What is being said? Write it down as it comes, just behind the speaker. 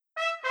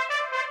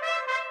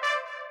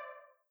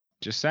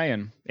Just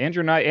saying.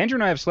 Andrew and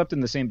I have slept in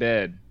the same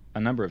bed a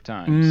number of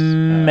times.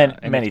 Many,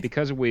 it's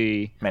because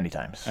many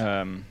times.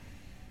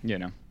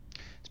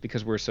 It's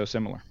because we're so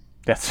similar.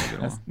 That's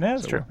true.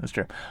 That's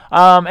true.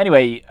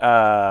 Anyway,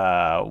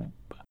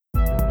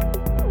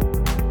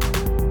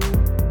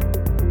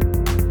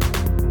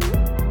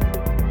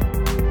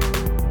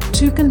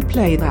 Two can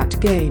play that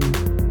game.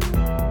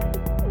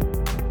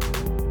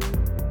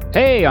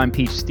 Hey, I'm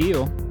Pete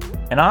Steele.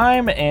 And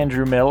I'm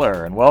Andrew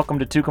Miller, and welcome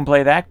to Two Can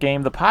Play That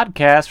Game, the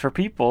podcast for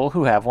people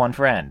who have one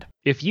friend.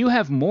 If you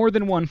have more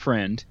than one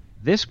friend,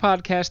 this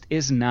podcast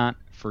is not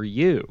for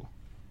you.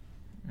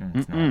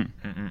 No.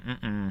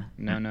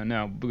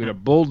 We're gonna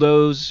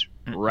bulldoze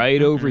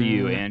right over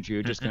you,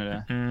 Andrew. Just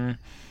gonna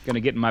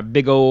get in my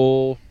big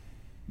old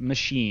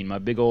machine, my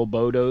big old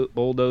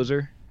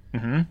bulldozer.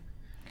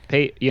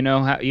 You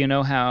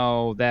know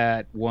how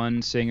that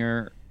one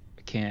singer,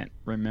 I can't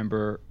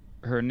remember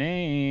her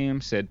name,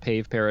 said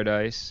pave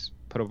paradise,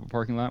 put up a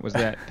parking lot. Was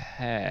that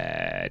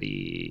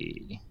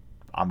Patty?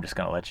 I'm just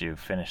gonna let you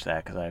finish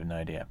that because I have no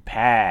idea.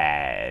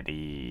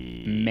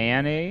 Patty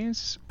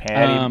Mayonnaise.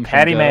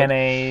 Patty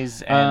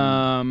mayonnaise.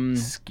 And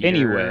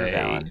anyway,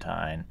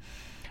 Valentine.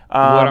 What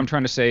I'm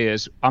trying to say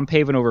is I'm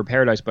paving over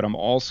paradise, but I'm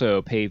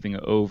also paving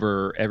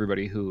over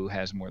everybody who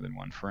has more than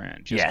one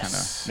friend. Just kind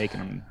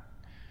of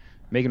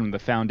making them the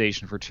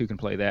foundation for Two Can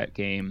Play That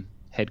Game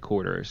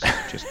headquarters.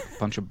 Just a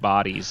bunch of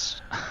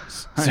bodies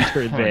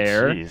under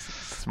there. Geez.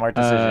 Smart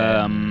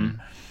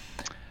decision.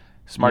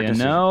 Smart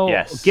decision.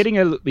 Yes. Getting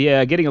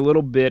a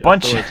little bit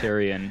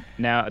authoritarian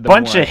now.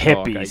 Bunch of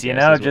hippies,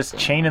 just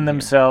chaining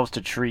themselves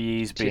to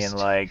trees, being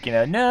like,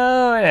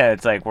 no.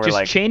 It's like we're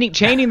just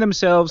chaining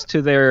themselves to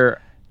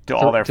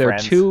all their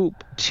friends. two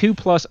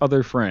plus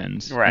other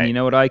friends. Right. And you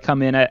know what I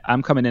come in at?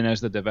 I'm coming in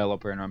as the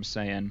developer, and I'm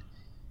saying,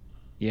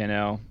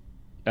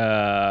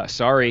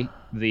 sorry,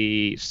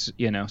 the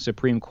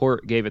Supreme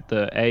Court gave it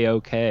the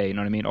A-OK. You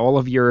know what I mean? All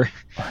of your,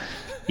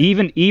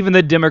 even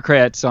the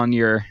Democrats on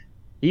your,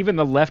 even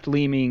the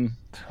left-leaning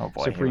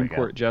Supreme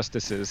Court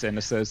justices and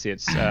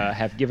associates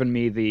have given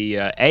me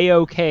the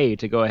A-OK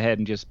to go ahead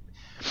and just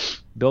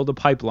build a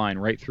pipeline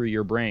right through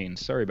your brain.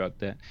 Sorry about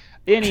that.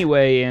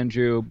 Anyway,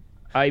 Andrew,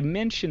 I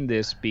mentioned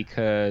this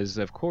because,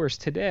 of course,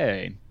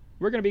 today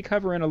we're going to be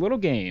covering a little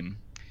game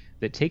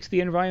that takes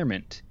the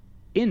environment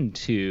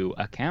into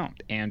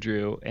account,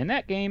 Andrew, and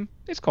that game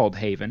is called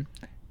Haven.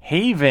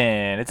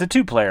 It's a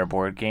two-player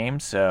board game,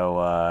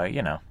 so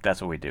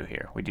that's what we do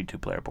here. We do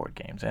two-player board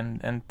games,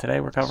 and today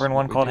we're covering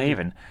one called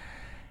Haven.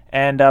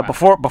 And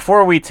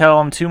before we tell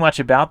them too much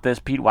about this,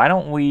 Pete, why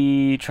don't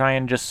we try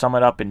and just sum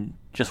it up in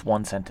just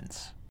one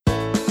sentence?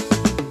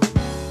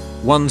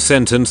 One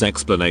sentence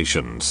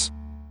explanations.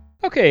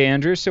 Okay,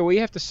 Andrew, so we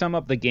have to sum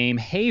up the game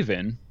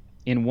Haven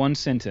in one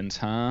sentence,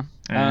 huh?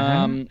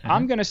 I'm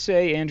going to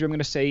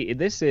say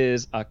this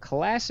is a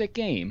classic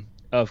game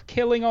of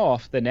killing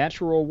off the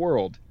natural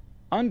world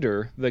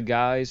under the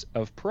guise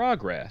of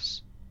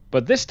progress,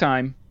 but this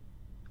time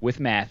with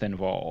math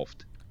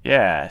involved.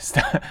 Yes,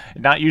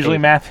 not usually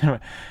math.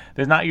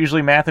 There's not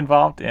usually math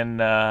involved in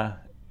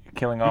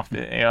killing off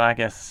the. I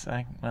guess.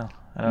 I don't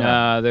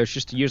know. There's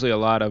just usually a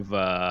lot of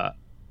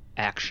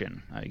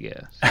action, I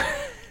guess,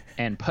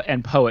 and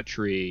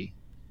poetry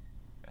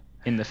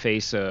in the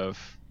face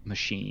of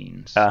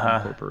machines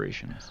and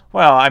corporations.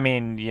 Well, I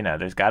mean,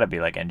 there's got to be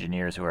like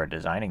engineers who are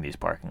designing these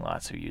parking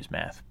lots who use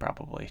math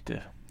probably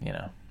to,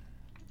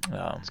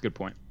 That's a good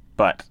point.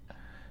 But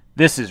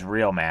this is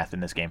real math in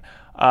this game.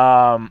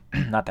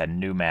 Not that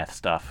new math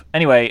stuff.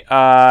 Anyway,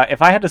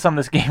 if I had to sum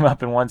this game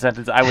up in one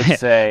sentence, I would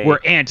say we're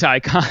I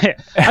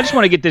just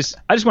want to get this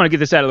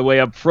out of the way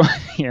up front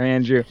here,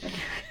 Andrew.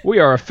 We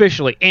are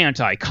officially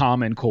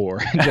anti-Common Core.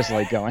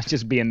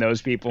 just being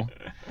those people.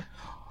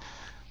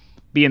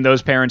 Being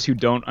those parents who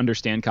don't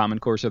understand Common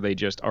Core, so they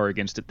just are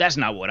against it. That's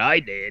not what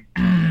I did.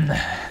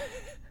 I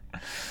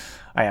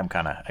am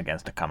kind of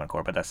against the Common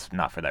Core, but that's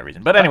not for that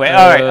reason. But anyway,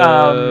 all right.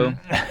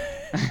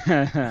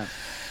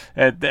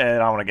 I don't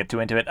want to get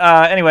too into it.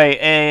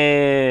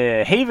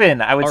 Anyway,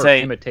 Haven, I would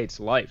say, imitates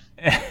life.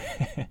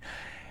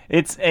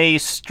 It's a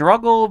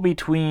struggle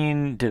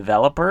between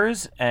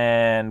developers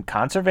and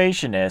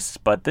conservationists,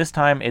 but this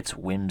time it's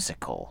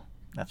whimsical.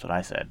 That's what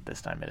I said.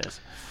 This time it is.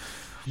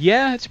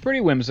 Yeah, it's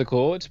pretty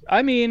whimsical. It's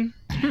pretty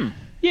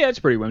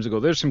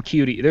whimsical. There's some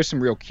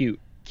real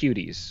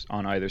cuties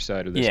on either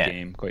side of this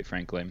game, quite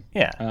frankly.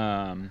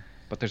 Yeah.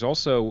 But there's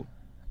also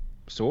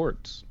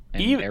swords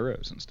and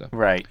arrows and stuff.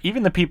 Right.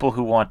 Even the people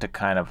who want to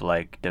kind of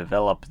like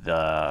develop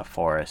the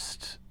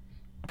forest,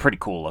 pretty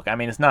cool look. I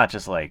mean, it's not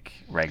just like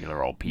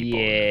regular old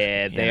people.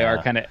 Yeah, they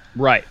are kind of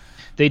right.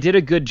 They did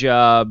a good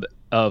job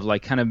of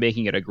like kind of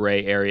making it a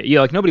gray area.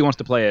 Yeah, like nobody wants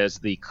to play as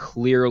the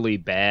clearly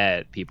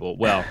bad people.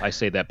 Well, I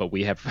say that, but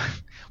we have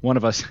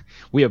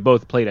we have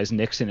both played as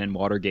Nixon in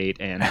Watergate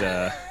and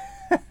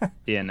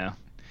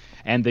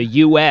and the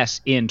U.S.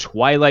 in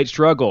Twilight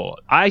Struggle.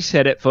 I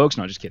said it, folks.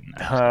 No, just kidding.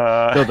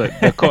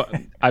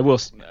 I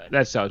will.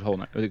 That's how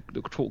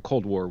the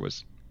Cold War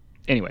was.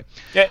 Anyway,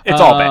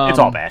 it's all bad. It's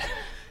all bad.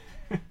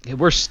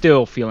 we're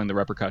still feeling the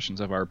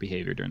repercussions of our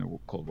behavior during the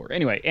Cold War.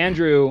 Anyway,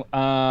 Andrew,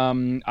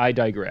 I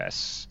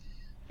digress.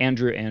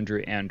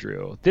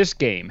 Andrew. This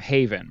game,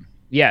 Haven.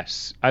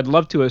 Yes, I'd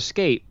love to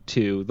escape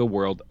to the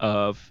world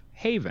of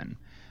Haven.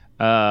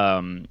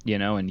 And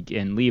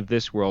leave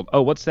this world.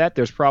 Oh, what's that?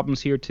 There's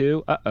problems here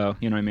too. Uh-oh,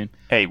 you know what I mean?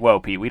 Hey,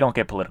 whoa, Pete, we don't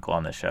get political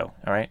on this show,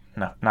 all right?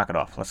 No, knock it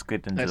off. Let's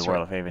get into the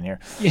world of Haven here.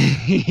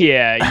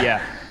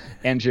 yeah.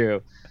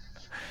 Andrew.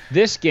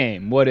 This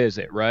game, what is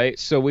it, right?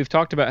 So we've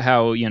talked about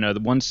how, the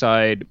one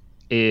side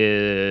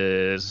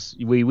is,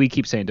 we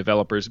keep saying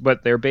developers,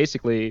 but they're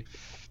basically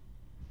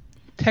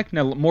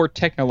more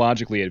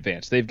technologically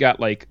advanced. They've got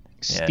like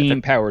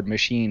steam-powered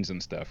machines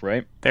and stuff,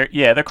 right?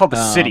 They're called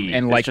the City.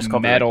 And it's like just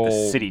called metal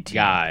the City team.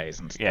 guys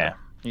and stuff.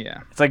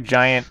 Yeah. It's like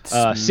giant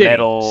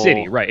metal.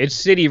 City, right. It's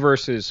city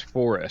versus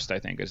forest, I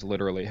think, is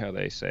literally how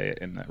they say it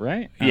in that,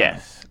 right?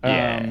 Yes.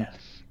 Yeah.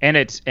 And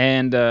it's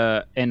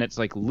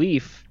like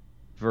leaf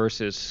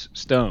versus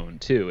stone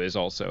too is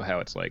also how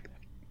it's like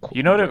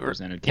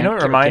represented. You know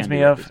what it reminds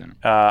me of?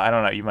 I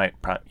don't know. You might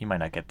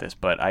not get this,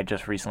 but I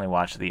just recently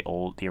watched the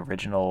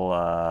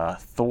original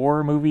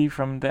Thor movie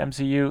from the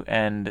MCU,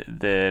 and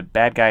the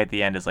bad guy at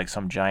the end is like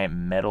some giant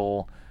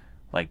metal,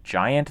 like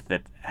giant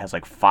that has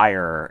like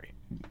fire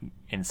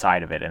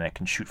inside of it, and it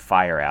can shoot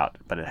fire out.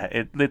 But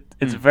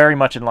it's very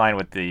much in line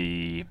with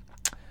the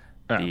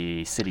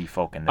city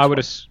folk in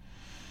this.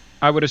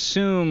 I would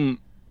assume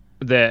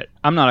that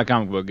I'm not a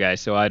comic book guy,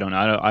 so I don't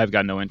know. I've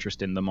got no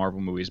interest in the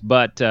Marvel movies,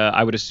 but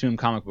I would assume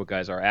comic book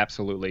guys are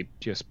absolutely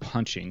just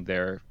punching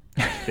their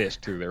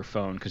fist through their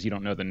phone because you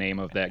don't know the name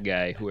of that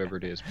guy, whoever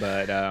it is.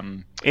 But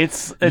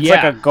it's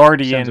like a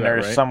Guardian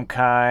or some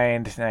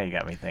kind. Now you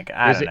got me thinking.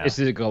 I don't know. Is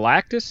it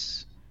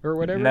Galactus or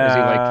whatever?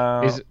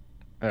 No. Is he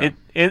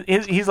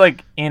like? He's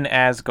like in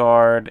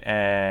Asgard,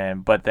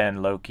 but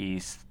then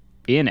Loki's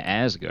in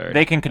Asgard.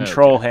 They can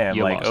control him.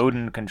 Like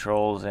Odin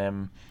controls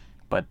him.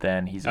 But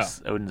then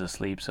Odin's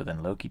asleep, so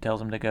then Loki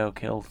tells him to go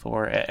kill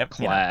Thor.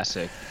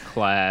 Classic.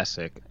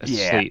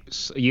 Yeah.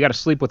 You got to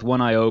sleep with one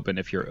eye open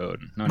if you're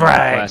Odin. No,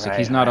 classic. Right,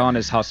 he's not on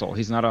his hustle.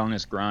 He's not on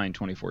his grind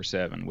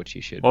 24/7, which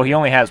he should. Well, he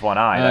only has one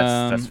eye.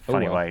 That's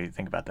funny why you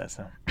think about that.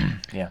 So,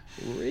 yeah.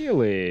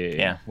 Really?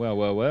 Yeah.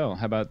 Well.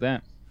 How about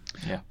that?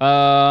 Yeah.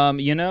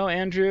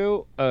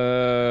 Andrew.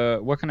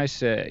 What can I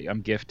say?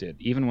 I'm gifted.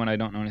 Even when I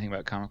don't know anything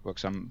about comic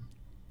books, I'm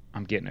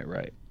getting it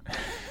right.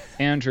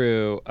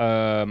 Andrew.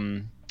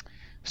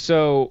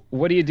 So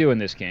what do you do in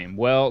this game?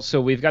 Well,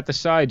 so we've got the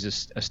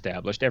sides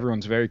established.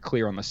 Everyone's very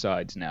clear on the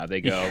sides now. They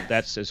go,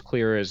 that's as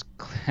clear as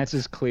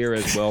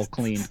well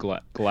cleaned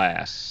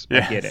glass. Yes.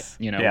 I get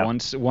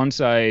it. One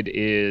side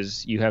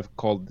is you have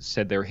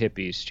said they're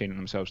hippies chaining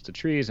themselves to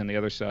trees, and the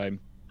other side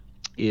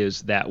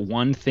is that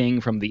one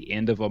thing from the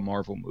end of a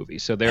Marvel movie.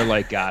 So they're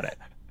like, got it.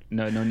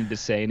 No need to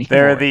say anything.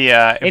 They're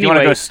if you want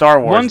to go Star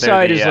Wars, one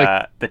side is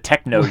like the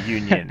Techno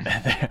Union.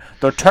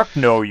 The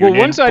Techno Union. Well,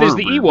 one side is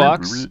the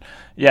Ewoks.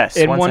 Yes.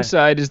 And one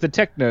side is the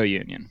Techno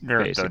Union,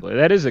 basically.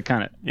 That is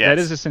that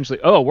is essentially,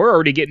 we're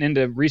already getting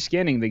into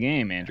rescanning the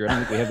game, Andrew. I don't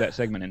think we have that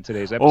segment in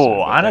today's episode.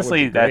 Oh,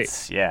 honestly,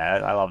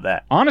 I love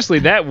that. Honestly,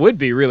 that would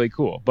be really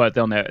cool, but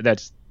they'll know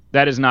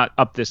that is not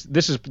up this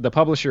is the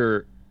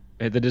publisher,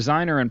 the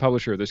designer and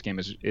publisher of this game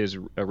is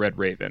a Red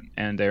Raven,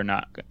 and they're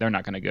not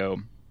going to go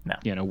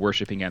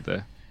worshiping at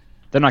the.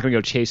 They're not going to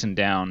go chasing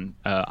down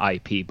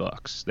IP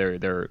books. They're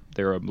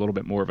a little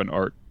bit more of an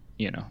art,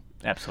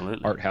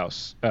 absolutely art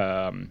house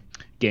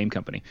game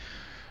company.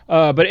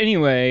 But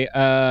anyway,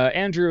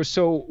 Andrew,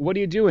 so what do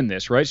you do in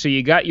this, right? So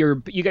you got your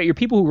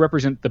people who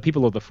represent the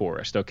people of the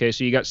forest. Okay,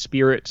 so you got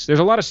spirits. There's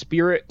a lot of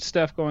spirit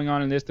stuff going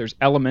on in this. There's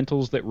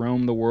elementals that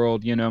roam the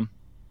world. You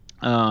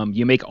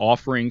make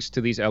offerings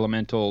to these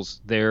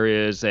elementals. There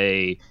is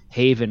a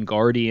Haven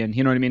guardian.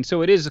 You know what I mean?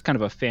 So it is kind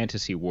of a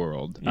fantasy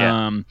world.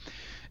 Yeah.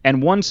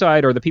 And one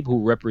side are the people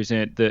who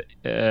represent the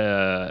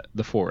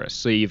forest.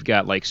 So you've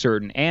got like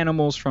certain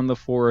animals from the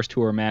forest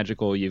who are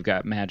magical. You've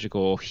got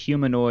magical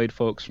humanoid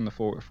folks from the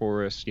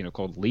forest,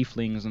 called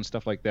leaflings and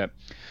stuff like that.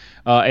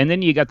 And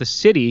then you got the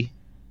city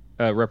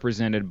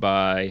represented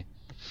by,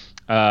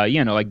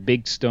 like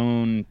big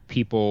stone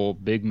people,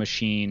 big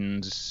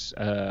machines,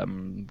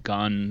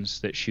 guns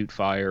that shoot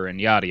fire,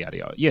 and yada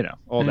yada yada.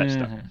 All that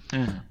stuff.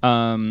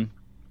 Mm-hmm.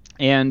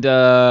 And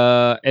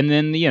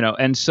then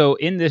and so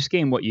in this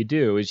game, what you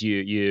do is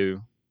you're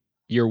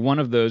one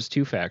of those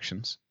two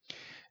factions,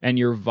 and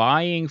you're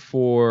vying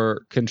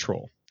for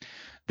control.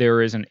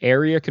 There is an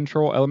area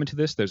control element to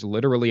this. There's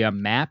literally a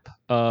map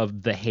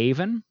of the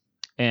Haven,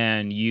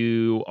 and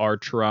you are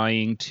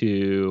trying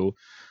to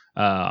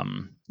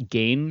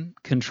gain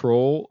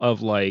control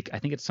of I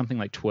think it's something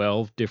like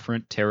 12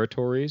 different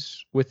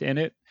territories within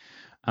it.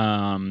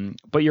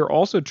 But you're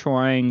also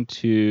trying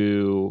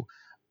to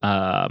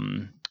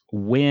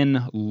win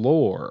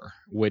lore,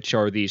 which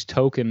are these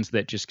tokens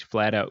that just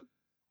flat out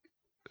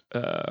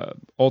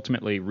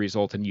ultimately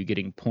result in you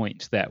getting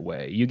points that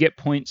way. You get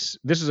points.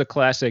 This is a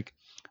classic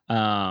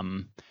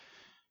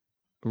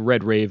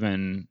Red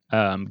Raven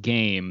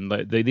game.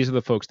 These are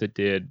the folks that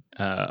did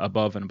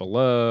Above and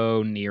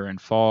Below, Near and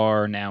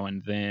Far, Now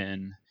and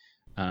Then,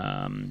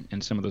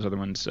 and some of those other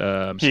ones.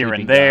 Here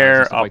and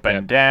There, and Up like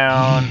and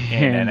Down,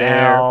 In and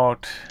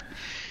Out.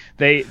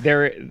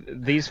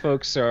 These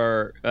folks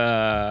are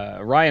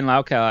Ryan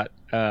Laukat,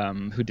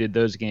 who did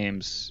those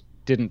games,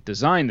 didn't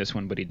design this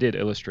one, but he did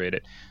illustrate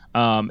it.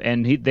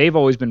 And they've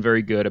always been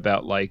very good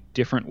about like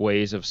different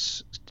ways of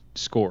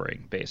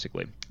scoring,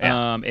 basically.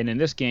 Yeah. And in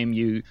this game,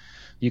 you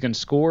can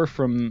score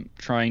from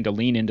trying to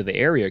lean into the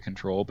area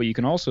control, but you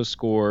can also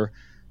score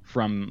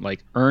from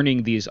like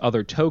earning these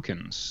other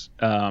tokens.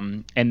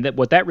 And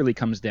what that really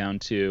comes down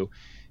to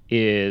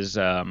is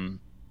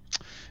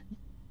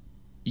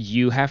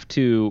you have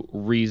to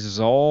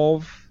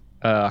resolve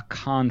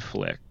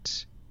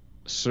conflict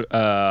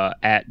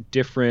at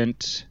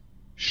different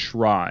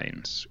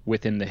shrines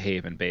within the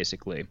haven,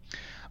 basically.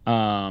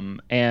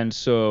 And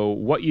so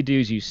what you do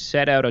is you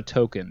set out a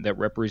token that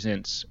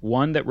represents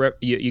one that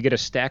you get a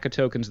stack of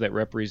tokens that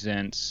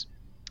represents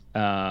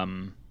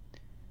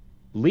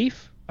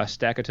leaf, a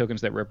stack of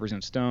tokens that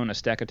represents stone, a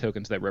stack of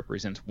tokens that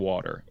represents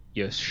water.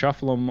 You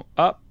shuffle them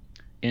up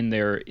in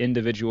their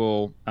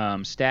individual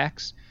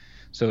stacks,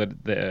 so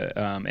that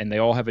and they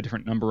all have a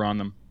different number on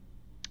them.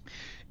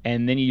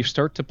 And then you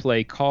start to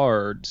play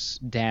cards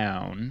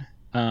down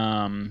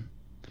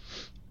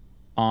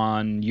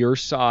on your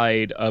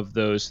side of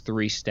those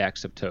 3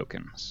 stacks of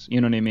tokens.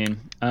 You know what I mean?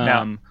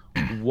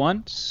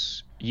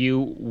 Once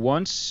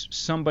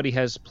somebody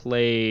has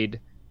played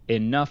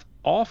enough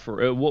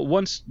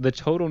once the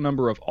total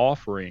number of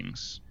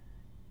offerings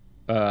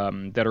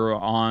that are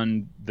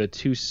on the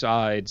 2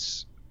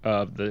 sides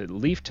of the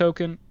leaf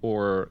token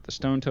or the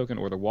stone token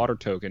or the water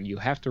token, you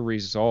have to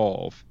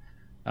resolve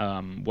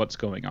what's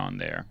going on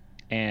there.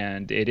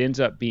 And it ends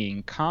up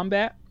being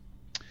combat,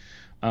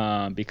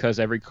 because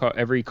every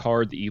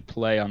card that you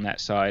play on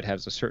that side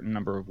has a certain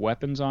number of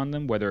weapons on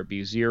them, whether it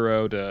be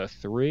 0 to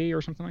 3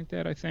 or something like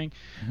that, I think.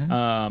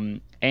 Mm-hmm.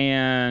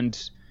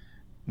 And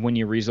when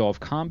you resolve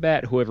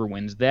combat, whoever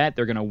wins that,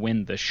 they're going to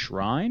win the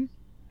shrine.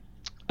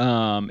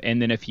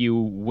 And then if you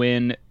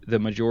win the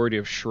majority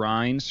of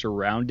shrines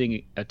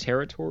surrounding a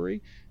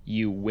territory,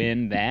 you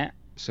win that.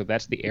 So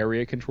that's the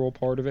area control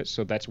part of it.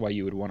 So that's why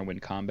you would want to win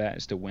combat,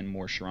 is to win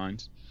more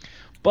shrines.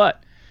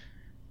 But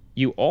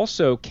you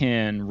also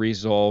can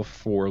resolve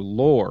for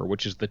lore,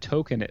 which is the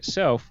token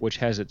itself, which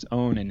has its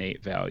own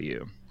innate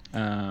value.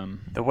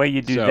 The way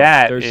you do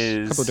that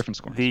is a couple of different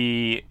scores.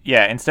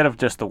 Instead of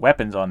just the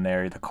weapons on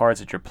there, the cards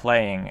that you're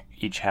playing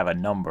each have a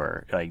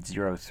number, like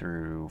 0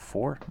 through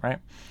 4, right?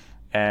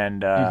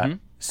 And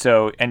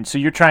so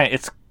you're trying.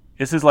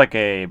 This is like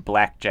a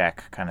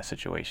blackjack kind of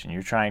situation.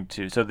 You're trying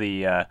to. So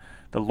the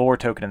lore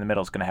token in the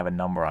middle is going to have a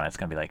number on it. It's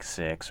going to be like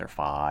 6 or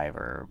 5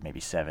 or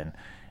maybe 7,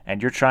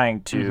 and you're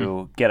trying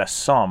to get a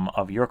sum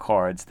of your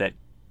cards that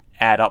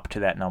add up to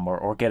that number,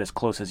 or get as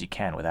close as you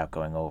can without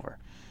going over.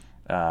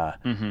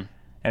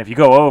 And if you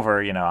go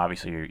over,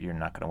 obviously you're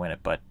not going to win it,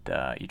 but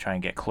you try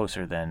and get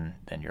closer than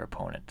your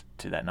opponent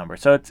to that number.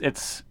 So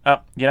it's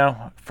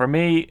for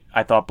me,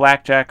 I thought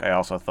blackjack. I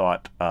also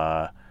thought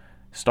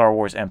Star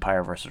Wars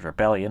Empire versus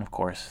Rebellion. Of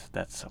course,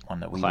 that's one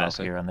that we love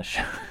here on the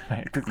show.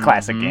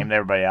 Classic game that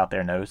everybody out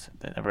there knows.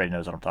 Everybody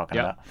knows what I'm talking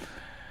about.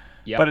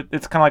 Yep. But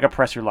it's kind of like a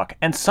press your luck.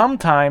 And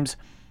sometimes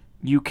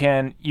you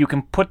can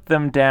put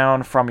them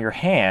down from your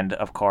hand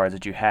of cards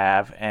that you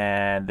have,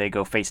 and they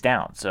go face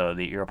down, so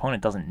that your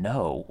opponent doesn't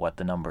know what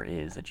the number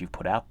is that you've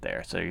put out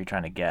there. So you're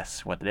trying to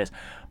guess what it is.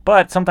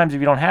 But sometimes if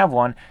you don't have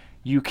one,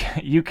 you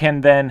can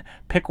then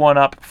pick one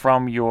up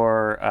from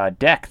your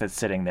deck that's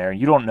sitting there.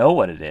 You don't know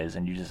what it is,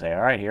 and you just say,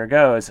 all right, here it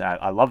goes.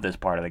 I love this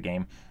part of the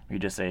game. You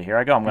just say, here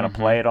I go. I'm going to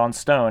play it on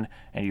stone,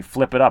 and you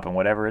flip it up, and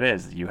whatever it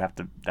is,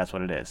 that's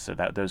what it is. So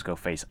those go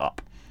face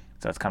up.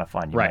 So it's kind of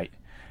fun.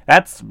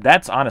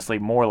 That's honestly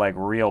more like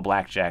real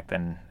blackjack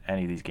than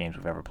any of these games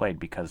we've ever played,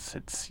 because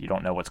you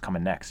don't know what's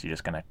coming next. You're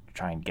just going to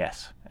try and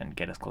guess and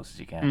get as close as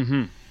you can.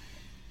 Mm-hmm.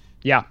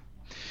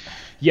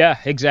 Yeah,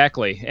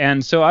 exactly.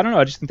 And so, I don't know,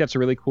 I just think that's a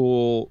really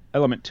cool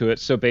element to it.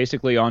 So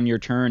basically on your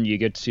turn, you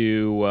get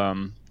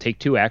to take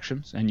 2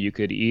 actions, and you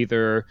could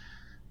either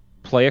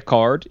play a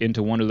card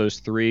into one of those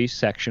 3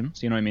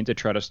 sections, to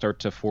try to start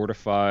to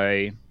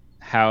fortify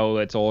how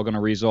it's all going to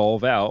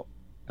resolve out.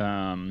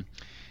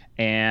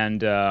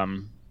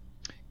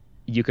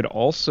 You could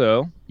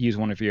also use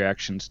one of your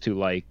actions to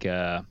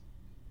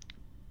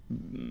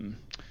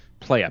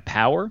play a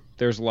power.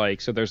 There's 3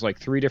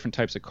 different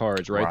types of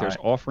cards, right? There's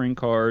offering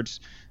cards.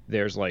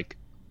 There's they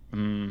call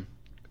them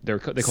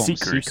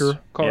seeker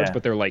cards,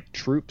 but they're like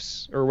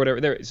troops or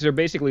whatever. So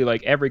basically,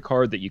 like every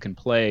card that you can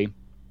play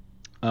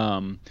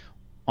on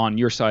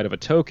your side of a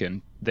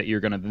token that you're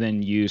going to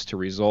then use to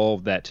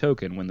resolve that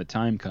token when the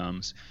time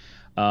comes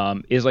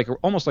is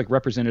almost like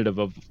representative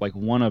of like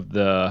one of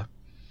the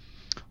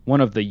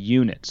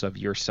units of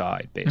your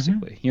side,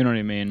 basically. You know what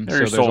I mean?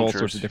 They're so there's all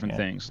sorts of different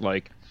things.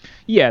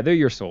 They're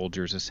your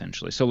soldiers,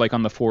 essentially. So like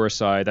on the forest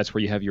side, that's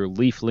where you have your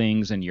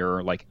leaflings and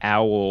your like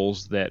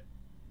owls that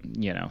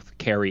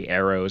carry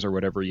arrows or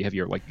whatever. You have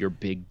your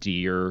big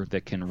deer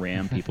that can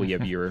ram people. You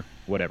have your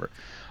whatever.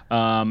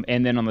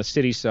 And then on the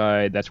city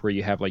side, that's where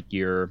you have like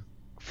your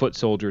foot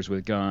soldiers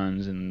with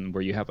guns, and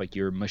where you have like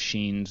your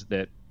machines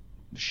that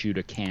shoot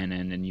a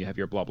cannon, and you have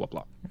your blah blah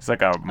blah. It's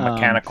like a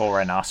mechanical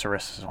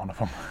rhinoceros is one of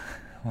them.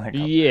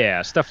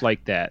 Yeah, stuff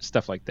like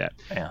that.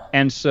 Yeah.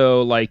 And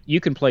so like you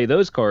can play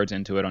those cards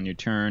into it on your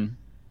turn,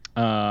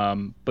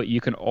 but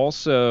you can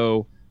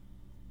also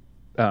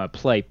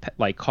play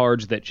like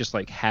cards that just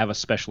like have a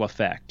special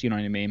effect. You know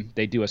what I mean?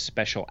 They do a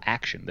special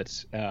action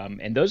that's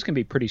and those can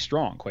be pretty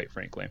strong, quite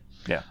frankly.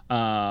 Yeah.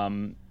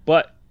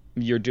 But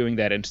you're doing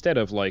that instead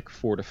of like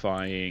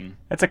fortifying.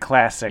 It's a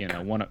classic.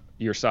 One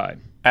your side.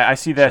 I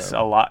see this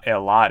a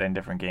lot in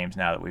different games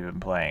now that we've been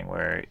playing,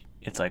 where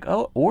it's like,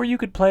 oh, or you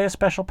could play a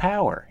special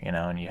power,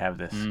 and you have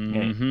this.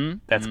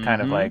 That's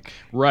kind of like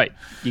right.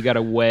 You got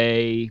to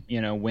weigh,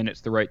 when it's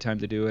the right time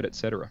to do it,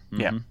 etc.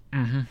 Yeah.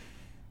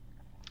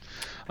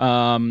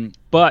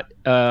 But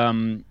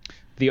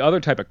the other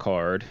type of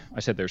card, I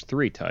said there's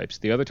 3 types.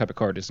 The other type of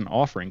card is an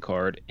offering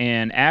card,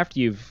 and after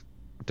you've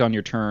done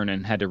your turn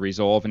and had to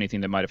resolve anything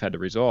that might have had to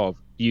resolve,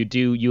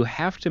 you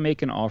have to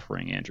make an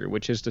offering, Andrew,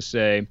 which is to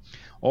say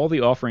all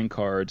the offering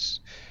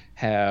cards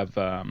have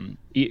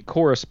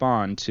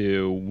correspond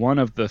to one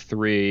of the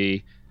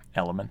 3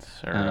 elements.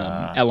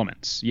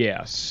 Elements,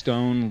 yeah.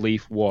 Stone,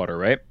 leaf, water,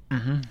 right?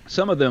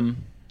 Some of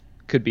them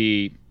could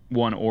be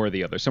one or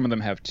the other. Some of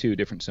them have 2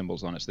 different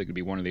symbols on it, so they could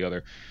be one or the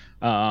other.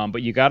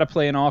 But you got to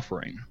play an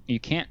offering. You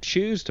can't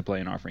choose to play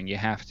an offering. You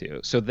have to.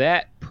 So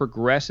that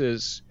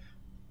progresses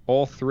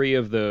all 3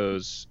 of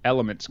those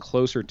elements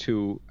closer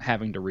to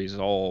having to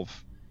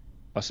resolve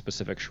a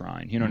specific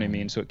shrine. You know what I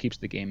mean? So it keeps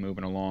the game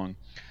moving along.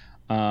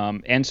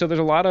 And so there's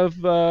a lot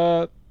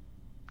of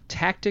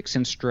tactics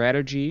and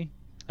strategy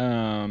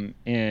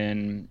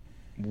in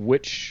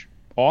which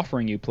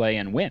offering you play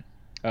and when,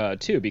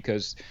 too,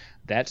 because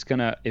that's going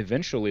to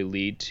eventually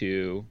lead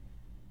to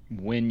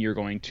when you're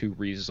going to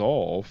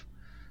resolve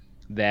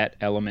that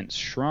element's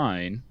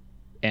shrine.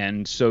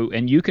 And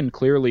you can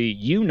clearly,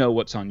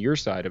 what's on your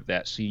side of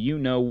that. So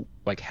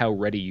like how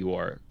ready you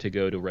are to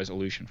go to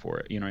resolution for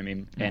it. You know what I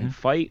mean? And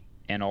fight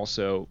and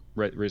also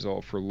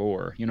resolve for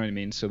lore. You know what I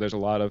mean? So there's a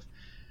lot of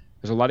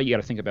you got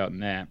to think about in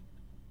that.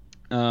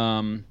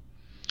 And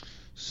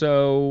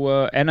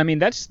I mean,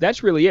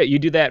 that's really it. You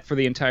do that for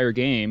the entire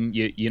game.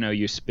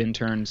 You spend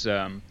turns,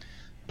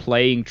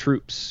 playing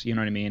troops, you know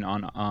what I mean,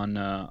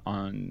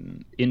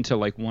 on into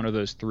like one of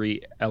those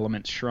 3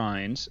 element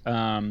shrines.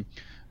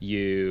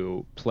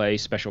 You play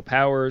special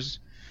powers,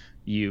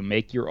 you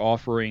make your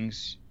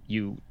offerings,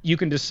 you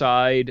can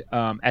decide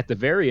at the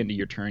very end of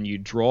your turn, you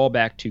draw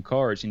back 2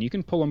 cards, and you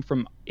can pull them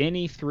from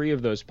any 3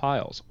 of those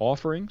piles.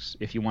 Offerings,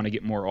 if you want to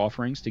get more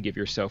offerings to give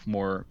yourself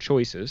more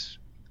choices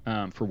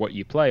for what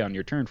you play on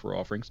your turn for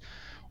offerings,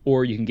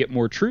 or you can get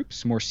more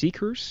troops, more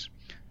seekers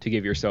to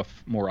give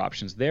yourself more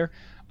options there.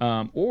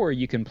 Or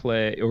you can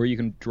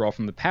draw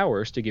from the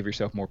powers to give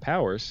yourself more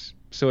powers.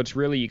 So it's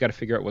really, you got to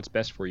figure out what's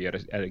best for you at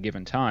a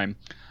given time.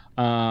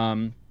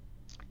 And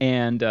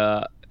then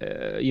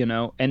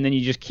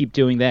you just keep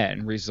doing that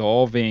and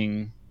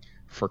resolving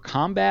for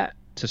combat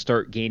to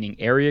start gaining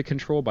area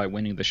control by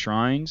winning the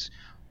shrines.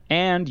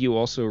 And you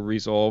also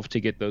resolve to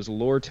get those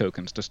lore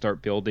tokens to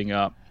start building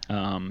up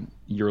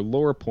your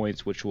lore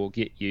points, which will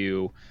get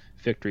you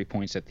victory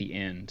points at the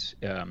end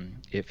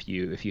if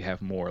you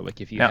have more.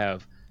 Like if you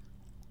have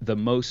the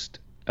most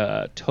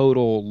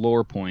total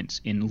lore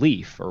points in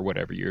Leaf or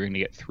whatever, you're going to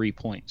get 3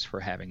 points for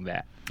having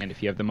that. And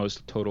if you have the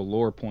most total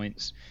lore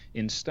points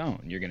in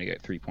Stone, you're going to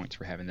get 3 points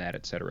for having that,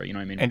 etc. You know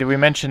what I mean? And did we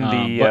mention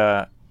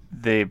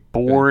the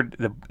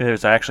board?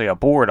 There's actually a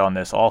board on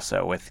this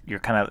also with your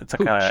kind of, it's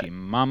like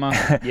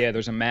mama. Yeah,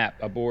 there's a map,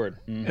 a board.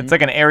 It's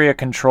like an area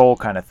control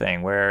kind of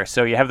thing where,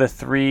 so you have the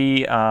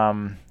 3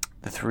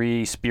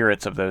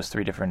 spirits of those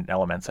 3 different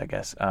elements, I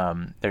guess.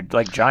 They're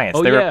like giants.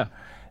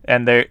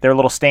 And they're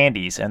little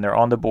standees, and they're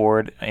on the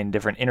board in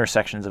different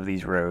intersections of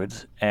these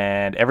roads.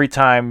 And every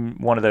time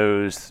one of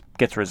those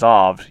gets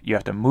resolved, you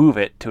have to move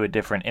it to a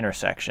different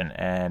intersection,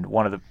 and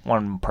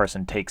one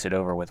person takes it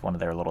over with one of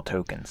their little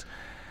tokens.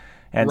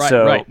 And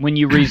right. When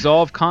you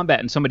resolve combat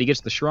and somebody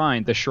gets the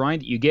shrine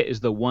that you get is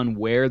the one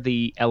where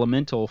the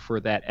elemental for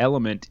that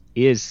element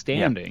is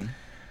standing. Yep.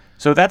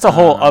 So that's a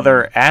whole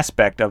other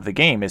aspect of the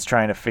game, is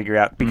trying to figure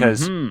out,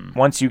 because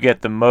once you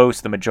get the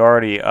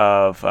majority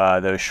of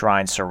those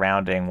shrines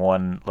surrounding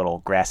one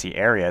little grassy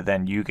area,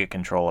 then you get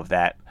control of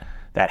that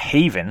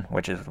haven,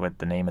 which is what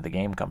the name of the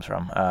game comes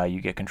from.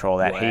 You get control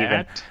of that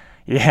haven.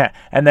 Yeah,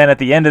 and then at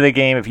the end of the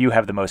game, if you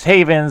have the most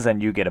havens, then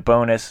you get a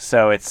bonus.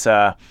 So it's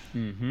it's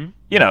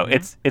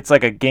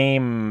like a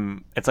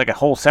game. It's like a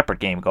whole separate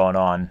game going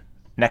on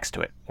next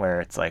to it, where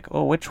it's like,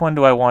 oh, which one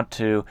do I want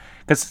to?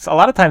 Because a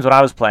lot of times when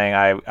I was playing,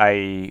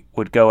 I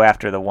would go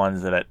after the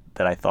ones that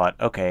I thought,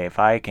 okay, if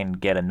I can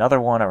get another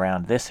one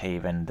around this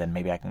haven, then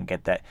maybe I can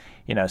get that.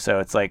 So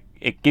it's like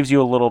it gives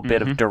you a little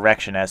bit of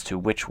direction as to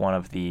which one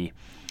of the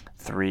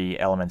 3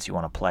 elements you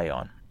want to play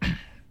on.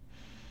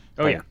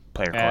 Player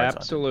cards.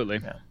 Absolutely.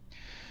 On.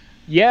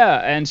 Yeah,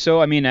 and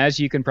so I mean, as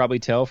you can probably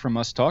tell from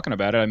us talking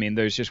about it, I mean,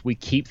 we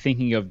keep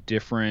thinking of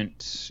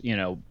different,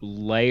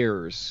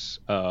 layers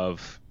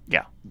of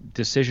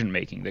decision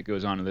making that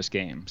goes on in this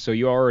game. So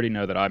you already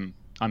know that I'm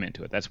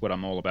into it. That's what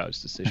I'm all about,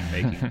 is decision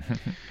making.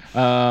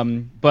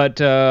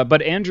 But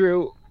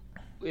Andrew,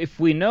 if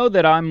we know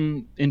that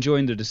I'm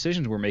enjoying the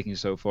decisions we're making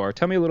so far,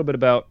 tell me a little bit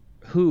about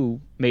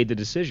who made the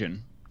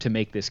decision to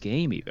make this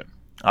game, even.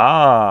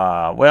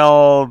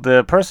 Well,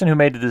 the person who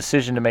made the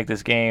decision to make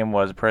this game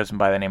was a person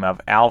by the name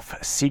of Alf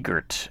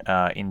Siegert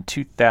in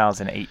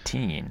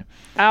 2018.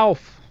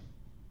 Alf.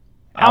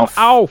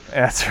 Alf.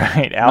 That's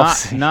right.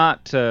 Alf.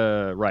 Not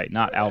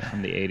Alf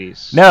from the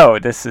 80s. No,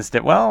 this is I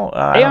don't know.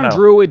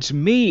 Andrew, it's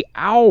me,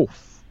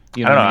 Alf. I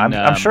don't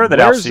know. I'm sure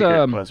that Alf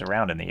Siegert was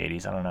around in the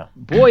 80s. I don't know.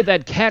 Boy,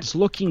 that cat's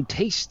looking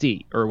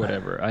tasty, or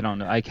whatever. I don't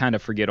know. I kind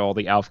of forget all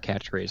the Alf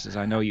catchphrases.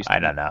 I know you. I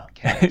don't know.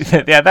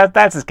 Yeah,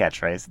 that's his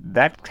catchphrase.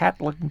 That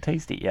cat looking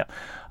tasty. Yeah.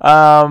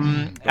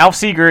 Alf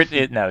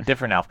Siegert.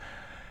 Different Alf.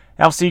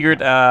 Alf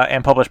Siegert,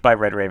 and published by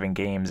Red Raven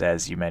Games,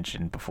 as you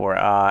mentioned before.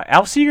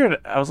 Alf Siegert,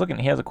 I was looking.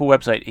 He has a cool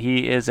website.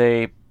 He is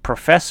a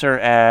professor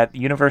at the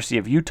University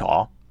of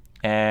Utah,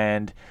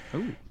 and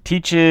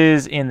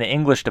teaches in the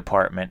English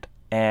department.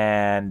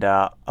 And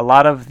a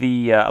lot of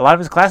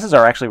his classes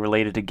are actually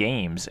related to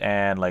games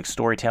and like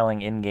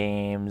storytelling in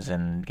games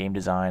and game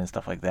design and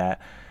stuff like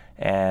that.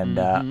 And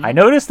I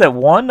noticed that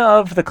one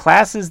of the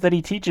classes that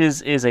he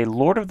teaches is a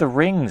Lord of the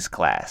Rings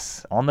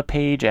class on the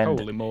page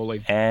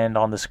and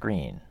on the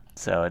screen.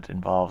 So it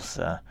involves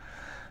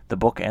the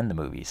book and the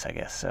movies, I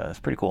guess. So it's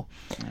pretty cool.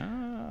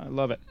 I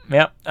love it.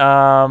 Yep.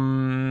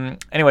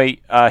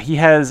 Anyway, he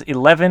has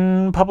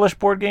 11 published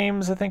board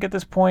games, I think, at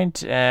this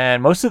point,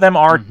 and most of them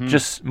are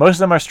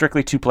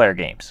strictly 2-player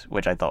games,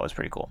 which I thought was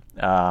pretty cool.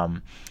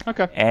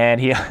 Okay.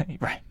 And he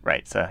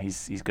right. So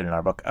he's good in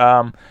our book.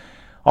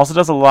 Also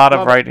does a lot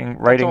of writing.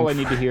 That's all I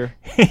need to hear.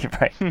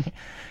 Right.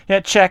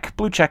 Yeah.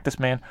 Blue check this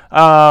man.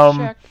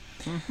 Check.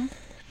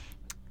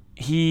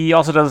 He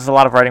also does a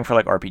lot of writing for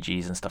like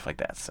RPGs and stuff like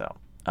that. So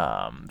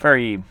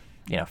very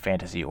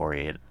fantasy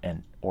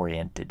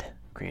oriented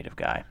creative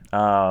guy.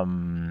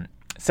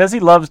 Says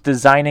he loves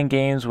designing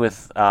games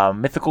with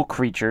mythical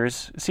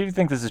creatures. See if you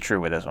think this is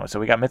true with this one. So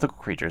we got mythical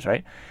creatures,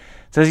 right?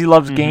 Says he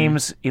loves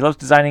games. He loves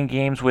designing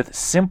games with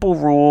simple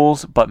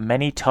rules but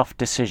many tough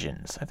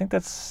decisions. I think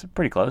that's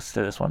pretty close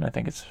to this one. I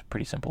think it's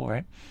pretty simple,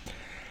 right?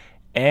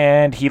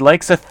 And he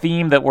likes a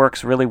theme that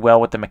works really well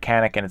with the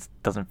mechanic and it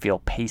doesn't feel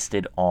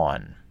pasted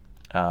on.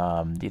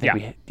 Do you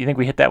think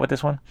we hit that with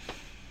this one?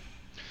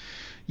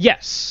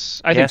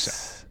 Yes, I think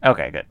so.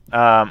 Okay, good.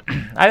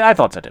 I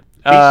thought so too.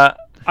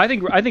 I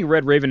think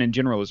Red Raven in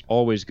general is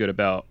always good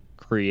about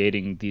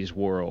creating these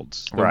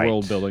worlds. The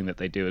world building that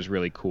they do is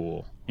really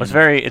cool. I'll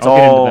get into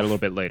that a little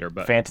bit later,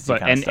 but fantasy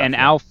kind of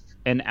stuff.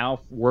 And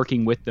Alf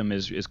working with them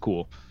is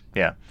cool.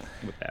 Yeah.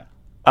 With that.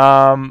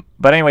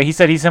 But anyway, he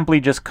said he simply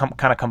just kind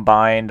of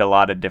combined a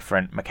lot of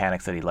different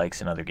mechanics that he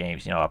likes in other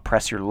games. A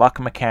press your luck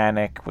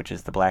mechanic, which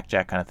is the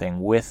blackjack kind of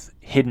thing, with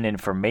hidden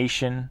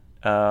information,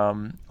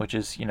 which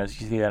is you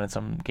see that in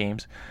some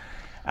games.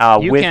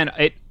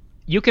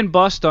 You can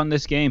bust on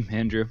this game,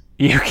 Andrew.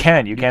 You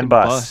can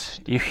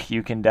bust.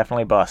 You can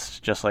definitely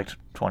bust, just like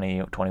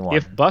 2021.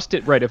 If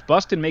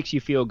busted makes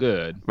you feel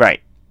good,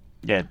 right?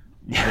 Yeah.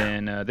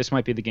 Then this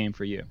might be the game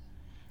for you.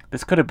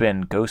 This could have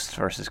been Ghosts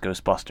versus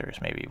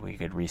Ghostbusters. Maybe we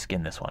could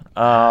reskin this one.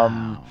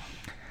 Wow.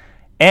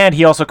 And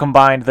he also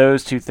combined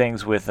those two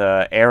things with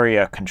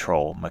area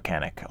control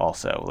mechanic,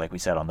 also, like we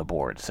said on the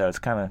board. So it's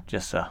kind of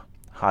just a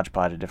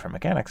hodgepodge of different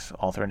mechanics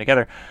all thrown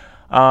together.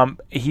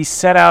 He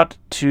set out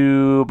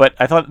to, but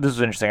I thought this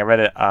was interesting. I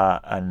read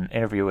an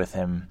interview with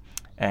him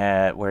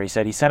where he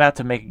said he set out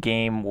to make a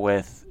game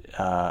with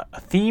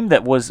a theme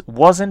that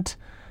wasn't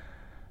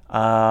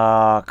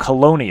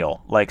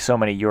colonial like so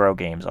many Euro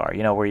games are.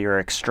 Where you're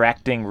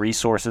extracting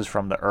resources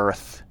from the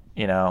earth,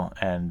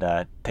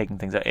 and taking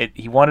things out.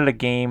 He wanted a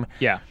game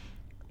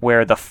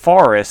where the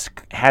forest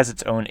has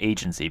its own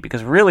agency,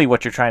 because really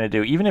what you're trying to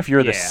do, even if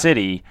you're the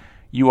city,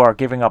 you are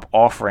giving up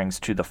offerings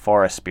to the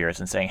forest spirits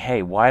and saying,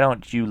 hey, why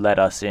don't you let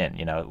us in,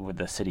 with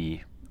the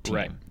city team,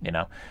 right.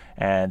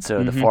 And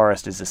so the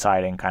forest is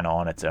deciding kind of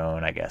on its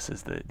own, I guess,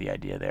 is the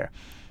idea there.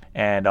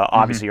 And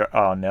obviously,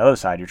 on the other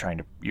side, you're trying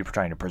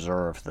to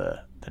preserve the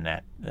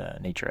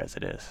nature as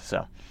it is.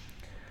 So,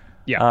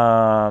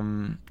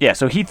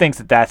 So he thinks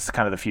that that's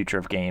kind of the future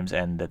of games,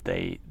 and that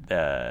the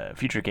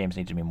future games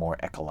need to be more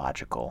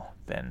ecological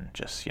than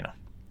just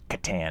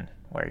Catan,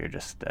 where you're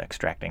just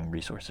extracting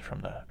resources from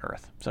the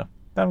earth. So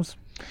that was.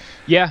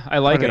 Yeah, I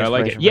like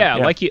it. Yeah,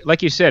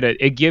 like you said,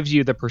 it gives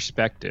you the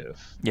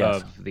perspective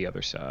of the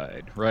other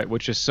side, right?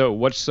 What's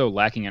so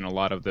lacking in a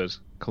lot of those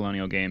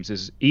colonial games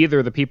is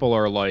either the people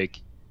are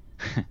like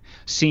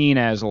seen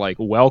as like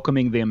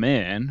welcoming them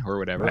in or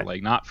whatever, right.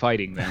 Like not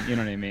fighting them, you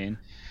know what I mean?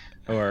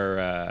 Or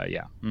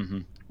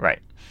right,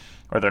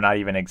 or they're not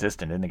even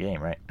existent in the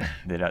game, right?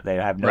 They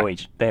have no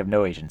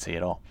agency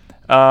at all.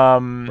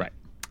 Right.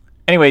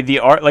 Anyway, the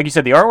art, like you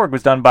said, the artwork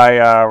was done by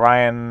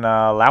Ryan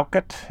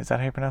Laukat. Is that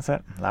how you pronounce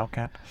that?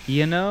 Laukat?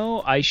 You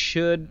know, I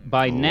should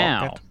by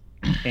now,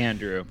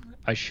 Andrew.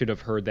 I should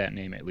have heard that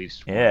name at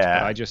least once,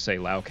 but I just say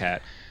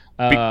Laukat.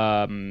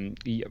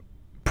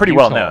 Pretty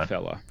Utah well known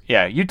fella.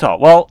 Yeah, Utah.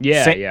 Well,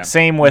 yeah.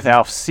 Same with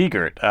Alf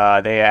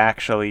Siegert. They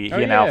actually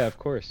Alf, of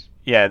course.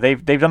 Yeah,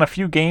 they've done a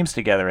few games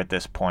together at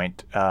this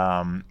point.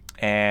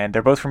 And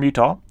they're both from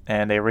Utah,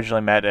 and they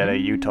originally met at a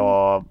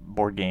Utah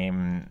board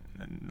game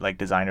like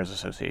designers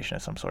association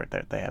of some sort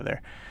that they have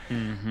there.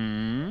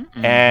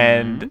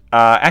 And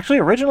actually,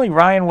 originally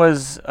Ryan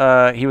was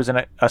he was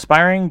an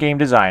aspiring game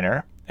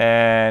designer,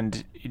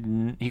 and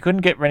he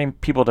couldn't get many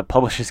people to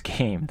publish his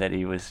game that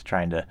he was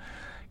trying to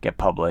get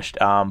published.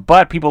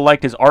 But people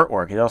liked his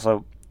artwork. He's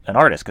also an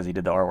artist because he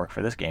did the artwork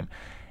for this game,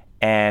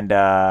 and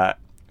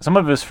some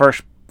of his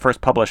first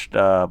published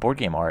board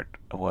game art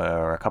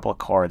were a couple of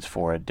cards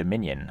for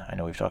Dominion. I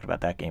know we've talked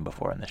about that game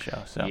before on the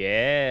show. So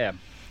yeah.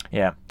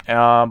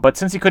 But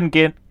since he couldn't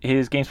get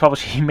his games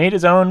published, he made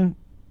his own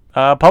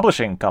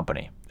publishing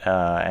company,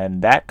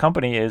 and that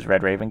company is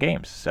Red Raven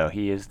Games. So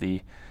he is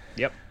the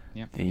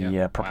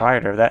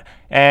proprietor of that.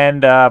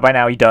 And by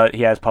now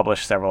he has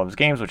published several of his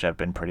games, which have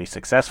been pretty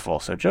successful.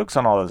 So jokes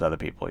on all those other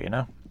people, you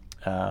know.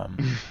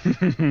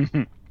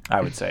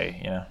 I would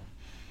say, you know.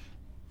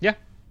 Yeah,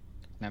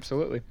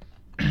 absolutely.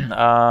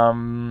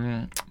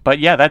 But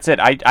yeah, that's it.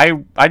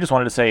 I just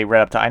wanted to say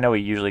right up top, I know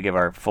we usually give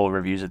our full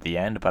reviews at the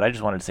end, but I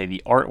just wanted to say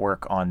the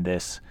artwork on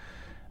this,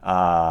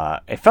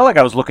 it felt like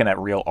I was looking at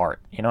real art.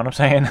 You know what I'm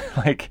saying?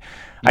 Like, yes.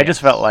 I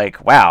just felt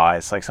like, wow,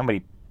 it's like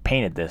somebody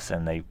painted this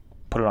and they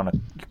put it on a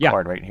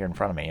card right here in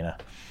front of me. You know,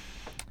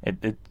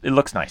 it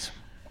looks nice.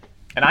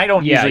 And I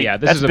don't usually. This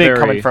that's is a big very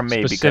coming from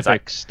me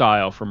specific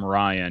style from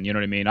Ryan. You know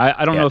what I mean?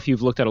 I don't know if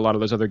you've looked at a lot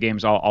of those other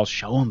games. I'll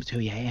show them to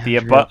you.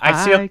 Andrew.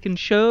 I can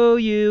show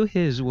you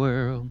his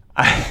world.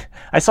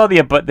 I saw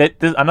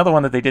there's another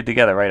one that they did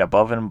together, right?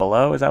 Above and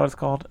Below. Is that what it's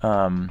called?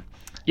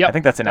 Yeah. I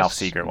think that's an Alf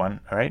Siegert one,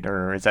 right?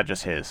 Or is that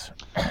just his?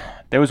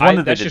 There was one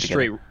that they did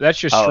together. That's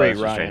just straight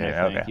Ryan.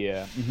 I think.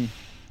 Okay.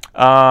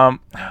 Yeah.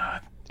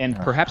 And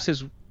perhaps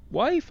his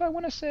wife, I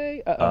want to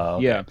say.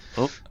 Okay. Yeah.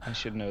 Oops. I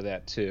should know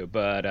that too.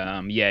 But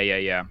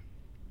yeah.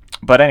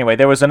 But anyway,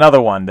 there was another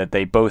one that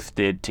they both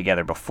did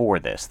together before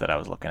this that I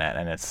was looking at,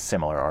 and it's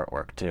similar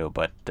artwork too.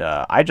 But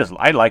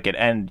I like it,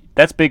 and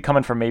that's big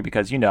coming from me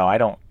because I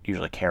don't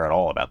usually care at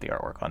all about the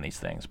artwork on these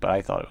things. But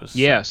I thought it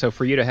was So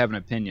for you to have an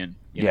opinion,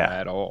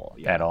 at all,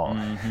 at all,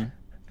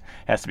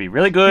 has to be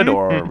really good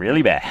or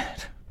really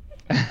bad.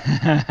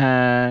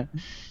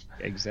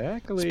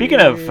 Exactly.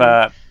 Speaking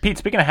of Pete,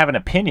 speaking of having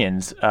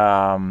opinions,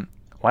 why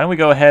don't we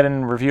go ahead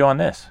and review on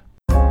this?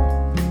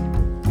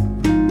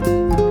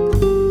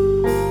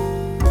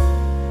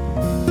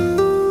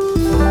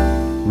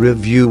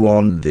 Review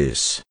on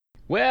this.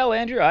 Well,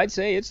 Andrew, I'd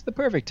say it's the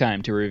perfect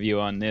time to review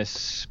on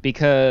this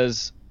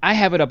because I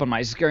have it up on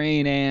my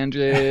screen,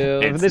 Andrew.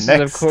 This is,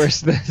 of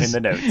course, in the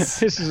notes.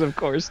 This is, of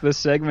course, the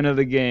segment of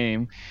the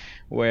game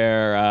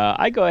where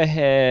I go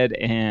ahead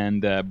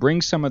and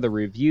bring some of the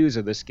reviews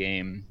of this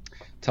game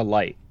to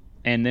light.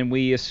 And then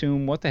we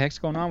assume what the heck's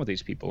going on with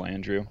these people,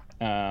 Andrew.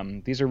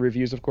 These are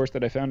reviews, of course,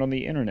 that I found on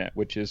the internet,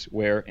 which is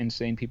where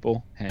insane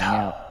people hang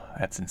out.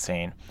 That's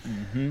insane.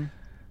 Mm-hmm.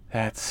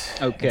 That's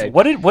okay.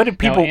 What did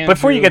people, Andrew,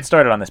 before you get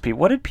started on this, Pete,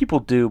 what did people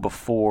do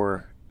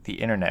before the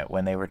internet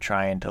when they were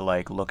trying to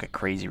look at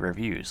crazy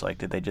reviews? Like,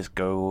 did they just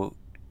go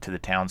to the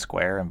town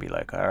square and be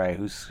like, all right,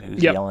 who's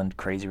yelling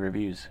crazy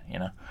reviews,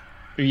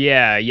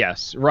 Yeah,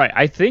 yes, right.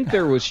 I think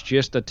there was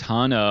just a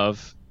ton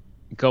of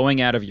going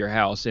out of your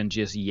house and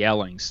just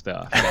yelling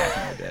stuff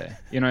back in the day.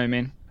 You know what I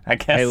mean? I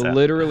guess so.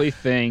 Literally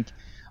think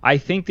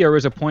there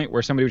was a point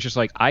where somebody was just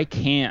like, I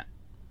can't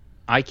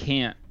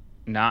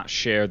not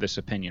share this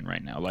opinion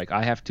right now. Like,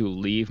 I have to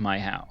leave my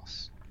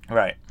house.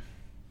 Right.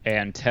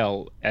 And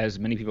tell as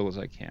many people as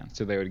I can.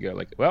 So they would go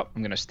like, well,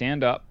 I'm going to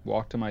stand up,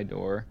 walk to my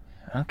door.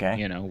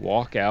 Okay.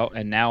 Walk out.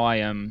 And now I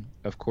am,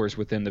 of course,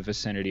 within the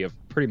vicinity of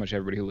pretty much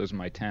everybody who lives in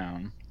my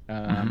town.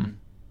 And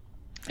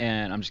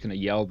I'm just going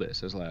to yell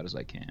this as loud as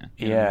I can.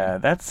 Yeah,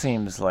 that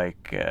seems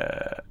like,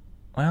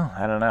 well,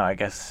 I don't know. I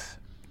guess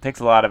it takes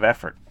a lot of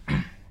effort.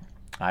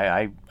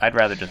 I'd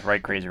rather just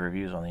write crazy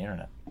reviews on the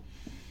internet.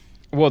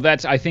 Well,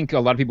 I think a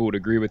lot of people would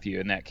agree with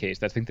you in that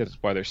case. I think that's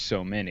why there's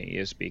so many,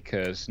 is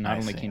because not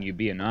only can you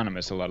be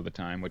anonymous a lot of the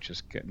time, which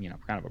is kind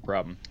of a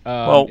problem.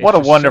 Well, what a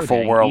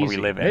wonderful world we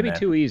live in. Maybe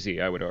too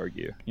easy, I would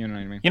argue. You know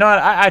what I mean? You know what?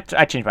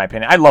 I changed my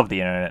opinion. I love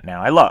the internet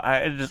now.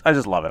 I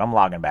just love it. I'm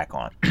logging back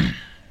on.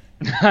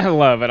 I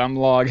love it. I'm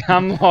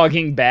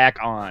logging back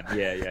on.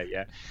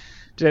 Yeah.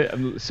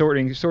 I'm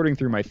sorting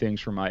through my things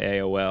from my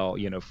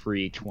AOL,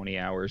 free 20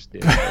 hours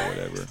deal or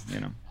whatever,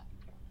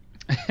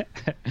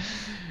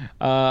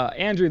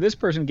 Andrew, this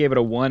person gave it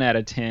a 1 out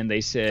of 10.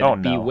 They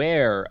said,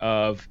 beware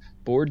of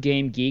Board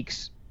Game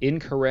Geek's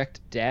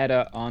incorrect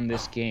data on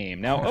this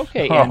game. Now,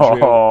 okay,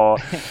 Andrew.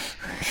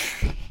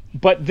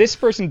 But this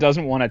person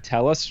doesn't want to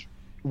tell us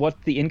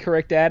what the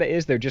incorrect data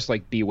is. They're just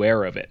like,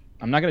 beware of it.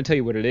 I'm not going to tell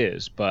you what it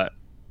is, but,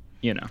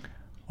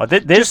 Well, Well,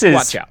 this Just is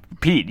watch out.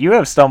 Pete. You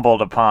have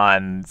stumbled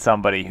upon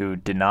somebody who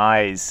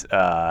denies.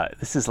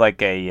 This is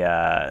like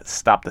a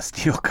stop the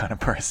steal kind of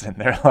person.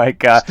 They're like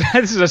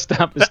This is a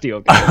stop the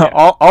steal guy. Yeah.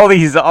 all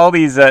these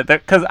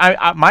because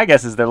my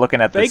guess is they're looking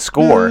at the Fake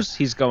score. news.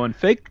 He's going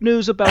fake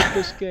news about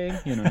this game.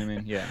 You know what I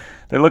mean? Yeah.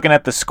 They're looking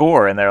at the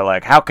score and they're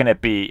like, how can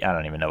it be? I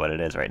don't even know what it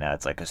is right now.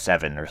 It's like a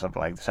 7 or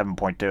something like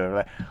 7.2.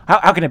 Like,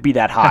 how can it be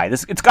that high?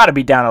 It's got to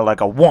be down to like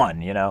a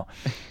 1. You know.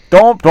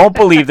 Don't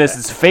believe this.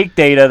 It's fake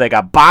data. They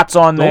got bots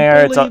on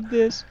there. Don't believe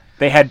this.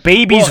 They had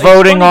babies Well, it's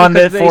voting funny on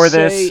because this for they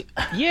this. say-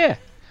 Yeah.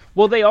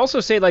 Well, they also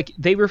say, like,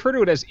 they refer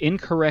to it as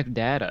incorrect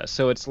data.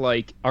 So it's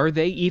like, are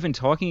they even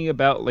talking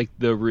about, like,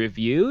 the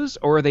reviews?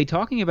 Or are they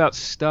talking about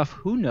stuff?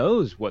 Who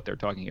knows what they're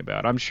talking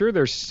about? I'm sure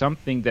there's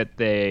something that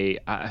they,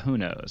 who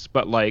knows?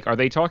 But, like, are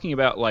they talking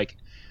about, like,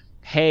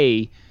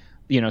 hey,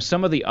 you know,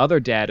 some of the other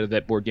data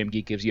that Board Game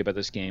Geek gives you about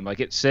this game, like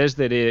it says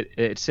that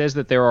it says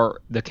that there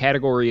are, the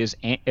category is,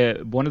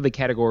 one of the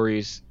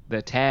categories,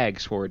 the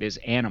tags for it is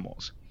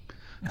animals.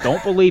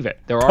 Don't believe it.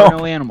 There are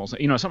no animals.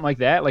 You know, something like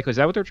that. Like, is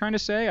that what they're trying to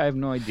say? I have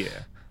no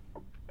idea.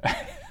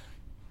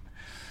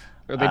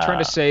 Are they trying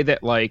to say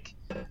that, like,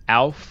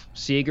 Alf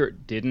Siegert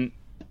didn't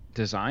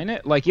design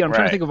it? Like, yeah, I'm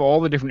trying to think of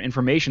all the different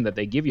information that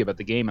they give you about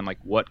the game and, like,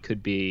 what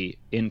could be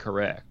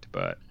incorrect.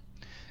 But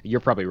you're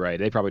probably right.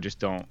 They probably just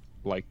don't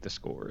like the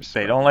scores.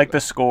 They don't like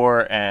the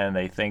score, and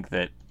they think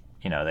that,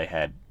 you know, they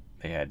had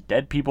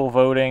dead people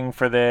voting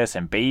for this,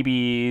 and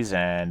babies,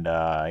 and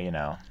you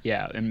know.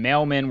 Yeah, and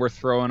mailmen were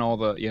throwing all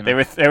the, you know.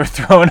 They were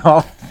throwing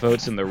all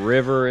votes in the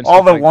river and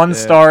all stuff the like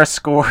 1-star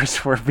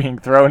scores were being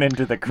thrown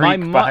into the creek.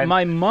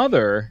 My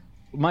mother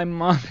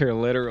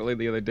literally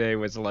the other day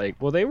was like,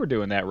 well, they were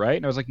doing that, right?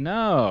 And I was like,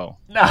 no.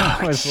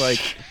 I was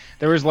like,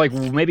 there was like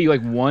maybe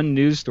like one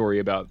news story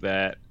about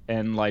that,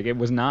 and like it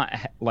was not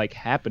like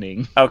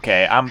happening.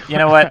 Okay, you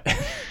know what?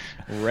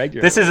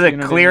 Regularly. This is a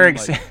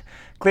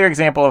clear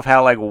example of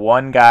how like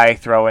one guy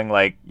throwing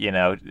like, you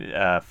know,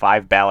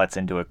 5 ballots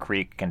into a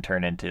creek can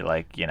turn into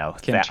like, you know,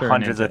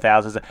 hundreds of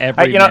thousands of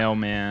every you know,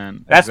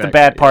 mailman. That's the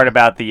bad part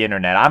about the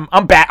internet.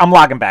 I'm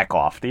logging back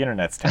off. The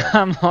internet's terrible.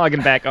 I'm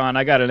logging back on.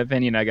 I got an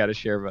opinion I got to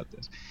share about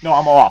this. No,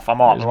 I'm off. I'm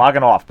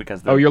logging off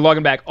because you're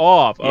logging back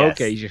off. Yes.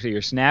 Okay, so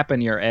you're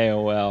snapping your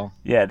AOL.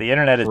 Yeah, the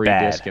internet is free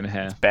bad. disc in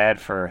half. It's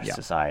bad for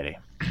society.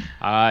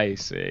 I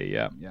see.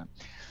 Yeah.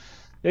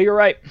 Yeah, you're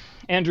right.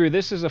 Andrew,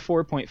 this is a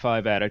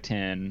 4.5 out of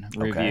 10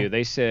 review. Okay.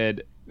 They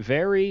said,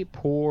 very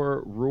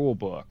poor rule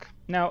book.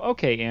 Now,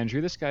 okay,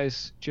 Andrew, this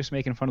guy's just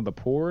making fun of the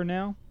poor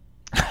now.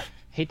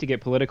 Hate to get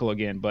political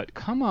again, but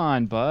come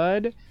on,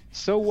 bud.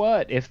 So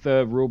what if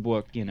the rule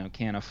book, you know,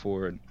 can't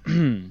afford,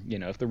 you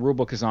know, if the rule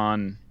book is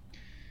on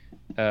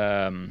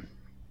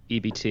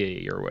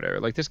EBT or whatever.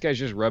 Like, this guy's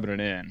just rubbing it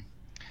in.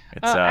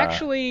 It's,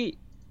 actually,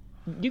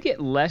 you get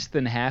less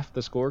than half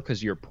the score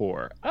because you're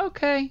poor.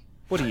 Okay.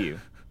 What are you?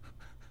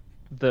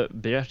 The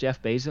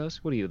Jeff Bezos?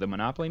 What are you, the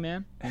Monopoly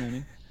man? You know what I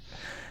mean?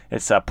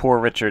 It's Poor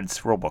Richard's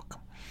rulebook.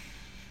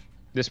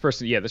 This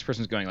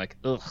person's going like,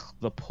 ugh,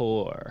 the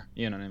poor.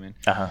 You know what I mean?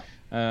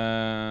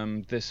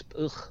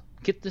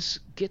 Get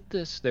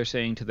this. They're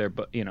saying to their,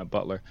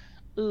 butler,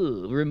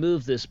 ooh,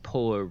 remove this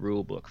poor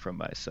rulebook from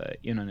my site.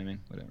 You know what I mean?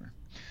 Whatever.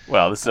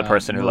 Well, this is a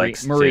person who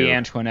likes Marie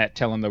Antoinette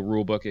telling the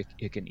rulebook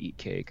it can eat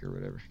cake or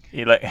whatever.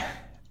 You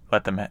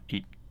let them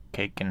eat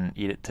cake and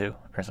eat it too,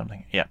 or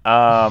something. Yeah.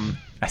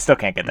 I still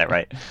can't get that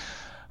right.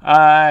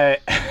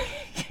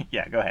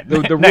 Yeah, go ahead.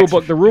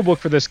 The rule book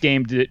for this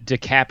game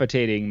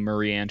decapitating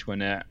Marie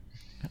Antoinette,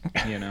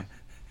 you know,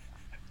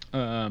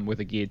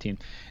 with a guillotine.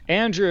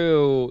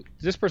 Andrew,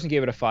 this person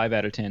gave it a 5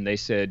 out of 10. They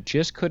said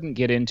just couldn't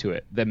get into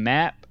it. The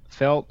map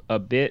felt a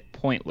bit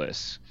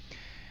pointless.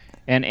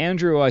 And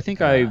Andrew, I think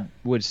I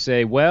would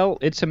say, well,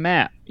 it's a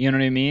map. You know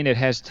what I mean? It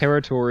has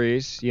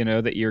territories, you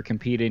know, that you're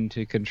competing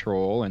to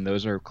control, and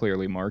those are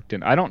clearly marked.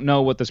 And I don't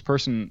know what this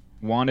person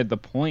wanted the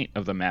point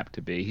of the map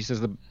to be. He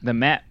says the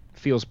map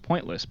feels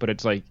pointless, but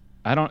it's like,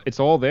 it's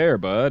all there,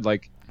 bud.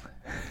 Like,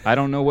 I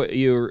don't know what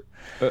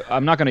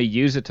I'm not going to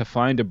use it to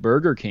find a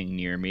Burger King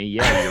near me.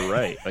 Yeah, you're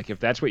right. Like, if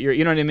that's what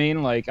you know what I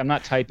mean? Like, I'm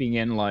not typing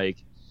in, like,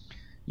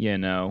 you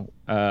know,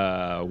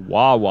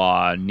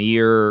 Wawa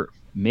near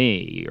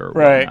me or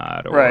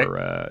whatnot,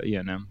 or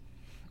you know.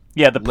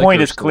 Yeah, the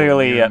point is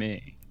clearly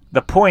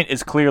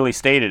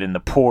stated in the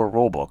poor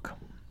rulebook.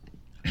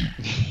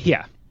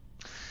 Yeah,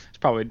 it's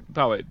probably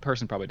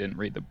person probably didn't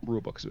read the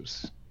rulebook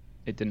because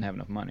it didn't have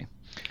enough money.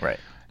 Right.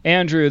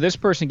 Andrew, this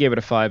person gave it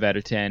a 5 out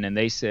of 10, and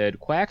they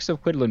said Quacks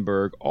of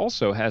Quedlinburg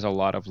also has a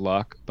lot of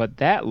luck, but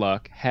that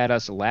luck had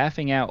us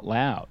laughing out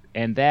loud,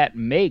 and that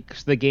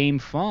makes the game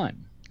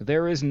fun.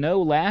 There is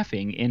no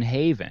laughing in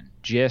Haven,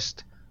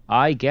 just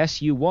I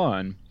guess you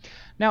won.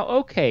 Now,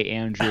 okay,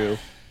 Andrew,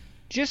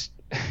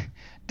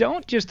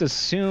 don't just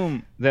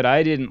assume that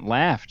I didn't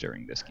laugh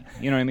during this game.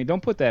 You know what I mean?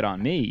 Don't put that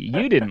on me.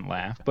 You didn't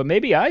laugh, but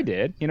maybe I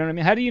did. You know what I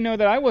mean? How do you know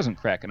that I wasn't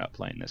cracking up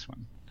playing this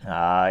one?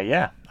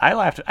 Yeah, I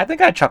laughed. I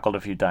think I chuckled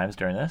a few times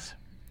during this.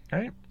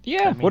 Right?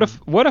 Yeah. I mean,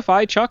 what if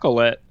I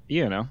chuckle at,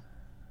 you know,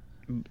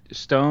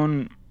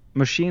 stone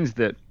machines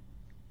that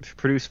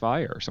produce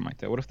fire or something like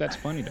that. What if that's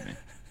funny to me?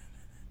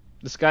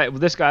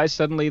 This guy's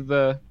suddenly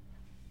the,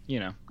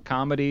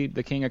 comedy,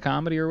 the king of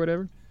comedy or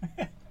whatever.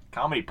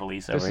 Comedy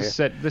police over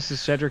here. This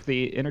is Cedric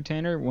the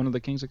Entertainer, one of the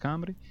kings of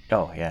comedy.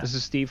 Oh yeah. This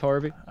is Steve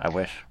Harvey. I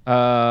wish.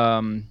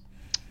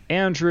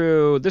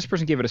 Andrew, this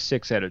person gave it a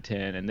 6 out of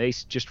 10, and they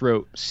just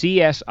wrote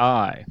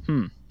CSI.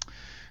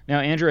 Now,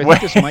 Andrew, I think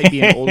this might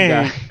be an old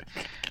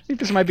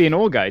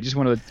guy. I just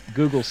wanted to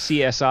Google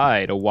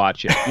CSI to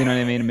watch it. You know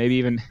what I mean? Maybe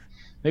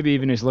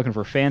even he's looking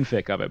for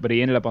fanfic of it, but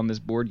he ended up on this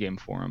board game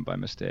forum by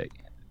mistake.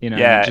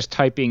 Just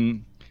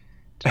typing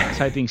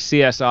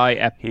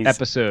CSI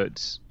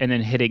episodes and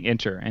then hitting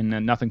enter and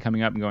then nothing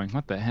coming up and going,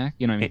 what the heck?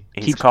 You know what I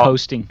mean? Keeps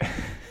posting.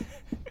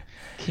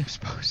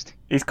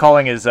 He's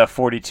calling his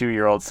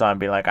 42-year-old son,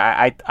 being like,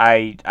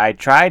 I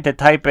tried to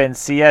type in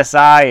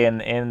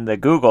CSI in the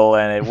Google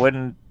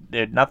and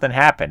nothing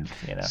happened.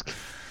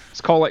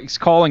 He's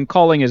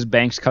calling his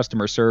bank's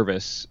customer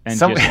service and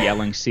just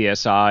yelling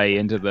CSI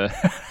into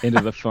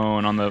the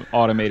phone on the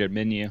automated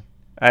menu.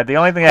 The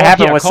only thing that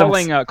happened was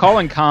calling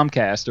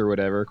Comcast or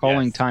whatever,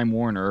 calling Time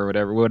Warner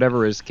or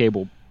whatever his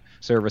cable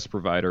service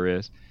provider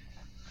is.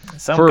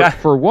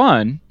 For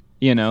one,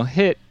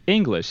 hit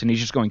English, and he's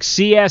just going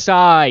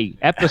CSI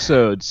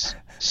episodes,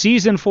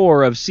 season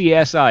 4 of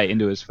CSI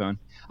into his phone.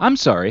 I'm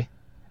sorry,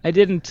 I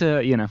didn't.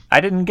 I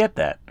didn't get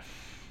that.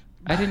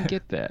 I didn't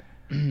get that.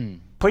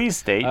 Please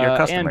state your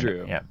customer.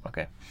 Andrew. Yeah.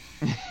 Okay.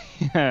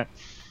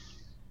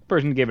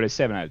 Person gave it a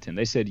 7 out of 10.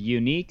 They said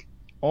unique,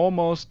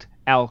 almost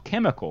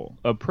alchemical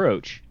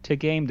approach to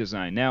game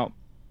design. Now,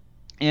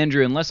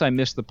 Andrew, unless I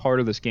missed the part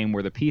of this game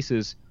where the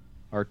pieces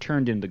are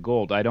turned into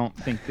gold, I don't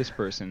think this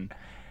person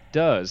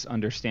does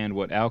understand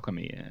what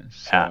alchemy is.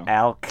 So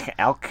alchemical.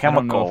 I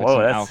don't know if it's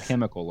an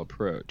alchemical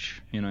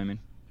approach. You know what I mean?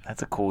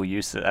 That's a cool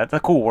use. That's a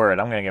cool word.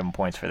 I'm gonna give him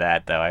points for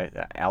that, though.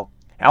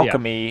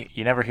 Alchemy. Yeah.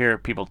 You never hear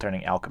people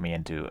turning alchemy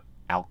into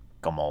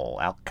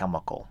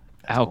alchemical.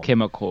 That's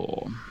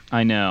alchemical. Cool.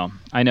 I know.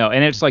 And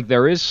it's like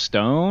there is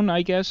stone,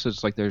 I guess.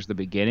 It's like there's the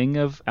beginning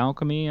of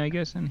alchemy, I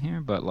guess, in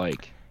here. But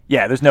like,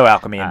 yeah, there's no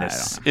alchemy in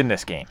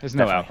this game. There's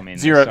no alchemy in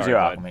this. Zero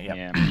alchemy. Yep.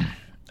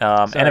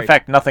 Yeah. And in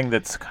fact, nothing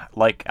that's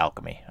like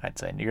alchemy. I'd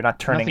say you're not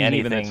turning nothing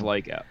anything even that's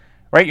like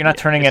right. You're not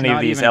turning any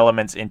of these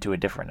elements into a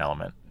different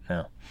element.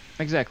 No.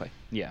 Exactly.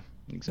 Yeah.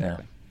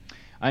 Exactly. Yeah.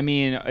 I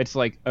mean, it's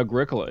like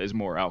Agricola is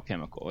more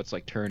alchemical. It's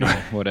like turning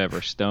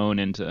whatever stone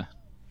into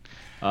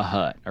a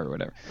hut or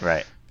whatever.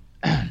 Right.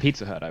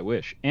 Pizza Hut, I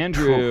wish.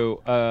 Andrew,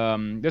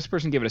 this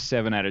person gave it a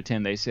 7 out of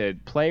 10. They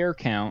said player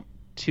count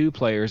 2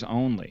 players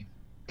only.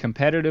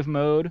 Competitive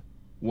mode,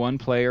 1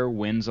 player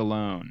wins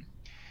alone.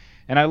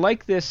 And I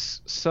like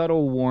this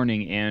subtle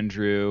warning,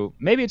 Andrew.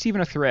 Maybe it's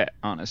even a threat,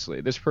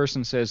 honestly. This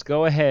person says,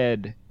 go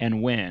ahead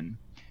and win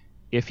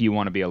if you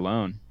want to be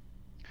alone.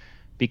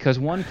 Because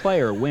 1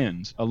 player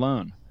wins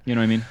alone. You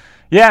know what I mean?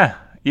 Yeah,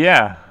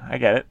 I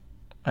get it.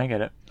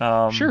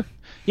 Sure.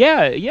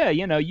 Yeah,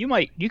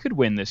 you could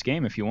win this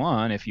game if you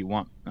want.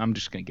 I'm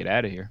just going to get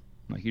out of here.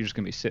 Like, you're just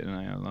going to be sitting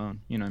there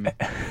alone. You know what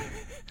I mean?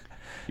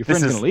 Your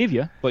friend's going to leave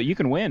you, but you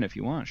can win if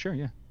you want. Sure,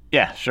 yeah.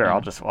 Yeah, sure. Yeah.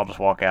 I'll just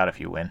walk out if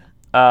you win.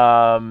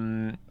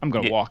 I'm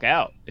going to walk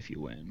out if you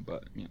win,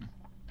 but,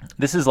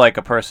 This is like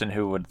a person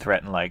who would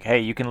threaten, like, hey,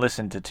 you can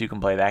listen to Two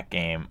Can Play That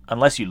Game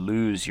unless you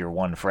lose your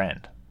one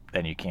friend.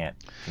 Then you can't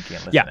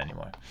listen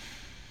anymore.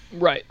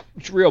 Right.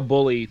 It's real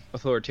bully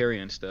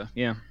authoritarian stuff.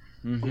 Yeah.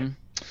 Mm-hmm.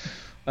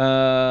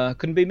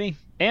 Couldn't be me.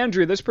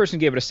 Andrew, this person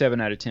gave it a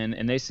 7 out of 10,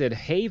 and they said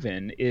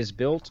Haven is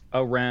built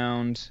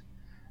around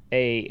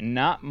a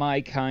not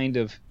my kind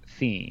of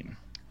theme,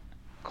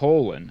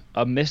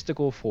 a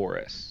mystical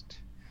forest.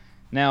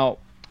 Now,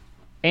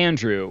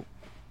 Andrew,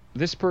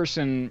 this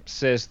person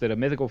says that a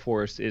mythical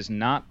forest is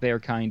not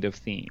their kind of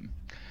theme.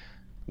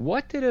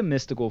 What did a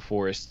mystical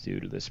forest do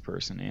to this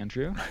person,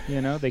 Andrew?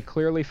 They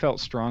clearly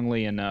felt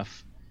strongly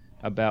enough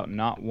about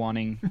not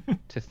wanting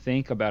to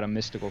think about a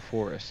mystical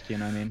forest. You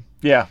know what I mean?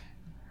 Yeah.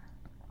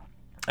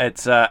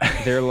 It's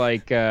they're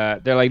like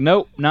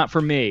nope, not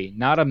for me.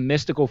 Not a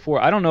mystical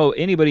forest. I don't know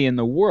anybody in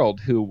the world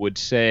who would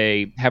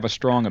have a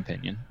strong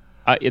opinion.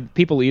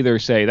 People either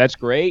say that's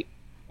great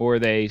or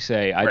they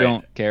say I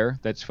don't care.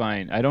 That's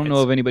fine. I don't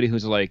know of anybody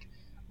who's like,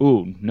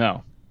 ooh,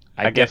 no.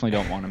 I definitely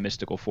don't want a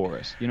mystical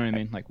forest. You know what I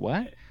mean? Like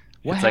what?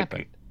 What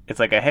happened? It's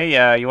like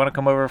hey, you want to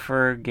come over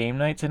for game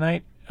night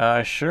tonight?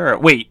 Sure.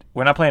 Wait,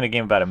 we're not playing a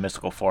game about a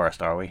mystical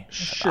forest, are we?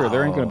 Sure,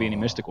 there ain't going to be any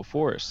mystical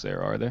forests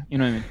there, are there? You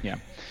know what I mean? Yeah.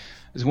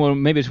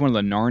 Maybe it's one of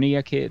the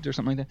Narnia kids or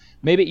something like that.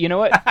 Maybe, you know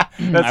what?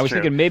 I was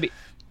thinking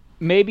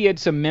maybe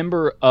it's a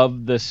member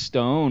of the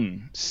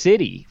Stone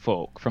City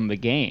folk from the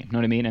game. You know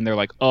what I mean? And they're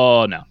like,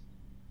 oh, no.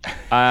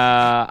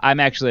 I'm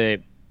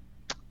actually,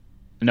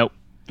 nope,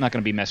 not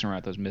going to be messing around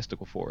with those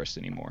mystical forests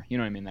anymore. You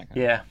know what I mean? That kind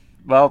of thing.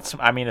 Well,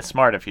 it's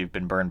smart if you've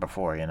been burned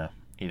before, You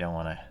don't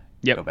want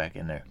to go back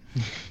in there.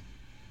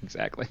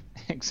 Exactly.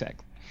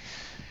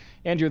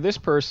 Andrew, this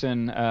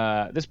person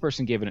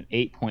gave it an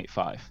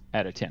 8.5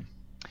 out of 10.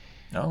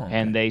 Oh. Okay.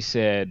 And they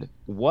said,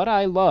 what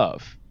I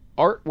love,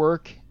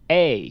 artwork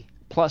A+++.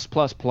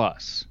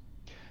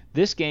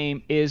 This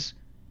game is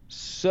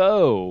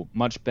so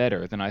much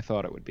better than I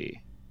thought it would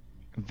be.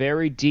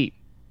 Very deep,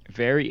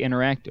 very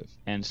interactive,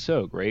 and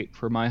so great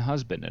for my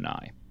husband and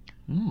I.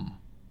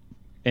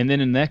 And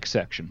then in the next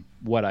section,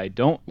 what I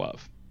don't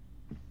love.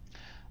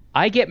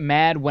 I get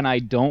mad when I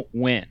don't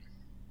win.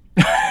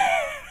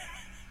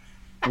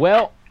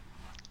 Well,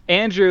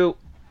 Andrew,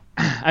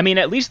 I mean,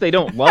 at least they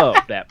don't love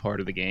that part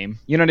of the game.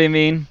 You know what I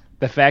mean?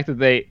 The fact that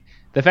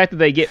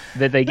they get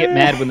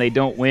mad when they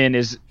don't win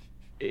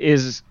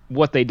is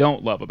what they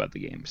don't love about the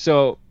game.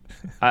 So,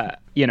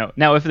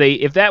 now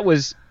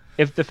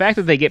if the fact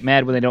that they get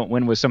mad when they don't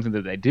win was something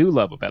that they do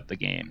love about the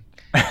game,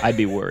 I'd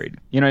be worried.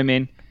 You know what I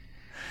mean?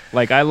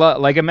 Like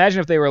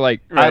imagine if they were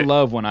like, right. I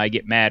love when I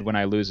get mad when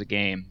I lose a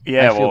game.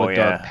 Yeah, I feel the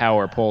dark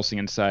power pulsing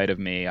inside of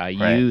me. I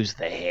use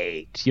the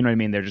hate. You know what I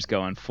mean? They're just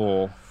going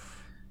full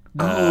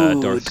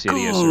Darth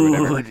Sidious or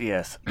whatever. Good,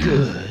 yes.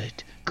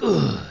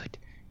 Good.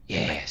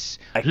 Yes.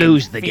 I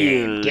lose the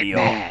game. Get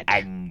mad.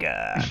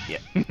 Anger.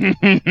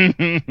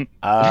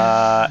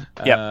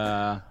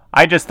 Yeah.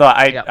 I just thought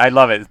I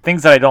love it.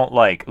 Things that I don't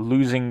like,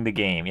 losing the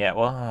game. Yeah.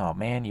 Well, oh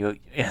man,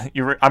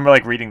 I'm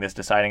like reading this,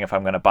 deciding if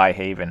I'm going to buy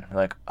Haven.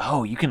 Like,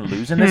 oh, you can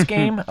lose in this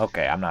game?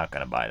 Okay, I'm not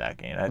going to buy that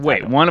game.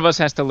 Wait, one of us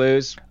has to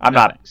lose? I'm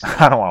not.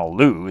 I don't want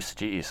to lose.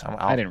 Jeez,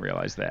 I didn't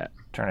realize that.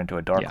 Turn into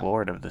a Dark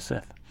Lord of the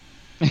Sith.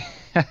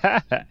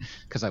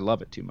 Because I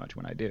love it too much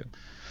when I do.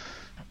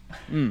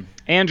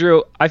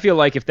 Andrew, I feel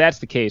like if that's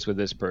the case with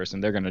this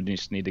person, they're going to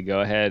just need to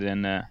go ahead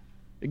and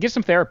get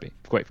some therapy,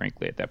 quite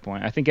frankly, at that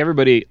point. I think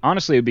everybody,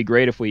 honestly, it would be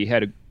great if we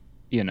had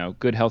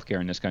good healthcare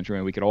in this country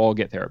and we could all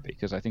get therapy,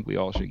 because I think we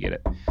all should get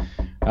it.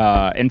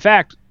 In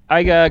fact,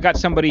 I got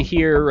somebody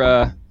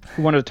here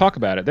who wanted to talk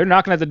about it. They're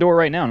knocking at the door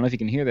right now. I don't know if you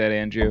can hear that,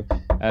 Andrew.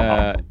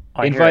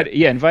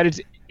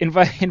 Invited.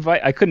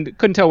 I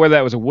couldn't tell whether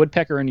that was a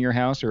woodpecker in your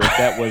house or if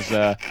that was.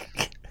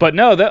 But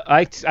no,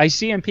 I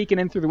see him peeking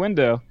in through the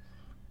window.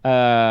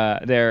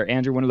 There,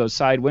 Andrew, one of those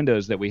side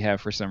windows that we have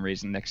for some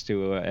reason next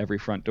to every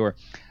front door.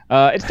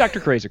 It's Dr.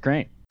 Fraser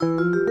Crane.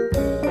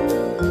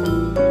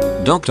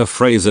 Dr.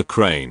 Fraser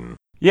Crane.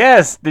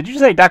 Yes, did you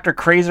say Dr.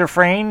 Fraser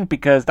Frane?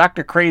 Because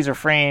Dr. Fraser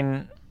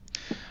Frane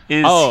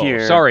is here.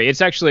 Oh, sorry.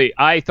 It's actually,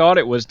 I thought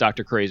it was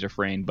Dr. Fraser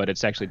Frane, but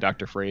it's actually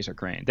Dr. Fraser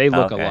Crane. They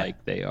look alike.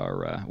 They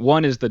are.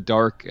 One is the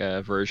dark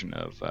version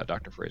of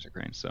Dr. Fraser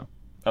Crane. So.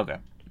 Okay.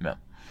 No.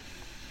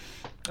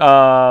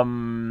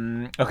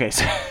 Okay,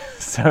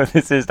 so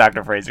this is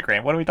Dr. Fraser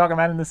Crane. What are we talking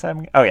about in this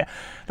segment? Oh, yeah.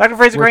 Dr.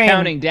 Fraser Crane. We're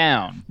counting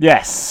down.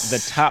 Yes. The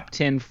top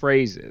 10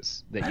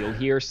 phrases that you'll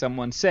hear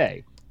someone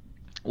say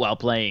while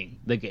playing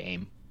the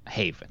game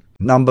Haven.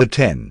 Number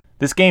 10.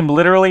 This game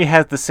literally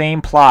has the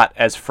same plot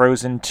as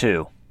Frozen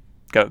 2.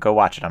 Go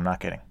watch it. I'm not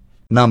kidding.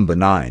 Number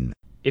 9.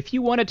 If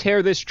you want to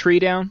tear this tree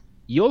down,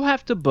 you'll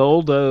have to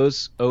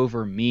bulldoze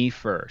over me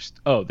first.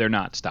 Oh, they're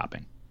not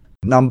stopping.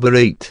 Number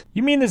 8.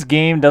 You mean this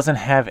game doesn't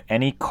have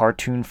any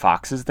cartoon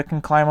foxes that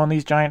can climb on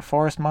these giant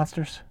forest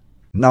monsters?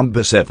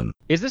 Number 7.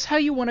 Is this how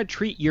you want to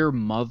treat your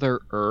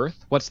Mother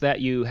Earth? What's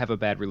that, you have a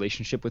bad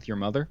relationship with your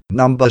mother?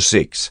 Number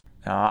 6.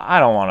 I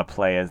don't want to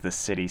play as the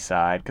city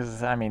side,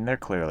 because, I mean, they're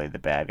clearly the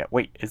bad guy.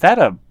 Wait, is that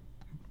a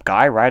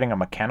guy riding a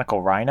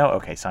mechanical rhino?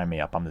 Okay, sign me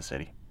up. I'm the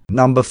city.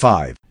 Number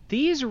 5.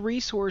 These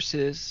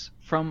resources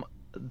from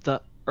the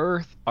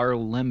Earth are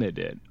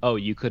limited. Oh,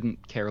 you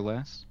couldn't care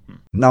less?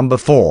 Number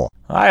 4.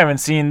 I haven't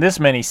seen this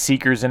many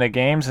Seekers in a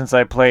game since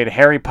I played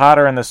Harry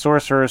Potter and the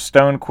Sorcerer's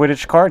Stone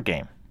Quidditch card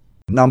game.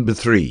 Number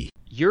 3.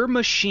 Your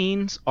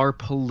machines are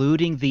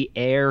polluting the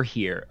air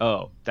here.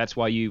 Oh, that's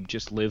why you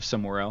just live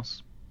somewhere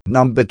else?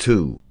 Number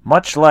 2.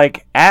 Much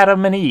like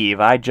Adam and Eve,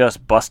 I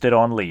just busted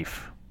on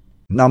Leaf.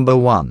 Number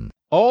 1.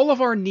 All of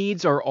our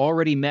needs are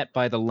already met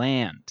by the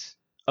land.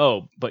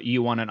 Oh, but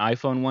you want an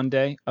iPhone one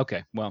day?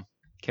 Okay, well,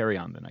 carry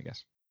on then, I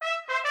guess.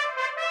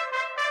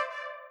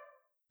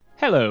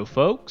 Hello,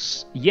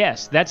 folks.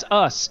 Yes, that's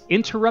us,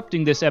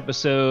 interrupting this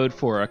episode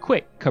for a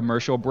quick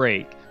commercial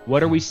break.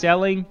 What are we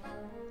selling?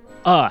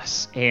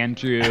 Us,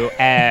 Andrew,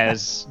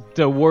 as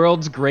the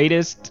world's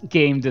greatest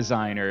game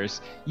designers.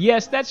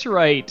 Yes, that's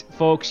right,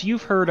 folks.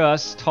 You've heard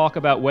us talk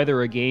about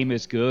whether a game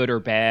is good or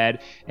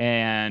bad,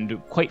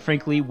 and quite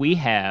frankly, we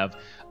have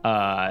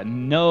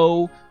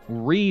no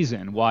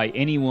reason why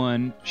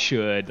anyone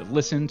should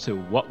listen to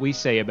what we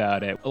say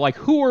about it. Like,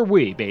 who are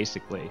we,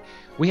 basically?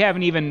 We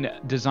haven't even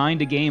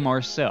designed a game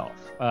ourselves,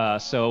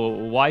 so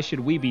why should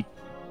we be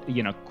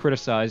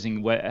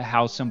criticizing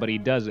how somebody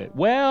does it?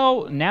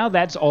 Well, now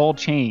that's all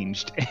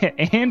changed.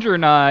 Andrew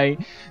and I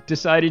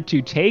decided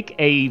to take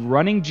a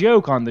running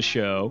joke on the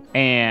show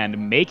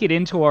and make it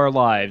into our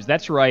lives.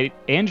 That's right.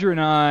 Andrew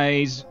and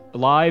I's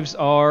lives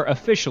are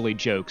officially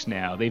jokes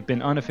now. They've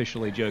been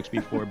unofficially jokes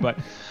before, but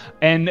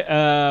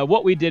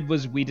what we did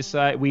was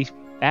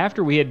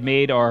after we had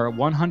made our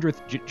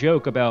 100th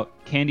joke about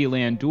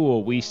Candyland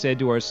Duel, we said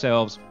to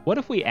ourselves, what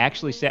if we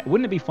actually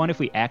wouldn't it be fun if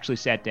we actually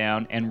sat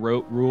down and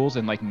wrote rules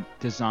and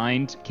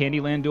designed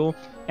Candyland Duel?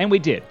 And we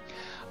did.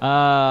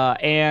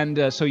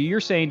 So you're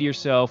saying to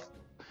yourself,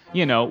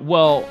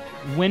 well,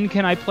 when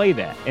can I play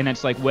that? And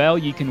it's like, well,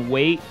 you can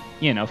wait,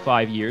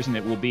 5 years and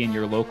it will be in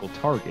your local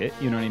Target,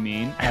 you know what I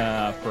mean,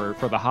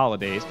 for the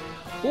holidays.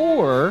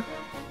 Or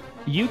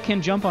you can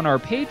jump on our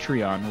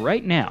Patreon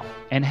right now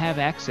and have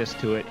access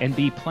to it and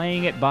be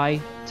playing it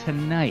by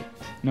tonight.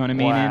 You know what I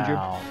mean, Andrew?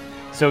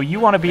 So you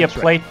want to be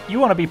Right. You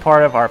want to be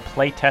part of our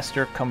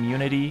playtester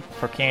community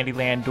for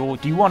Candyland Duel?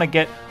 Do you want to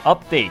get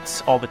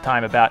updates all the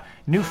time about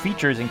new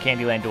features in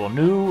Candyland Duel,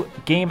 new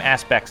game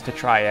aspects to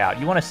try out?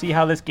 You want to see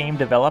how this game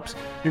develops?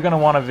 You're going to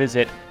want to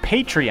visit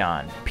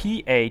Patreon,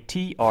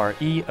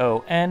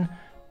 Patreon,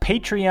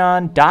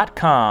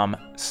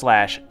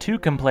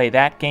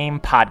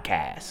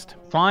 patreon.com/2canplaythatgamepodcast.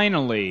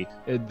 Finally,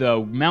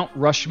 the Mount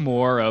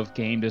Rushmore of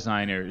game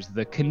designers,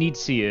 the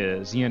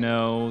Knizias,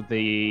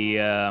 the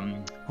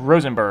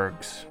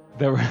Rosenbergs.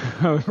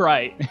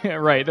 right,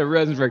 the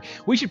Rosensberg.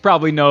 We should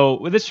probably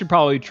know. This should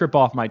probably trip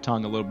off my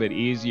tongue a little bit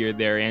easier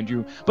there,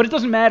 Andrew. But it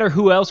doesn't matter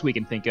who else we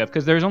can think of,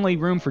 because there's only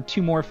room for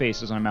 2 more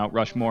faces on Mount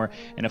Rushmore,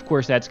 and of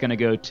course that's going to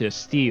go to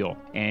Steele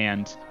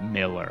and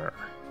Miller.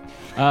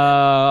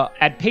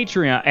 At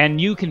Patreon, and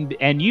you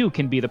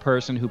can be the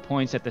person who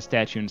points at the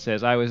statue and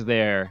says, "I was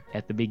there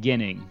at the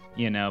beginning,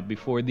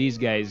 before these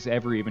guys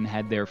ever even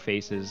had their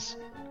faces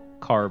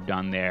carved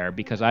on there,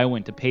 because I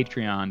went to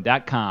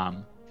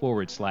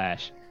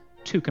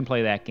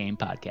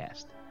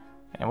patreon.com/2canplaythatgamepodcast."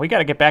 And we got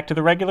to get back to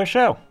the regular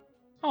show.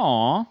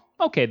 Aw,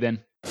 okay then.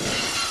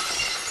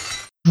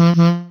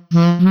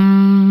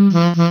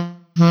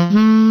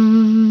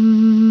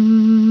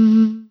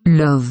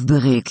 Love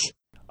break.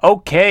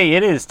 Okay,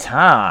 it is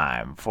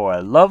time for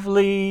a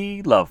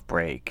lovely love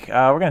break.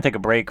 We're going to take a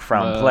break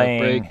from Love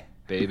playing... break,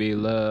 baby,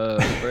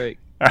 love break.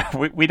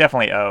 we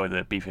definitely owe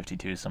the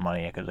B-52s some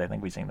money, because I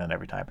think we sing that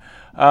every time.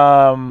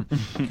 Come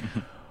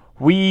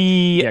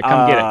get it.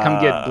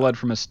 Come get blood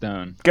from a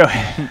stone. Go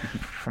ahead.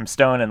 From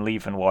stone and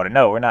leaf and water.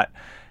 No, we're not.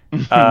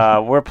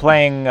 We're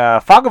playing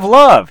Fog of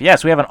Love.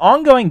 Yes, we have an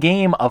ongoing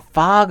game of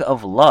Fog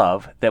of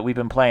Love that we've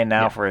been playing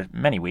now for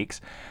many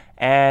weeks.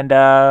 And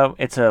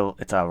it's a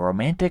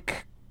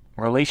romantic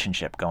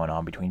relationship going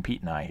on between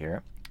Pete and I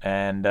here.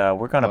 And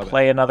we're going to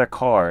play another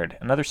card,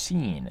 another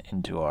scene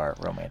into our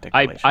romantic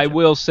relationship. I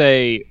will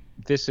say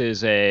this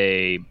is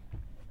a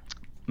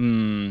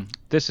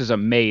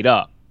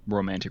made-up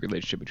romantic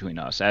relationship between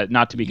us,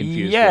 not to be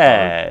confused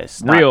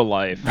with our real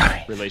life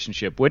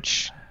relationship,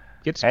 which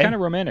gets kind of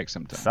romantic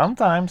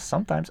sometimes.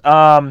 Sometimes.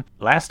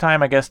 Last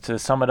time, I guess, to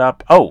sum it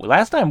up.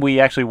 Last time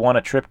we actually won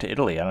a trip to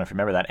Italy. I don't know if you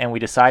remember that. And we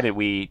decided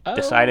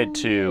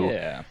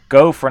to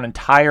go for an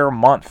entire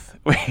month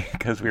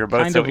because we were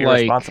both kind so of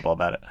irresponsible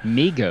about it.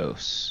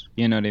 Migos,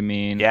 you know what I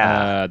mean?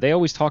 Yeah. They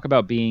always talk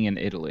about being in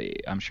Italy.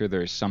 I'm sure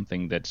there's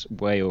something that's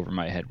way over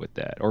my head with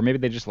that, or maybe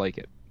they just like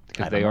it.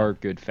 Because they are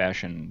good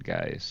fashion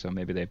guys, so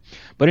maybe they.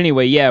 But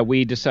anyway, yeah,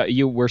 we decided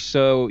you're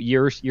so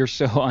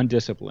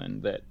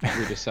undisciplined that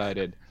we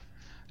decided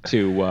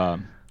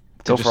to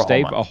just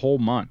stay a whole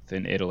month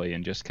in Italy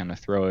and just kind of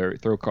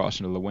throw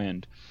caution to the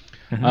wind.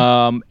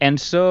 Mm-hmm. And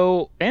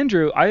so,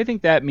 Andrew, I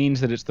think that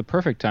means that it's the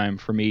perfect time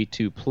for me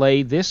to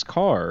play this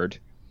card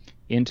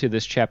into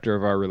this chapter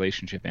of our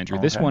relationship, Andrew.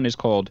 Okay. This one is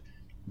called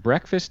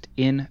Breakfast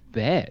in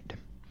Bed.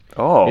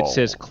 Oh. It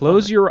says,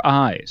 "Close your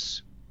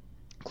eyes."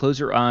 Close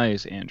your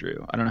eyes,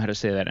 Andrew. I don't know how to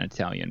say that in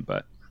Italian,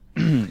 but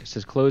it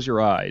says, "Close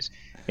your eyes.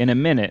 In a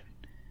minute,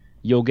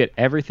 you'll get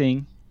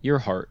everything your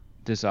heart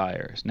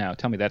desires." Now,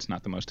 tell me that's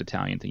not the most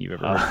Italian thing you've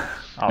ever heard.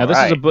 Now,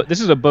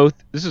 this is a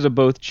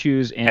both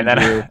choose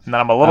Andrew. And then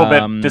I'm a little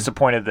bit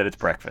disappointed that it's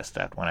breakfast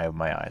when I open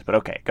my eyes. But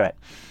okay, go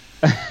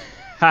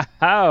ahead.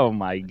 Oh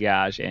my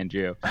gosh,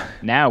 Andrew!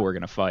 Now we're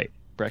gonna fight.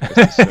 Breakfast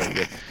is so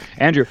good,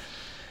 Andrew.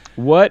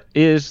 What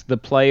is the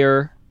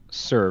player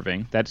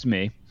serving? That's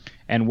me.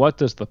 And what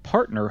does the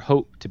partner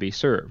hope to be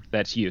served?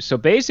 That's you. So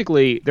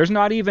basically, there's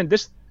not even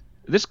this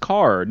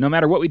card, no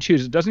matter what we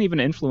choose, it doesn't even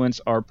influence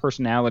our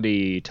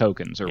personality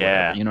tokens or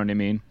whatever. You know what I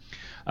mean?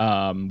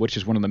 Which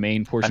is one of the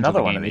main portions of the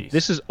game. One of these.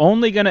 This is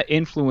only going to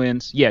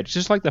influence,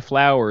 just like the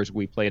flowers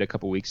we played a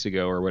couple weeks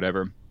ago or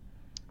whatever.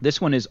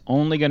 This one is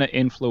only going to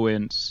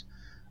influence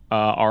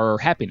our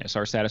happiness,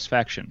 our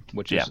satisfaction,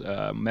 which is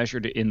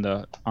measured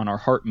on our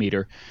heart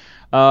meter.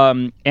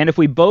 And if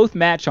we both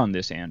match on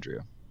this, Andrew,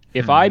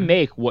 if I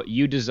make what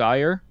you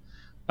desire,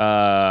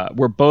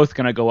 we're both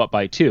going to go up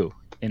by 2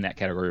 in that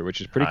category,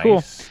 which is pretty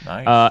cool.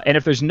 Nice. And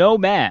if there's no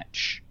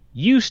match,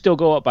 you still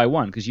go up by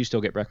 1 because you still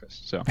get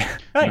breakfast. So, nice. You know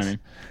what I mean?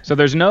 So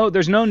there's no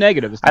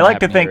negative. I like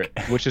to think,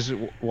 which is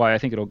why I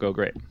think it'll go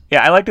great.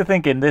 Yeah, I like to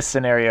think in this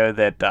scenario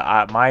that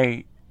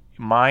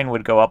mine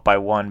would go up by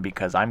 1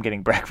 because I'm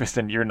getting breakfast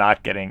and you're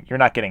not getting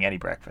any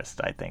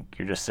breakfast. I think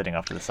you're just sitting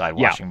off to the side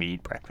watching me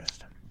eat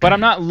breakfast. But I'm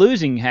not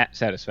losing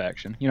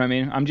satisfaction. You know what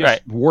I mean? I'm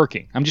just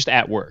working. I'm just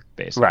at work,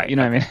 basically. Right. You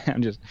know what I mean?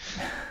 I'm just...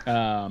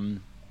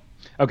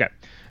 okay.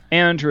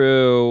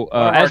 Andrew,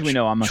 as we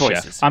know, I'm a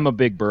chef. I'm a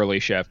big burly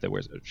chef that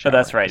wears a shower. Oh,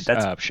 that's right.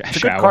 That's a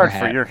good card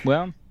hat. for your...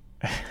 Well,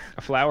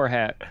 a flower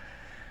hat.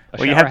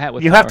 A you shower hat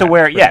with have flower to hat,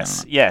 wear put it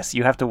yes, on. yes,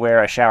 you have to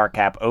wear a shower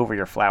cap over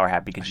your flower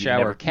hat because A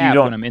shower you cap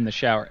don't when I'm in the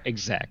shower.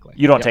 Exactly.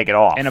 you don't Yep. take it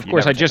off. And of You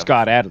course, never I take just it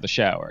got off. out of the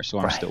shower, so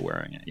I'm Right. still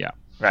wearing it. Yeah.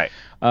 Right.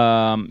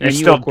 And You're you,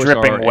 still of course,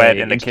 dripping are wet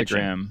a in the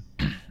Instagram.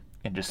 kitchen.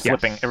 And just Yeah.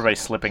 slipping. Everybody's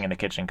slipping in the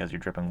kitchen because you're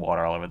dripping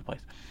water all over the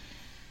place.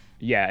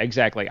 Yeah,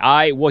 exactly.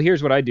 Well,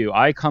 here's what I do.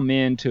 I come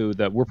into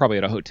we're probably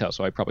at a hotel,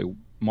 so I probably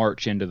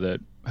march into the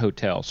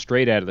hotel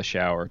straight out of the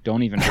shower.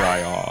 Don't even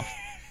dry off.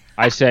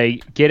 I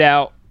say, get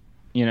out,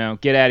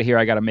 get out of here.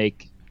 I got to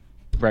make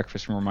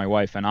breakfast for my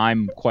wife, and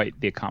I'm quite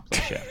the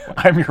accomplished chef.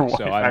 I'm your wife.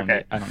 So I don't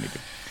okay. need to.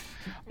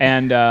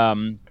 And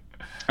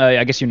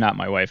I guess you're not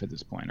my wife at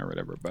this point or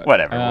whatever, but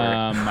Whatever,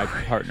 my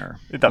partner.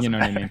 It doesn't you know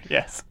matter. what I mean?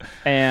 Yes.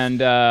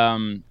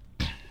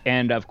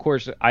 And of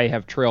course, I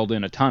have trailed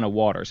in a ton of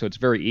water, so it's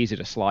very easy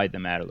to slide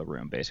them out of the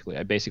room. Basically,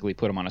 I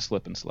put them on a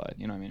slip and slide.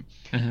 You know what I mean?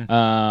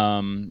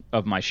 Mm-hmm.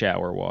 Of my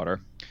shower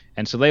water,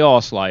 and so they all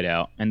slide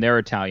out. And they're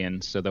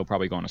Italians, so they'll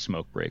probably go on a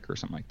smoke break or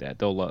something like that.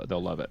 They'll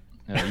love it.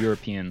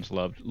 Europeans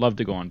love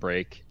to go on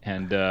break,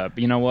 and but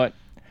you know what?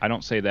 I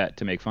don't say that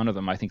to make fun of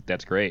them. I think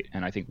that's great,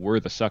 and I think we're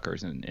the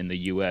suckers in the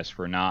U.S.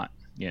 for not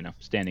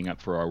standing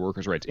up for our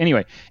workers' rights.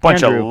 Anyway,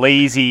 bunch Andrew, of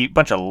lazy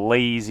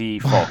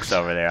folks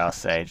over there. I'll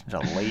say,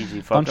 bunch of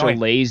lazy folks. Bunch of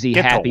lazy,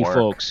 happy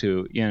folks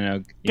who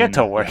get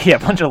to work. Yeah,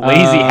 bunch of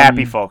lazy,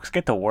 happy folks.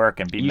 Get to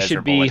work and be you miserable.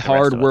 should be like the rest of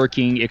us.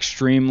 hardworking,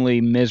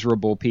 extremely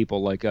miserable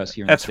people like us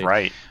here. That's in the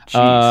right. States.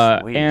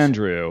 Jeez, Louise.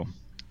 Andrew.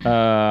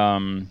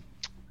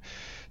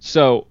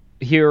 So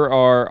here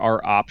are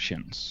our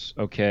options.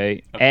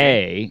 Okay.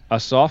 A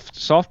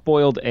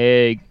soft-boiled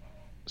egg,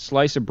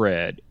 slice of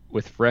bread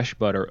with fresh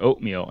butter,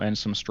 oatmeal, and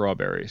some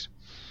strawberries.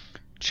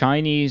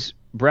 Chinese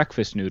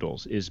breakfast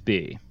noodles is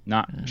B.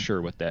 Not sure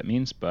what that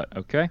means, but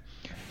okay.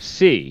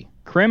 C,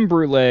 creme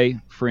brulee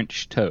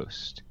French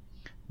toast.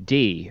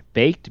 D,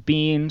 baked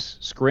beans,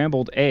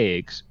 scrambled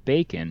eggs,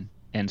 bacon,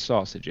 and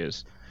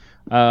sausages.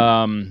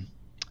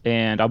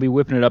 And I'll be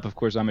whipping it up. Of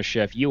course, I'm a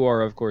chef. You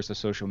are, of course, a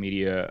social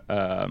media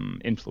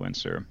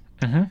influencer.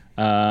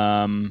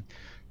 Mm-hmm.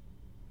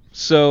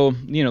 So,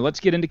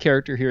 let's get into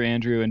character here,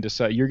 Andrew, and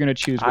decide. You're going to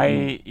choose what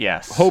you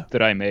hope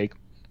that I make.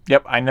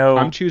 Yep, I know.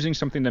 I'm choosing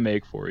something to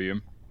make for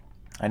you.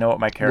 I know what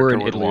my character We're in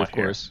would Italy, want of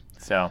course. Here,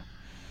 so.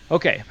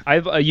 Okay,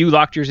 you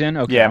locked yours in?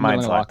 Okay, yeah, I'm going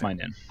mine's to lock mine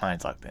in.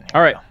 Mine's locked in. Here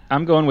All right,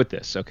 I'm going with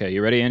this. Okay,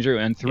 you ready, Andrew?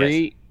 And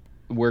 3, yes.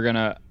 We're going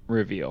to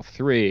reveal.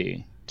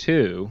 3,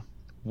 2,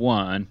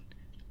 1.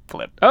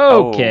 Flip.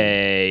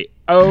 Okay.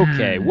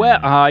 Okay. Well,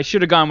 I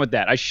should have gone with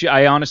that.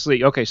 I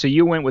honestly. Okay, so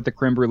you went with the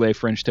creme brulee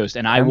French toast,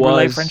 and creme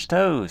brulee French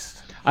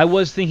toast. I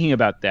was thinking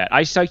about that.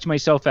 I psyched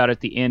myself out at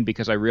the end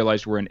because I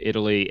realized we're in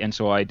Italy, and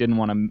so I didn't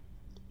want to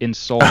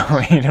insult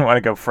you didn't want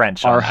to go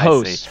French. our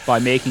hosts by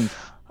making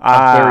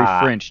a very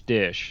French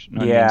dish. You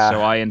know what I mean?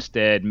 So I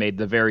instead made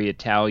the very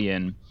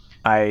Italian,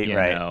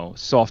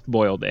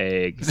 soft-boiled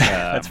eggs.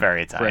 That's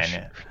very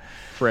Italian.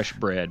 Fresh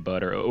bread,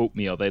 butter,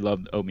 oatmeal. They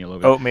love oatmeal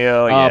over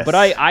Oatmeal, yes. But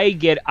I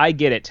get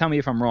it. Tell me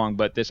if I'm wrong,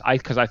 but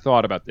because I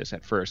thought about this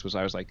at first,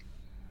 I was like,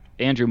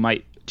 Andrew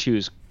might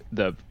choose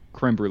the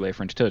creme brulee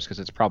French toast because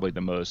it's probably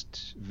the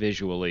most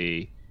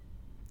visually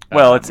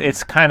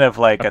it's kind of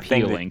like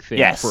appealing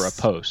thing for a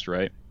post,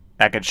 right?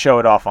 I could show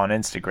it off on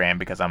Instagram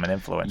because I'm an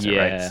influencer,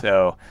 right?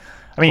 So,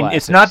 I mean, Classic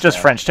it's not just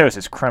stuff. French toast;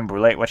 it's creme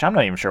brulee, which I'm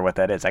not even sure what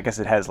that is. I guess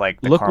it has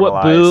like the look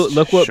what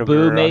sugar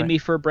Boo on made it. me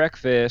for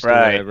breakfast,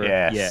 Right, or whatever.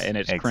 yes, yeah, and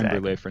it's creme exactly.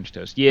 brulee French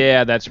toast.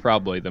 Yeah, that's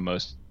probably the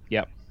most.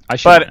 Yep, I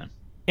should. But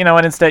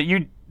and instead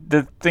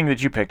the thing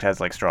that you picked has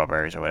like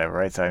strawberries or whatever,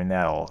 right? So I mean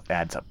that'll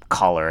add some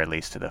color at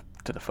least to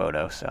the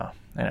photo. So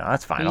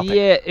that's fine.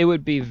 It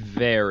would be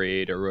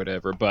varied or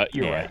whatever, but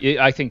you're right.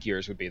 I think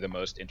yours would be the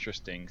most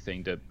interesting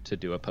thing to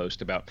do a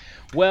post about.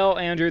 Well,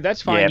 Andrew,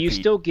 that's fine. You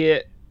still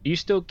get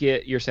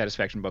your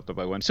satisfaction bumped up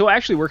by 1. So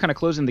actually, we're kind of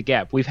closing the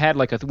gap. We had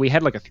like a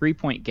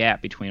 3-point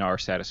gap between our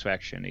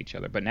satisfaction and each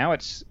other, but now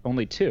it's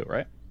only 2,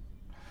 right?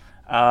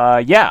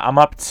 I'm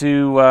up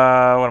to what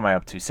am I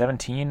up to?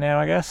 17 now,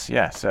 I guess.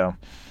 Yeah. So.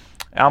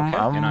 And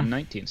I'm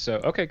 19, so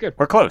okay, good.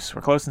 We're close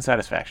in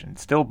satisfaction.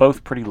 Still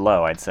both pretty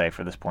low, I'd say,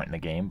 for this point in the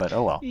game, but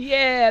oh well.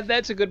 Yeah,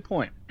 that's a good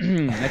point.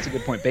 That's a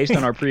good point. Based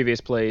on our previous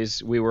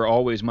plays, we were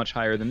always much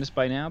higher than this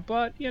by now,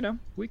 but,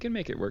 we can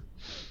make it work.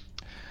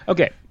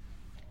 Okay.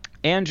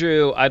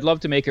 Andrew, I'd love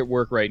to make it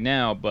work right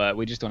now, but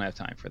we just don't have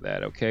time for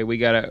that, okay? We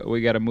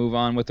gotta move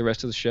on with the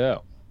rest of the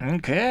show.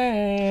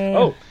 Okay.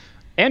 Oh,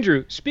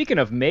 Andrew, speaking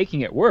of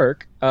making it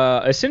work,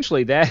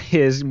 essentially that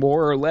is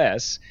more or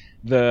less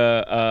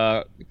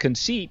the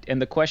conceit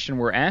and the question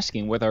we're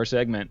asking with our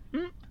segment,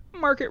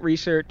 Market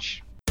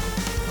Research.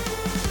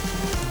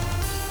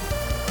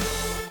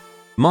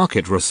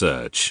 Market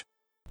Research.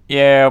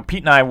 Yeah,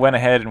 Pete and I went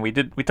ahead and we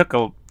took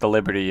the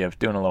liberty of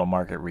doing a little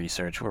market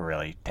research. We're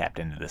really tapped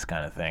into this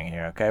kind of thing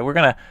here, okay? We're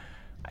going to...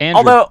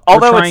 Andrew,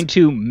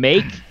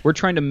 we're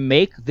trying to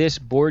make this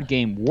board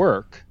game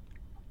work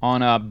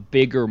on a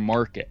bigger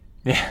market.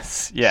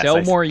 Yes.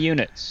 Sell more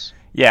units.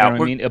 Yeah. You know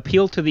what I mean?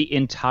 Appeal to the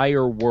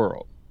entire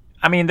world.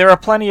 I mean, there are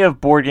plenty of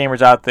board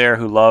gamers out there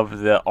who love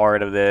the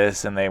art of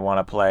this and they want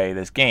to play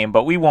this game,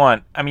 but we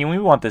want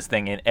this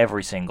thing in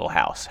every single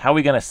house. How are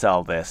we going to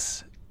sell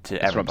this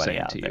to everybody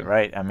out there,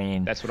 right? I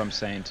mean, that's what I'm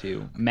saying to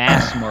you.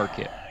 Mass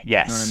market.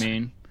 Yes. You know what I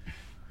mean?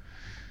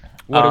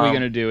 What are we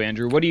going to do,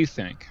 Andrew? What do you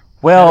think?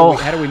 Well,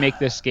 how do we make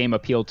this game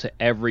appeal to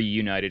every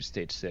United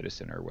States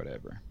citizen or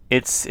whatever?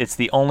 It's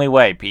the only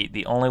way, Pete.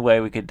 The only way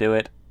we could do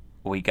it.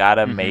 We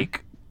gotta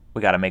make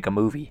a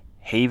movie,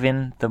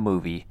 Haven the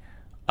movie,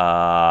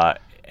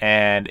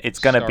 and it's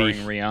gonna starring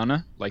be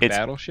Rihanna, like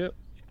Battleship.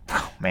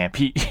 Oh, man,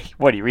 Pete,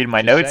 what are you reading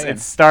my notes? Saying.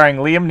 It's starring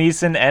Liam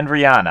Neeson and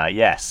Rihanna.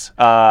 Yes.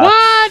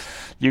 What?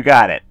 You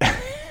got it.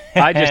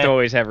 I just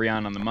always have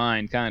Rihanna on the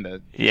mind, kind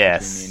of.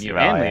 Yes. Me and you,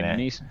 and Liam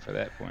Neeson for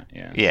that point.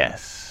 Yeah.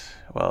 Yes.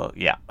 Well,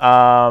 yeah.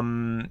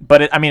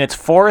 But it's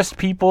forest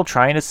people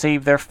trying to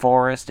save their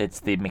forest. It's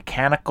the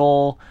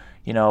mechanical,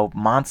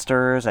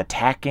 monsters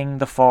attacking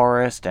the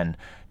forest and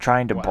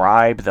trying to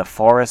bribe the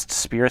forest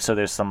spirit. So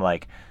there's some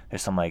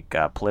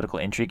political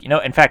intrigue.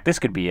 In fact, this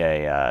could be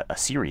a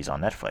series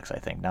on Netflix. I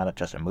think not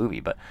just a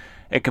movie, but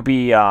it could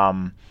be.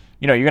 You're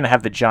gonna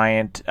have the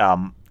giant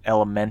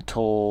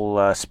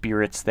elemental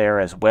spirits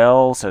there as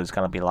well. So there's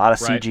gonna be a lot of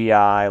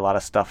CGI, a lot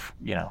of stuff.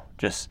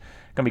 Just.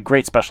 Gonna be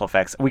great special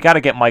effects. We got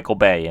to get Michael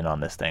Bay in on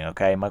this thing,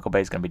 okay? Michael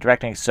Bay's gonna be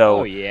directing,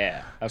 so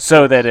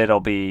so that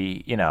it'll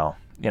be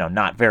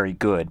not very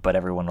good, but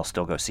everyone will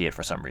still go see it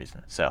for some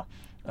reason. So,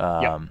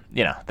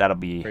 that'll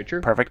be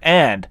perfect.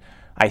 And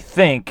I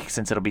think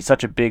since it'll be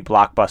such a big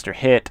blockbuster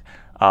hit,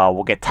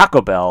 we'll get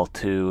Taco Bell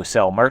to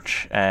sell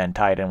merch and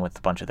tie it in with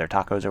a bunch of their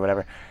tacos or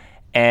whatever.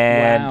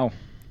 And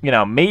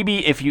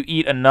maybe if you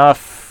eat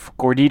enough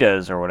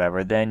gorditas or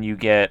whatever, then you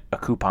get a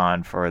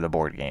coupon for the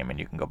board game and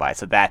you can go buy it.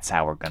 So that's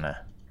how we're gonna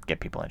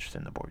get people interested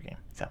in the board game.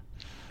 So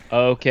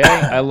okay,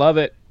 I love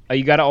it.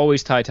 You got to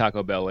always tie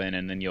Taco Bell in,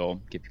 and then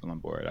you'll get people on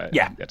board. I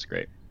think that's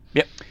great.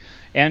 Yep.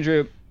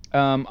 Andrew,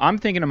 I'm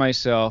thinking to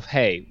myself,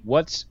 hey,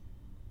 what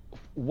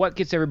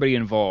gets everybody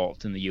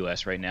involved in the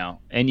U.S. right now?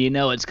 And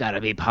it's got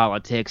to be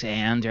politics,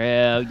 Andrew.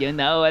 It's got to be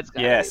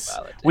politics.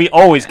 We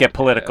always get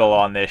political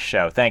on this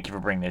show. Thank you for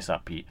bringing this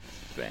up, Pete.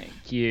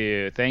 Thank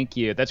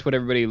you. That's what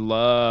everybody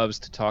loves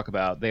to talk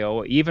about.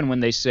 Even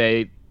when they're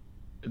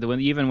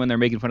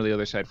making fun of the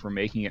other side for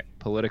making it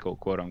political,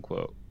 quote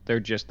unquote,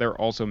 they're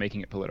also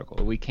making it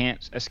political. We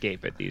can't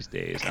escape it these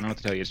days. I don't know what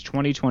to tell you. It's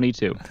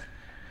 2022.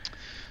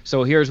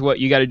 So here's what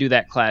you got to do: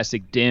 that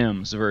classic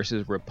Dems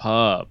versus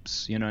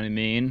Repubs. You know what I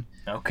mean?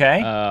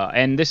 Okay.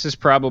 And this is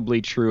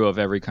probably true of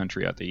every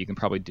country out there. You can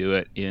probably do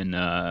it in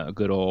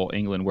good old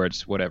England, where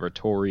it's whatever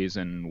Tories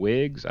and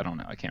Whigs. I don't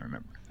know. I can't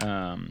remember.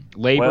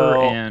 Labour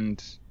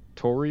and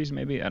Tories,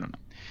 maybe. I don't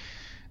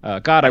know.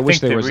 God, I wish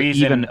there was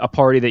even a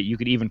party that you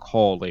could even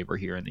call Labour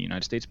here in the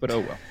United States. But oh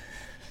well,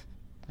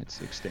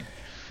 it's extinct.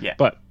 Yeah.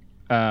 But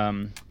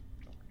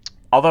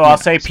although I'll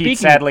say, Pete,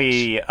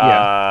 sadly,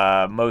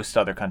 most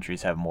other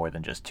countries have more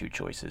than just two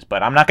choices.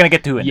 But I'm not going to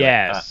get too into it.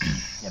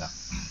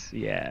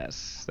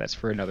 Yes, that's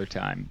for another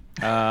time.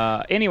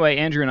 Anyway,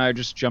 Andrew and I are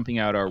just jumping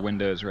out our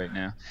windows right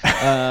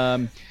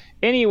now.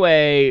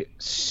 Anyway,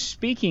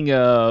 speaking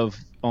of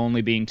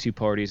only being two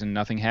parties and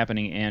nothing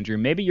happening, Andrew,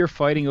 maybe you're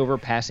fighting over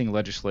passing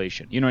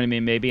legislation. You know what I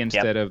mean? Maybe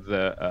instead of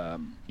the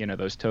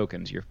those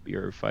tokens,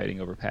 you're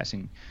fighting over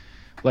passing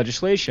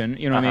legislation.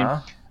 You know what I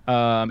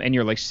mean? And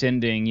you're like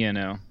sending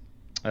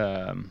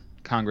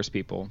Congress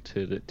people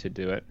to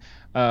do it.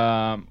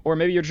 Or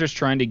maybe you're just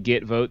trying to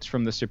get votes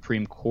from the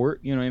Supreme Court,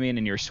 you know what I mean,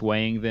 and you're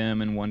swaying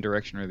them in one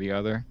direction or the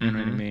other, you know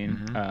what I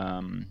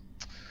mean?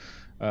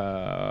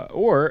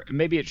 Or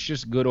maybe it's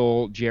just good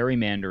old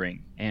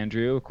gerrymandering,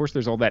 Andrew. Of course,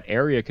 there's all that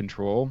area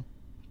control,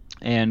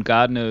 and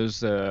God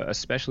knows,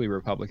 especially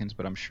Republicans,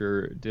 but I'm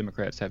sure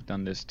Democrats have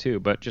done this too,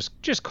 but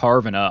just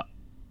carving up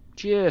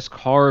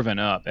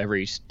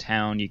every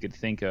town you could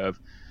think of.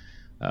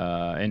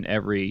 In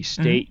every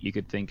state you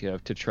could think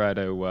of to try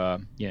to,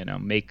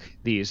 make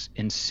these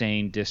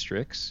insane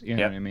districts, you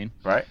know what I mean?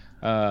 Right.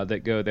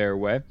 That go their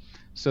way.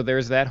 So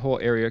there's that whole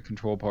area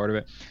control part of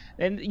it.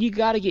 And you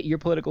got to get your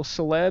political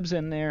celebs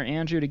in there,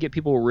 Andrew, to get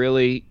people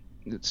really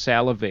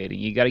salivating.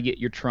 You got to get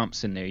your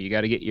Trumps in there. You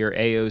got to get your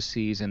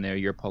AOCs in there,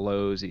 your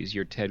Pelosi's,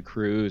 your Ted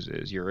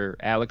Cruz's, your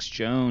Alex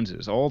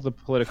Jones's, all the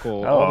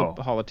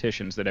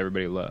politicians that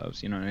everybody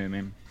loves. You know what I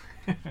mean?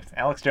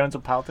 Alex Jones a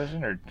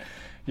politician, or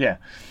yeah.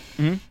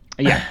 Mm-hmm.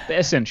 Yeah,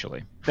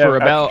 essentially.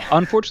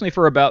 Unfortunately,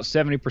 for about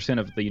 70%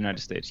 of the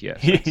United States,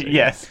 yes.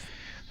 Yes.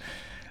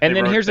 And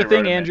then here's the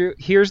thing, Andrew.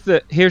 Here's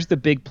the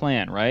big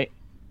plan, right?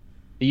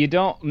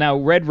 Now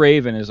Red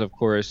Raven is, of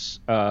course,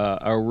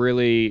 I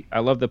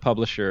love the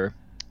publisher,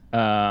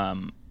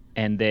 and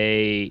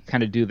they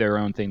kind of do their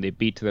own thing. They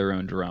beat to their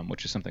own drum,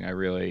 which is something I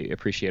really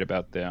appreciate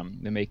about them.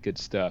 They make good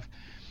stuff.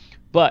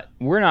 But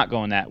we're not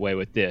going that way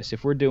with this.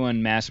 If we're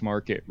doing mass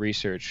market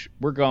research,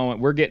 we're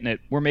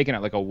making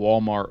it like a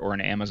Walmart or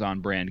an Amazon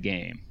brand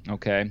game,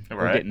 okay? Right.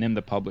 We're getting them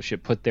to publish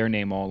it, put their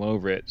name all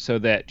over it, so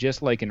that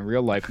just like in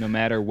real life, no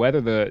matter whether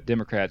the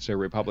Democrats or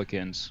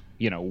Republicans,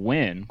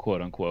 win,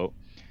 quote unquote,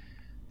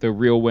 the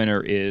real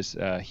winner is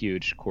a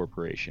huge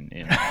corporation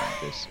in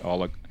this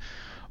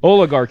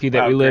oligarchy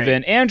that we live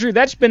in. Andrew,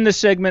 that's been the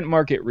segment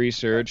Market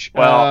Research.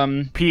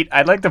 Well, Pete,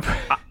 I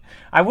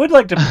would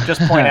like to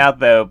just point out,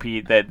 though,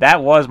 Pete,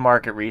 that was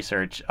Market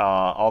Research,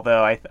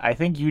 although I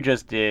think you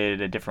just did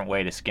a different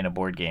way to skin a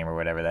board game or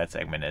whatever that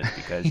segment is,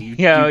 because you...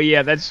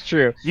 yeah, that's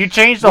true. You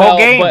changed the whole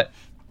game. But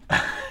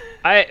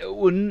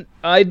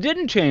I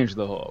didn't change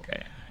the whole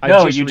game.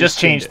 No, you just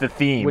changed the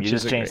theme. You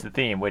just changed the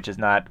theme, which is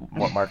not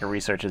what Market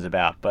Research is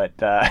about. But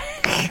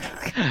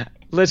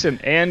listen,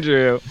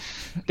 Andrew,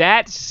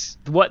 that's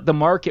what the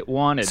market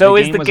wanted. So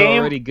the is game the was game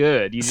already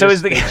good? They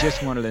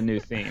just wanted a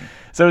new theme.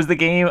 So is the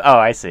game? Oh,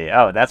 I see.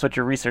 Oh, that's what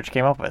your research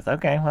came up with.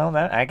 Okay, well,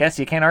 I guess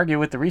you can't argue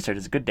with the research.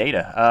 It's good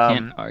data.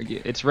 Can't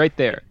argue. It's right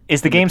there.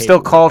 Is the game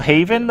still called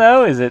Haven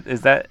though?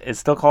 It's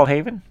still called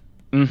Haven?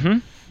 Mm-hmm.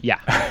 Yeah,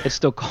 it's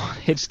still called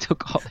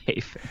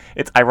Haven.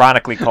 It's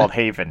ironically called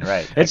Haven,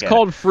 right? It's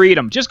called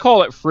Freedom. Just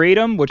call it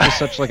Freedom, which is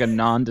such like a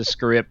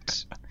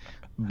nondescript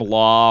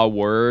blah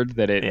word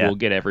that it will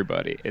get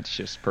everybody. It's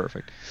just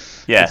perfect.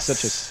 Yes.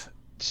 It's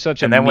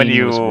such a and then when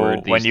you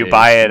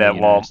buy it at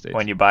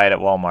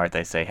Walmart,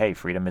 they say, "Hey,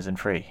 freedom isn't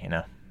free," you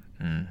know.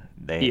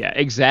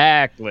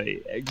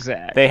 Exactly.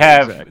 They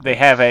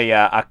have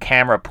a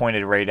camera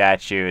pointed right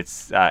at you.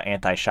 It's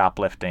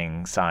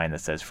anti-shoplifting sign that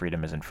says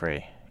 "Freedom isn't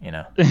free." You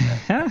know.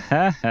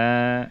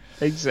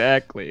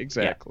 Exactly.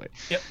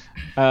 Yep.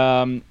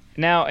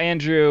 Now,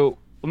 Andrew,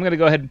 I'm going to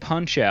go ahead and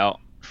punch out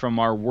from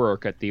our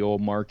work at the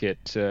old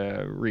Market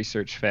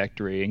Research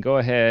Factory and go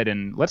ahead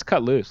and let's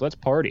cut loose. Let's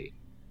party.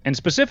 And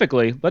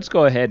specifically, let's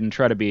go ahead and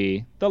try to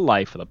be the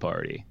life of the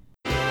party.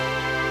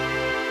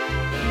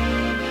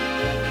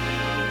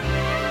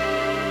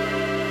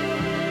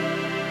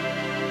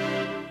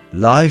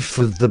 Life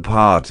of the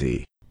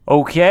party.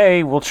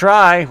 Okay, we'll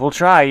try,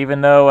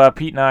 even though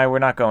Pete and I, we're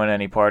not going to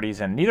any parties,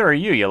 and neither are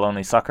you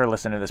lonely sucker,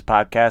 listening to this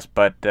podcast,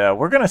 but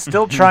we're going to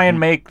still try and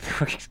make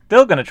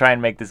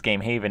this game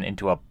Haven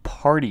into a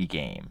party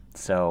game.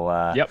 So,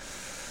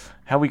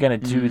 how are we going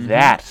to do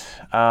that?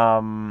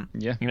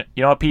 Yeah. You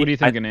know what, Pete? What are you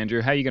thinking,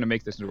 Andrew? How are you going to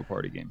make this into a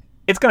party game?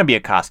 It's going to be a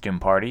costume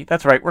party.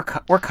 That's right. We're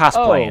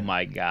cosplaying. Oh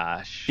my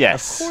gosh.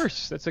 Yes. Of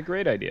course. That's a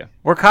great idea.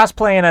 We're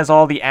cosplaying as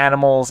all the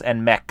animals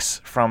and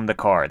mechs from the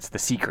cards, the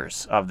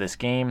seekers of this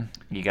game.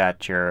 You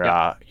got your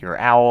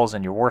owls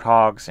and your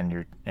warthogs and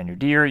your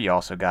deer. You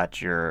also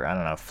got your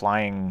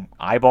flying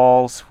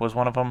eyeballs was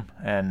one of them,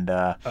 and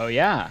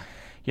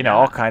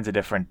all kinds of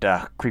different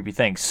creepy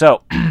things.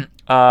 So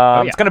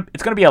it's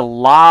gonna be a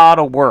lot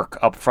of work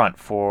up front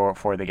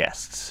for the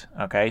guests.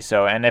 Okay,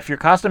 so and if your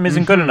costume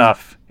isn't good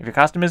enough,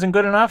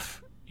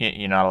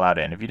 you're not allowed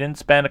in. If you didn't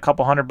spend a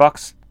couple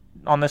 $100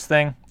 on this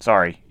thing,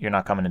 sorry, you're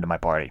not coming into my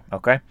party.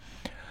 Okay.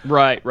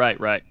 Right.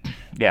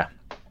 Yeah,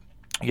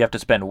 you have to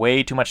spend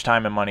way too much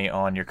time and money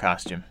on your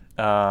costume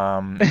in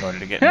order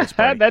to get in this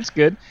party. That's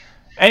good.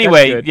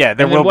 Anyway,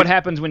 what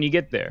happens when you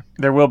get there?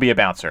 There will be a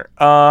bouncer.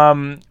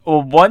 Well,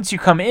 once you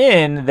come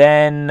in,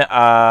 then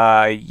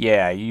I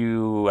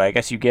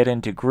guess you get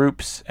into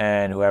groups,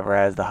 and whoever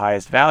has the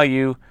highest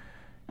value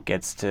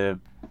gets to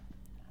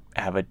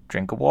have a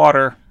drink of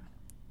water,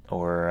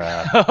 or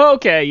a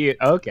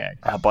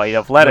bite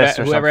of lettuce, or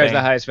something. Whoever has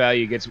the highest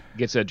value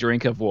gets a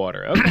drink of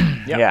water.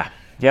 Okay. Yep.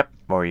 Yep.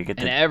 Or you get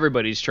and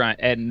everybody's trying,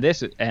 and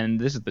this is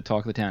the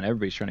talk of the town.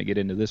 Everybody's trying to get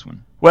into this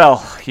one.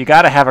 Well, you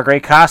got to have a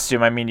great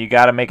costume. I mean, you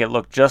got to make it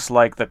look just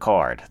like the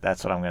card.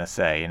 That's what I'm gonna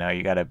say. You know,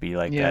 you got to be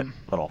like that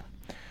little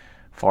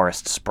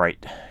forest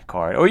sprite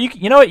card. Or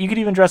you know what? You could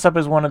even dress up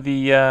as one of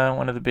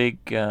the big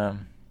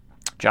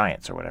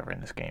giants or whatever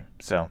in this game.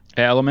 So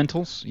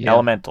elementals. Yeah.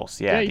 Elementals.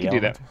 Yeah. You can do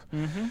that.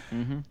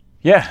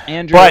 Yeah,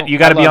 Andrew, but you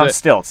got to be on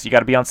stilts. You got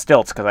to be on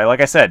stilts because,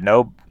 like I said,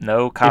 no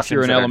costumes. If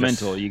you're an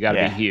elemental, you got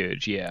to be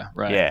huge. Yeah,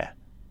 right. Yeah,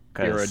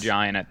 you're a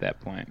giant at that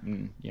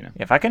point.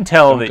 If I can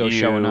tell that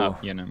showing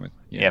up,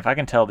 if I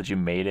can tell that you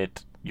made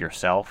it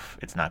yourself,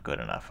 it's not good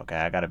enough. Okay,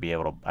 I got to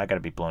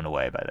be blown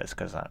away by this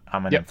because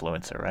I'm an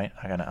influencer, right?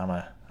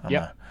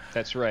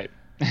 That's right.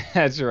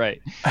 That's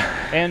right.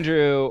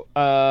 Andrew,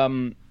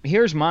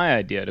 here's my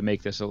idea to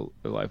make this a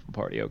life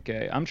party.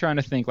 Okay, I'm trying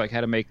to think like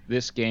how to make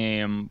this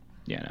game,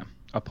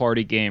 a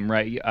party game,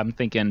 right? I'm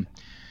thinking,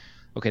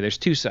 okay, there's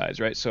two sides,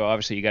 right? So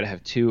obviously you got to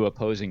have two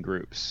opposing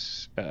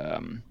groups.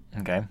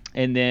 Okay.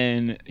 And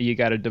then you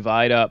got to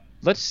divide up.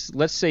 Let's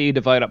say you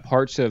divide up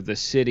parts of the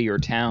city or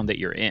town that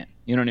you're in.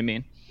 You know what I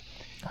mean?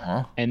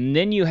 Uh-huh. And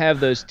then you have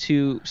those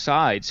two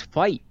sides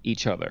fight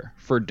each other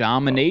for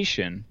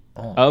domination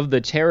of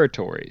the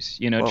territories.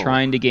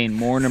 Trying to gain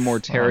more and more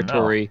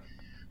territory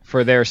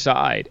for their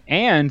side,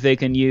 and they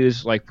can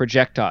use like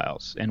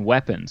projectiles and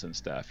weapons and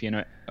stuff.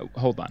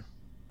 Hold on.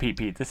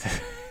 Pete, this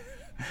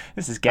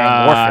is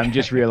gang warfare.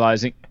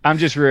 I'm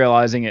just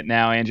realizing it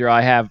now, Andrew.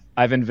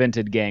 I've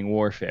invented gang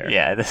warfare.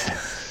 Yeah,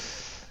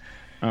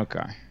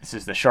 Okay. This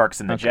is the Sharks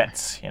and the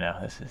Jets.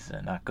 This is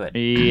not good.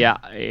 Yeah.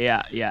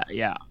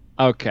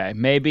 Okay,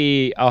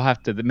 maybe I'll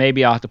have to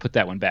put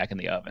that one back in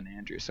the oven,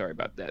 Andrew. Sorry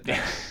about that.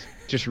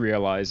 Just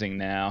realizing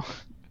now.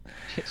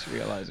 Just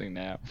realizing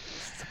now.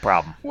 It's a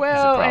problem.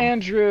 Well,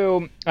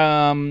 Andrew,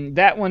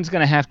 that one's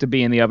gonna have to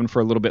be in the oven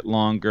for a little bit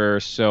longer.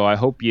 So I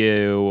hope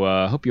you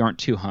aren't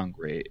too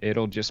hungry.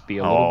 It'll just be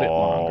a little bit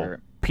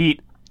longer.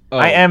 Pete,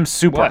 I am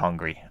super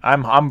hungry.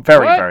 I'm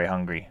very very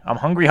hungry. I'm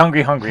hungry.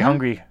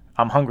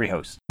 I'm hungry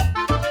host.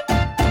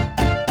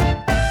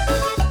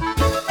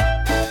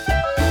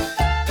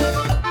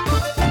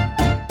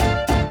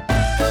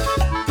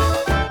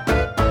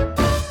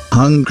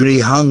 Hungry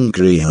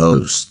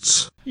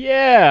hosts.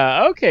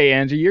 Yeah, okay,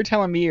 Andrew. You're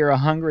telling me you're a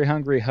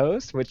hungry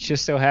host, which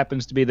just so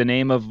happens to be the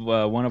name of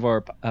one of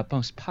our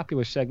most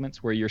popular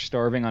segments, where you're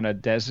starving on a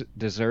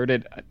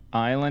deserted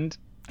island.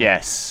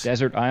 Yes.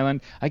 Desert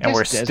island. I guess and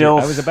we're desert. still.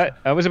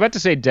 I was about to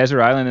say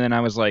desert island, and then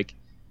I was like,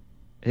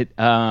 is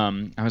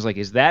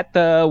that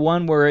the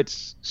one where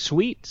it's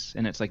sweets?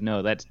 And it's like,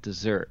 no, that's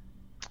dessert.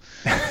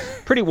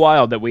 Pretty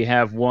wild that we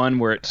have one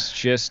where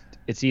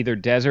it's either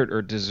desert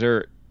or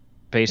dessert,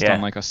 based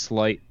on like a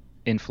slight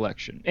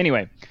inflection.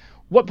 Anyway,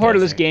 what part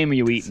of this game are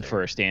you eating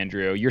first,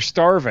 Andrew? You're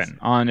starving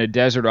on a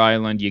desert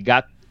island. You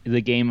got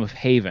the game of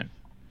Haven.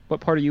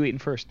 What part are you eating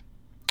first?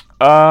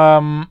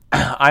 I'm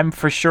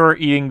for sure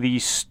eating the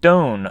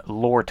stone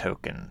lore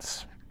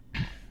tokens.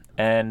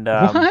 And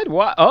what?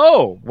 Why?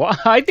 Oh,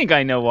 I think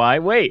I know why.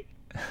 Wait,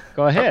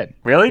 go ahead.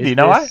 Really? Do you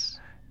know why?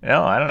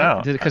 No, I don't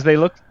know. Because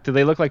do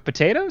they look like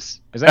potatoes?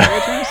 Is that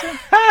what you're trying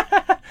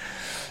to say?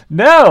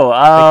 No. They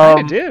kind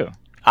of do.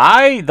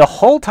 The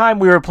whole time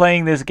we were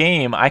playing this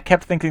game, I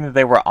kept thinking that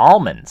they were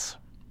almonds.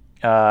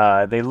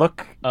 They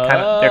look they're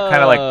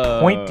kind of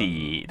like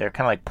pointy. They're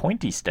kind of like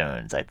pointy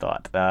stones, I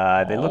thought.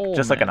 They look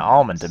just like an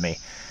almond to me.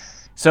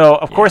 So,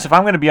 of course, if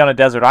I'm going to be on a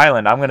desert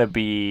island, I'm going to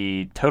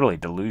be totally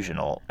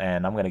delusional,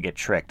 and I'm going to get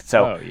tricked.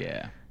 So,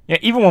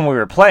 even when we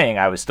were playing,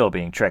 I was still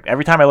being tricked.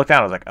 Every time I looked down,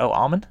 I was like, oh,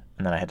 almond?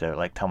 And then I had to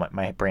like tell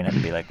my brain had to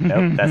be like,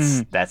 nope,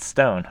 that's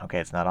stone. Okay,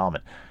 it's not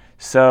almond.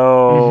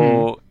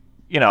 So...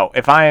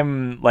 if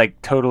I'm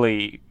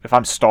if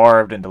I'm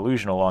starved and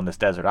delusional on this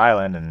desert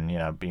island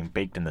and, being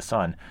baked in the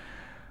sun,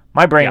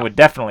 my brain would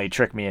definitely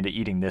trick me into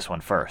eating this one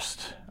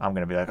first. I'm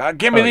going to be like,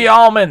 give me the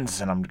almonds,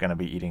 and I'm going to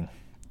be eating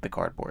the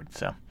cardboard.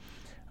 So,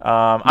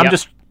 I'm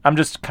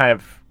just kind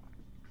of,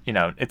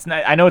 it's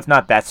not, I know it's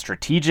not that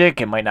strategic.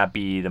 It might not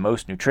be the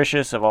most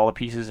nutritious of all the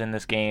pieces in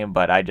this game,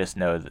 but I just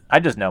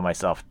know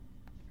myself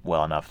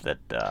well enough that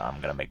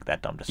I'm going to make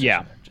that dumb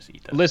decision and just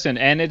eat those. Listen,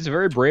 and it's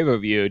very brave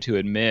of you to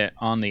admit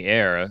on the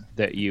air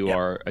that you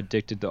are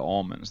addicted to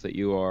almonds, that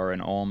you are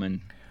an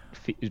almond,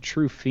 a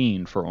true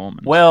fiend for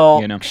almonds.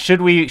 Well, should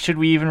we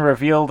even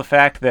reveal the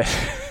fact that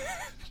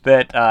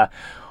that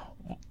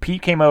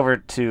Pete came over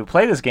to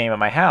play this game at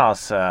my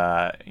house,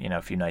 a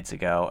few nights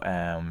ago,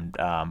 and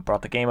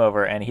brought the game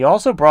over, and he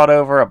also brought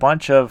over a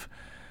bunch of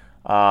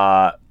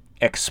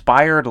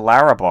expired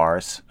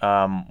Larabars,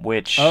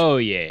 which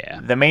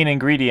the main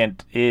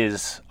ingredient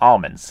is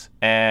almonds,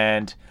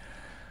 and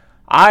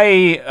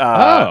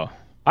I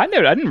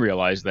didn't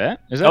realize that.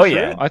 Is that true?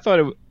 Yeah. I thought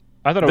it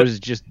was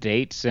just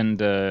dates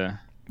and I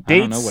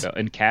don't know what else,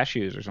 and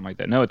cashews or something like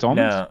that. No, it's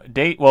almonds.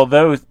 No, Well,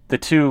 the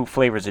two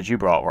flavors that you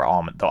brought were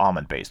the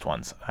almond based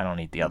ones. I don't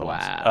eat the other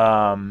ones.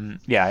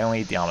 I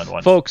only eat the almond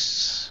ones.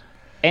 Folks,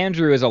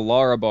 Andrew is a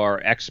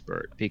Larabar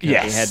expert because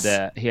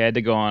he had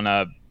to go on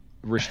a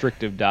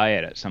restrictive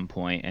diet at some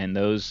point, and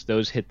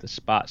those hit the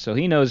spot. So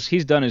he knows,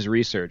 he's done his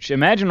research.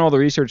 Imagine all the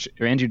research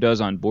Andrew does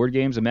on board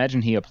games.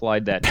 Imagine he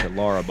applied that to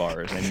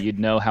Larabars, and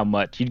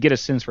you'd get a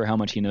sense for how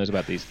much he knows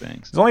about these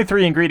things. There's only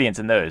 3 ingredients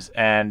in those,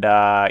 and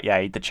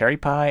I eat the cherry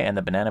pie and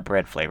the banana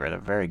bread flavor. They're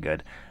very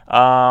good.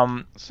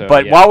 While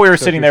we were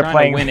sitting there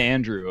playing, to win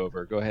Andrew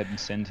over, go ahead and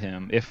send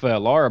him. If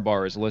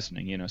Larabar is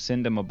listening,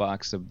 send him a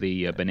box of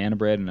the banana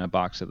bread and a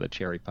box of the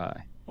cherry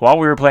pie. While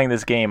we were playing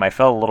this game, I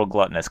felt a little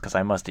gluttonous because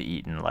I must have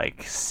eaten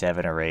like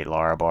 7 or 8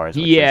 Larabars.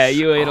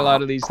 You ate a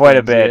lot of these. Quite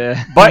a bit.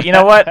 Yeah. But you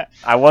know what?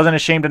 I wasn't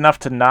ashamed enough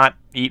to not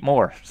eat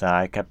more, so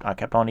I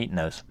kept on eating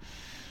those.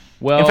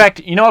 Well, in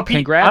fact, you know what, Pete?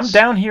 Congrats. I'm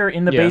down here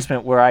in the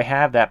basement where I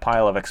have that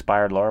pile of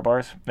expired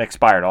Larabars.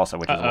 Expired also,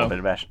 which is a little bit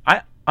of ash.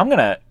 I'm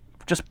gonna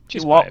just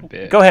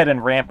go ahead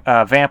and vamp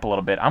a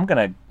little bit. I'm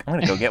gonna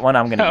go get one.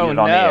 I'm gonna eat it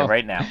on the air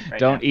right now.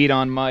 Don't eat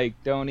on mic.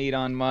 Don't eat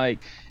on mic.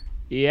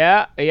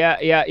 Yeah.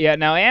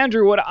 Now,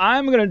 Andrew, what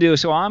I'm going to do,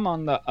 so I'm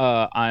on the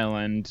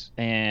island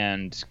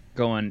and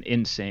going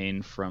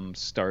insane from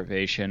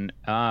starvation.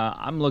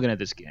 I'm looking at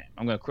this game.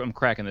 I'm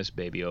cracking this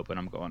baby open.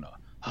 I'm going,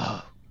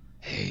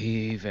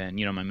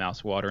 Haven. My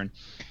mouth's watering.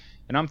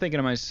 And I'm thinking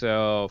to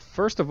myself,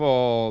 first of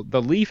all,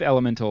 the leaf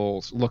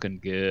elementals looking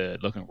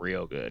good, looking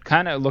real good.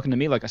 Kind of looking to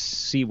me like a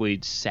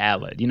seaweed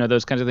salad.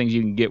 those kinds of things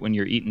you can get when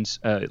you're eating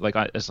as like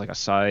a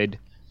side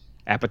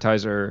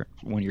appetizer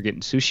when you're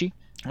getting sushi.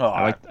 Oh,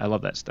 I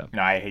love that stuff.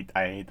 No, I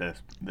hate the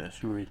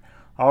sushi.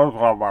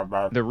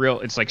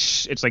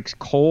 It's like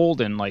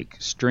cold and like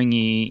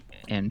stringy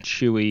and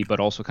chewy, but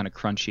also kind of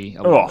crunchy.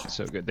 I love it. It's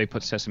so good. They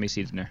put sesame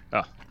seeds in there.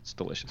 Oh, it's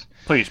delicious.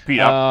 Please, Pete.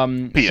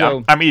 I'm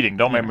eating.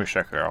 Don't make me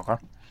sick here, okay?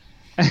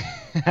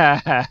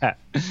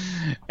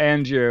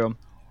 Andrew,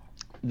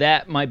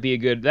 that might be a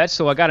good.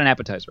 So I got an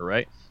appetizer,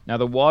 right? Now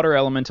the water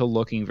elemental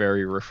looking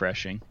very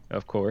refreshing,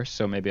 of course.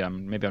 So maybe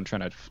I'm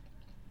trying to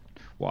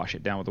wash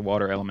it down with the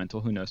water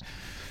elemental. Who knows?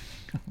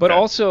 But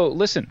also,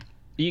 listen,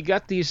 you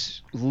got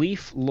these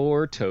leaf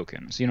lore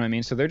tokens. You know what I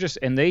mean? So they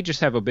just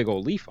have a big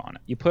old leaf on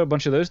it. You put a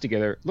bunch of those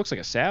together, it looks like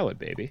a salad,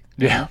 baby.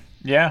 Yeah.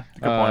 Yeah.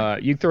 Good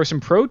point. You throw some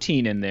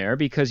protein in there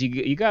because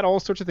you got all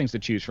sorts of things to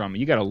choose from.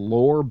 You got a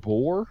lore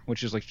boar,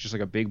 which is just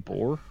like a big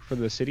boar for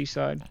the city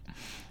side.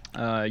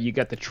 You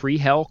got the tree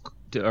elk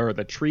or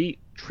the tree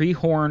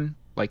horn,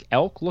 like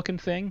elk looking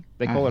thing.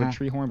 They call it a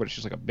tree horn, but it's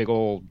just like a big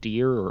old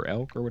deer or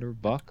elk or whatever,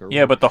 buck or whatever.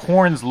 Yeah, but the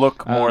horns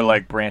look more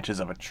like branches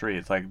of a tree.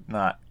 It's like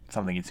not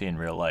something you'd see in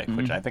real life,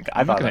 which I thought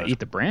I'm not gonna eat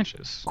the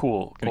branches.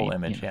 Cool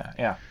image.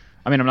 Yeah.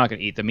 I mean, I'm not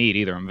gonna eat the meat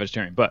either. I'm a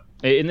vegetarian, but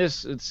in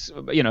this, it's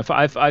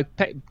if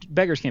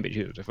beggars can't be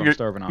choosers. If I'm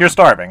starving, you're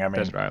starving. I mean,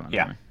 desert island.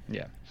 Yeah.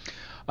 Yeah.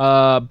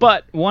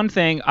 But one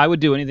thing, I would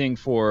do anything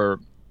for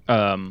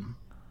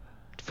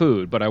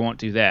food, but I won't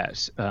do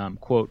that,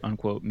 quote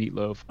unquote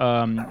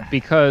meatloaf,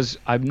 because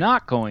I'm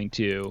not going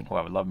to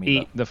I would love meatloaf.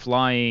 eat the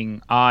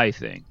flying eye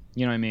thing.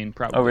 You know what I mean?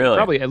 Probably. Oh, really?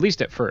 Probably at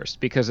least at first,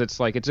 because it's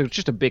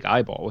just a big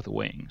eyeball with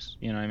wings.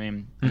 You know what I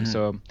mean? And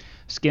so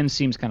skin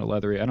seems kind of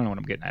leathery. I don't know what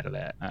I'm getting out of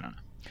that. I don't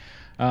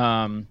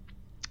know.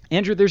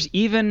 Andrew, there's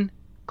even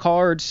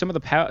cards. Some of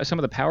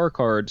the power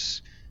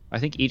cards. I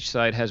think each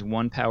side has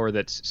one power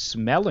that's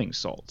smelling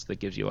salts that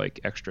gives you like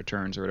extra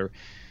turns or whatever.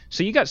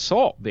 So you got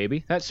salt,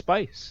 baby. That's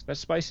spice. That's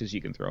spices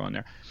you can throw in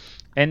there.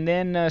 And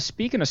then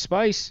speaking of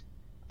spice,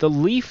 the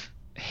Leaf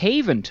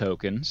Haven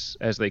tokens,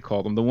 as they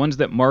call them, the ones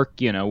that mark,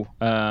 whatever.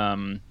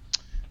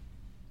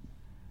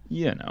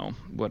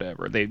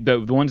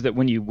 The ones that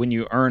when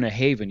you earn a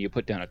haven, you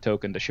put down a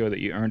token to show that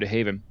you earned a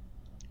haven.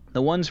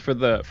 The ones for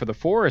the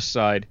forest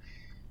side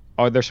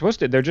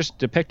they're just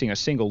depicting a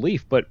single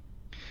leaf, but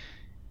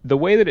the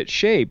way that it's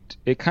shaped,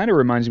 it kind of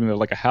reminds me of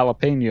like a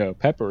jalapeno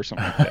pepper or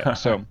something like that.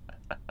 So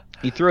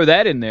you throw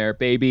that in there,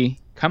 baby.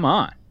 Come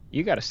on,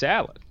 you got a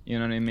salad. You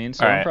know what I mean?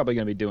 So I'm probably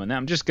gonna be doing that.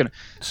 I'm just gonna.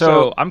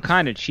 So I'm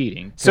kind of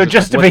cheating. So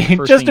just to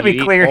be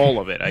clear, all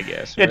of it, I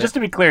guess. Yeah, right? just to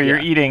be clear, you're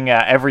eating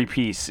every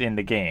piece in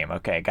the game.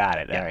 Okay, got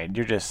it. All right,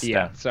 you're just.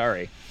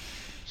 Sorry.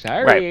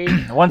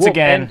 Right. Once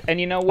again, and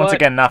you know what? Once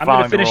again, not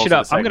following the rules. I'm gonna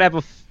finish it up. I'm gonna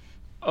have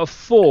a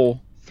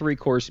full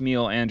 3-course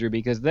meal, Andrew,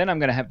 because then I'm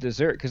gonna have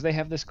dessert because they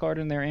have this card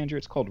in there, Andrew.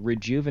 It's called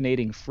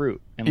Rejuvenating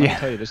Fruit, and let me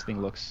tell you, this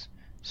thing looks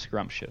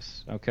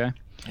scrumptious. Okay.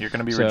 You're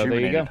gonna be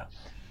rejuvenated. There you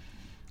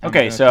go.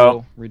 Okay,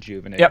 so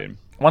rejuvenated. Yep.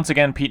 Once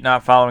again, Pete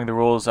not following the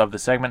rules of the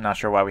segment. Not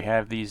sure why we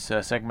have these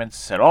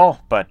segments at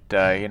all, but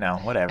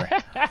whatever.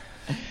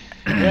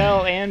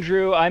 Well,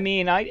 Andrew, I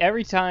mean,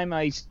 every time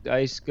I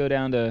go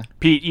down to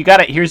Pete, you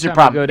gotta. Here's your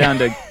problem. Go down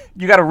to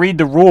you gotta read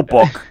the rule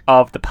book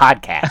of the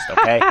podcast,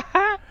 okay?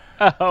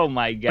 Oh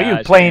my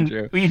gosh,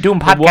 Andrew. Are you doing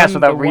podcasts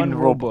without reading the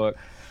rule book?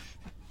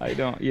 I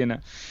don't,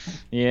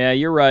 Yeah,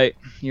 you're right.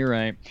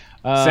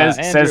 Says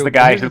Andrew, the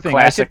guy who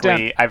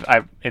classically,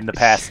 I've in the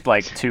past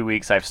 2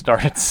 weeks, I've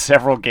started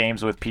several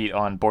games with Pete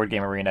on Board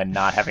Game Arena,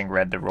 not having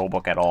read the rule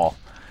book at all.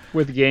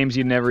 With games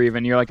you're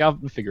like, I'll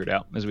figure it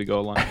out as we go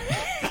along.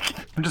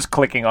 I'm just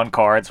clicking on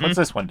cards. What's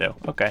this one do?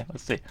 Okay,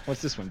 let's see.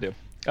 What's this one do?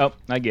 Oh,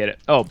 I get it.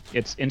 Oh,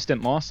 it's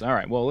instant loss? All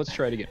right, well, let's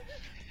try it again.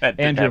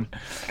 Andrew,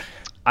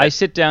 I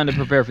sit down to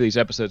prepare for these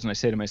episodes, and I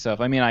say to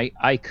myself, I mean,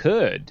 I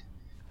could,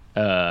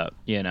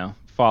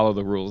 follow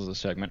the rules of the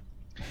segment.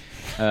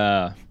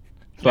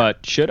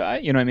 But should I?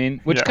 You know what I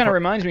mean? Which kind of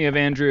reminds me of,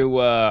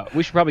 Andrew,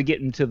 we should probably get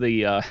into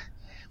the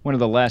one of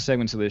the last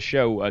segments of this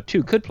show.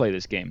 Two could play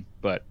this game,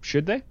 but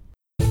should they?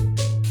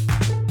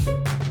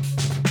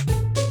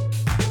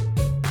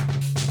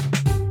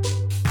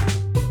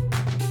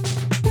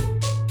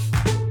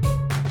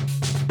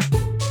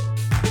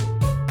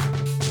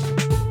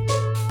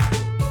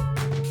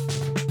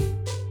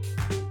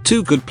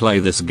 Two could play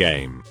this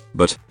game,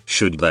 but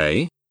should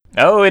they?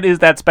 Oh, it is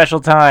that special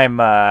time.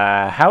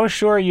 How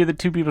sure are you that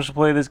two people should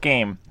play this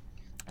game?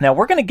 Now,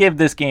 we're going to give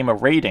this game a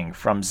rating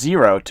from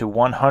 0 to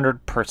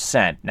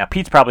 100%. Now,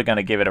 Pete's probably going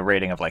to give it a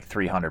rating of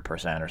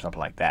 300% or something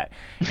like that.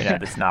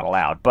 That's not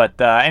allowed. But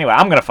anyway,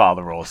 I'm going to follow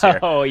the rules here.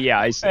 Oh, yeah,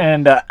 I see.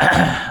 And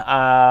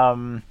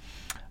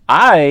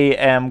I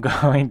am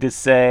going to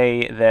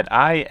say that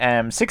I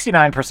am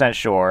 69%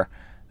 sure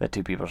that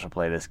two people should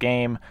play this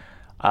game.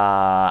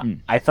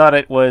 I thought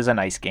it was a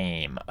nice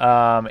game.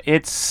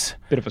 It's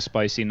bit of a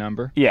spicy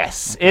number.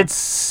 Yes, okay.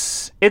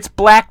 It's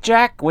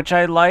blackjack, which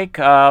I like,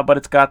 but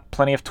it's got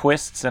plenty of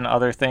twists and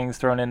other things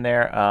thrown in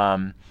there.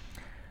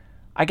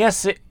 I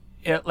guess it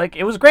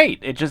was great.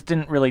 It just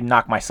didn't really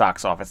knock my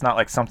socks off. It's not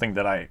like something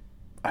that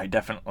I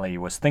definitely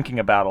was thinking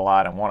about a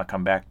lot and want to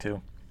come back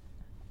to.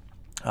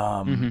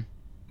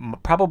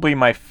 Probably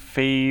my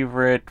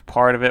favorite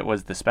part of it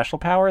was the special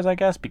powers, I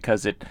guess,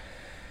 because it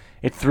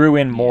threw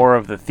in more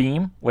of the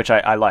theme, which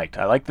I liked.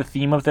 I liked the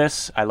theme of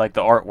this. I liked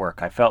the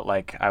artwork. I felt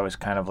like I was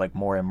kind of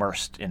more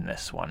immersed in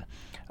this one.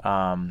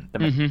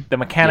 The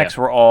mechanics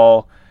were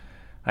all,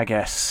 I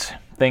guess,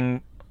 I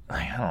don't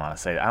want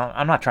to say.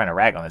 I'm not trying to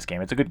rag on this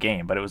game. It's a good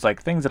game, but it was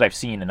things that I've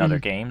seen in other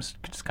games,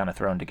 just kind of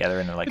thrown together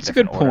in it's a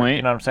different good point. order.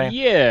 You know what I'm saying?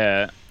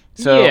 Yeah.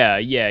 So yeah.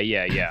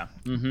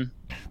 Mm-hmm.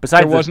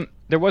 Besides,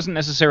 there wasn't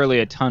necessarily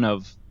a ton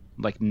of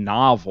like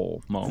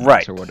novel moments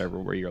Right. or whatever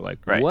where you're like,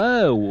 Right.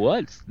 whoa,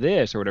 what's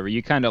this or whatever.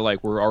 You kind of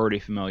like were already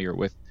familiar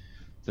with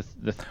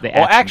the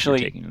well,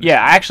 actions you're taking.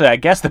 actually, I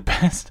guess the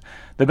best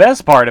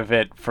part of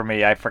it for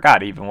me, I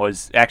forgot even,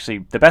 was actually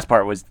the best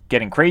part was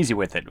getting crazy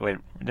with it. Wait,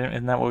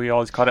 isn't that what we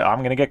always called it?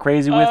 I'm gonna get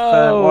crazy with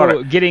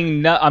water.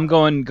 Getting I'm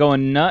going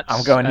nuts.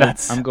 I'm going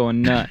nuts. I'm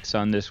going nuts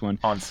on this one.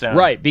 On stone.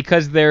 Right,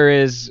 because there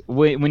is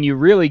when you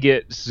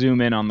really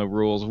zoom in on the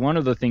rules, one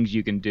of the things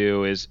you can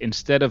do is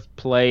instead of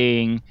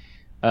playing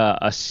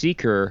a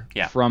seeker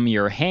from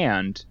your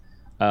hand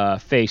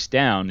face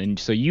down, and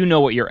so you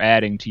know what you're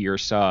adding to your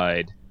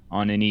side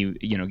on any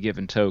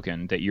given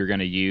token that you're going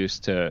to use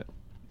to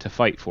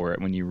fight for it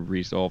when you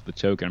resolve the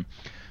token.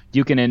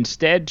 You can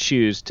instead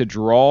choose to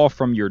draw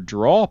from your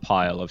draw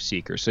pile of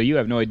seekers, so you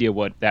have no idea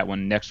what that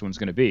next one's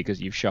going to be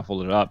because you've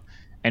shuffled it up,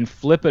 and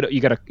flip it.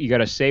 You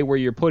gotta say where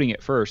you're putting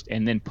it first,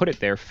 and then put it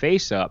there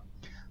face up.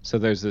 So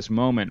there's this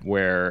moment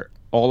where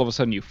all of a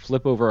sudden you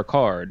flip over a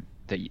card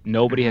that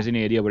nobody has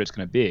any idea what it's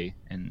going to be,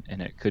 and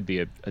it could be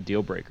a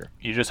deal breaker.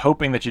 You're just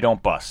hoping that you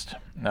don't bust,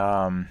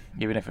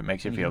 even if it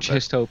makes you feel good.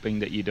 Just hoping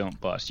that you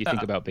don't bust. You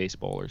think about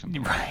baseball or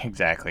something. Right,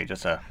 exactly.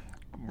 Just a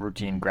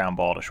routine ground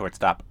ball to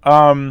shortstop.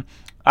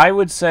 I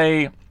would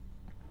say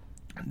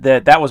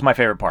that was my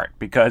favorite part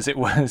because it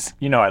was,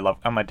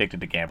 I'm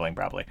addicted to gambling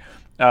probably.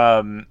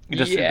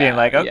 Being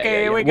like,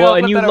 okay, here we go. Well,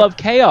 and you love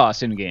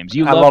chaos in games.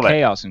 You love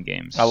chaos in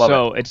games. I love it.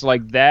 So it's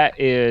like that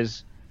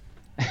is...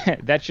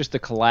 that's just a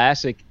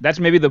classic. That's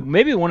maybe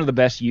one of the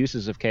best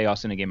uses of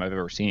chaos in a game I've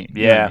ever seen.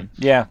 Yeah, I mean?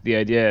 Yeah. The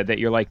idea that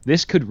you're like,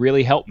 this could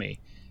really help me.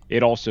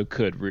 It also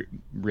could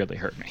really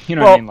hurt me. You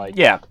know what I mean? Like,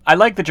 yeah, I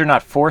like that you're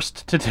not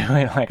forced to do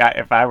it. Like,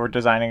 if I were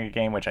designing a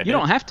game, which I you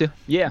don't have to.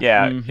 Yeah.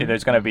 Yeah,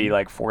 there's going to be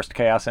like forced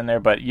chaos in there,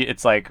 but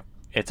it's like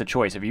it's a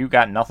choice. If you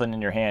got nothing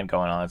in your hand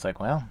going on, it's like,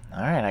 well,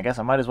 all right, I guess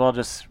I might as well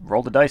just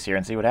roll the dice here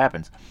and see what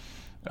happens.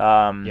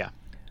 Yeah.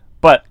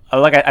 But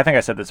I think I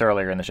said this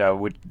earlier in the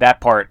show.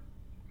 That part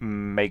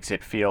makes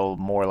it feel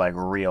more like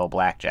real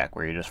blackjack,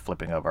 where you're just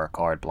flipping over a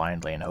card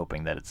blindly and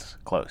hoping that it's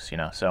close,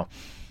 So,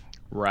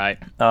 right.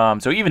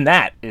 So even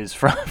that is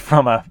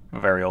from a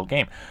very old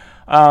game.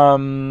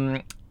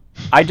 I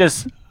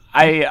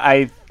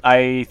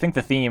think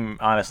the theme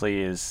honestly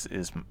is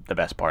the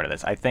best part of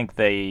this. I think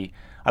I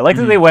like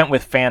that they went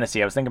with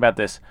fantasy. I was thinking about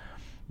this.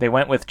 They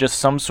went with just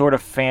some sort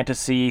of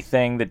fantasy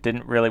thing that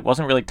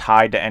wasn't really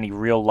tied to any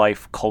real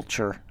life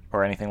culture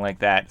or anything like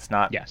that. It's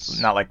not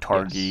like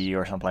Targi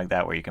or something like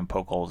that where you can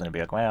poke holes in and be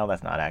like, well,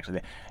 that's not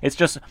actually. It's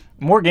just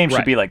more games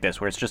should be like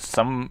this, where it's just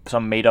some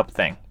made up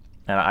thing,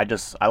 and I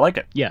like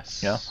it.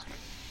 Yes.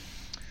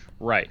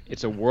 Right.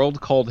 It's a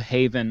world called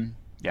Haven.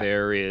 Yeah.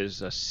 There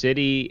is a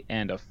city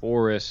and a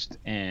forest,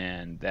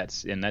 and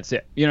that's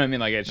it. You know what I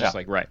mean? Like it's just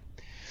like right.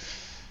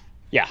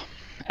 Yeah.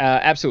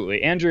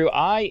 Absolutely. Andrew,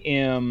 I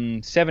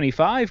am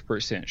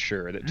 75%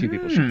 sure that two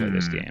people should play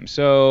this game.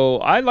 So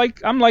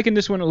I'm liking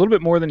this one a little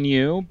bit more than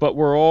you, but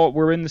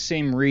we're in the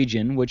same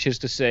region, which is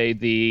to say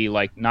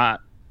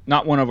not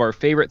one of our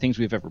favorite things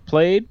we've ever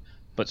played,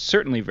 but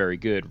certainly very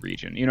good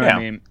region. You know what I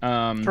mean?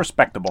 It's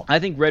respectable. I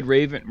think Red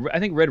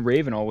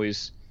Raven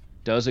always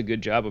does a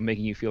good job of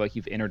making you feel like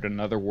you've entered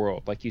another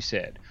world, like you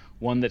said,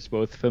 one that's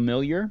both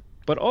familiar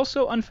but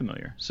also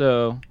unfamiliar.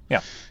 So,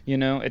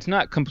 it's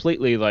not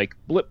completely like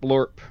blip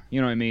blorp, you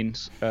know what I mean,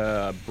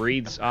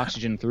 breathes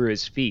oxygen through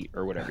his feet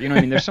or whatever. You know what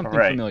I mean? There's something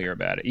familiar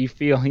about it. You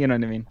feel, you know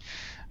what I mean?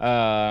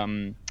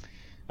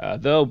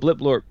 Though blip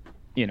blorp,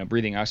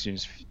 breathing oxygen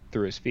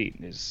through his feet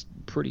is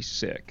pretty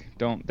sick.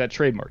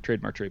 Trademark.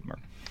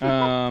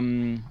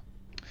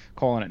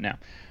 Calling it now.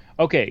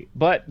 Okay,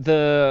 but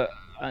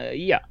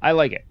I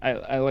like it.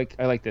 I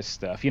like this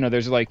stuff.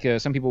 There's like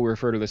some people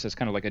refer to this as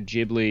kind of like a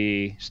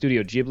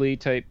Studio Ghibli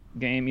type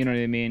game. You know what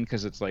I mean?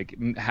 Because it's like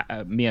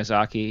Hayao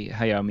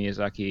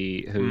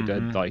Miyazaki, who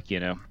did like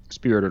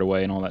Spirited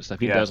Away and all that stuff.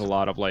 He does a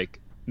lot of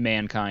like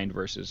mankind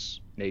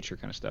versus nature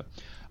kind of stuff.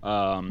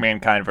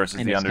 Mankind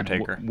versus the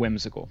Undertaker. Kind of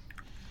whimsical.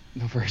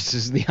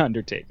 Versus the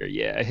Undertaker,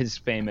 his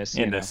famous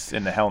in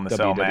the Hell in the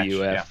Cell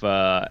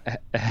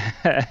WWF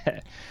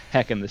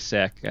Heck in the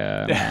Sec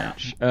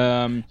match.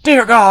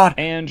 Dear God,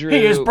 Andrew,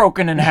 he is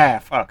broken in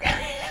half.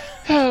 Okay.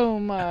 Oh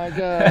my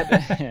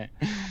God.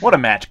 What a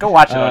match! Go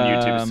watch it on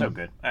YouTube. It's so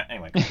good.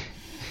 Anyway.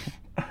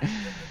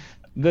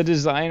 The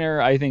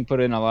designer, I think, put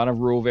in a lot of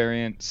rule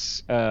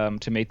variants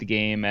to make the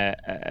game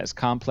as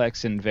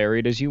complex and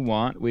varied as you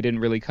want. We didn't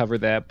really cover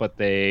that, but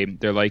they're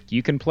like,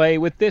 you can play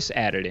with this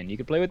added in, you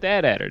can play with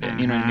that added in.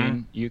 You know what I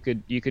mean? You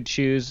could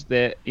choose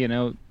that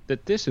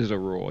that this is a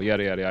rule,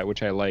 yada yada yada,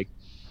 which I like.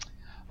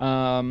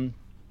 The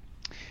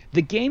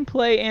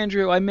gameplay,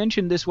 Andrew, I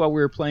mentioned this while we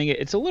were playing it.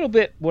 It's a little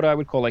bit what I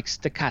would call like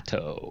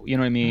staccato. You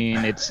know what I mean?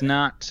 It's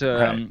not,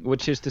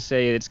 which is to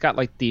say, it's got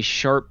like these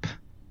sharp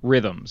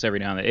rhythms every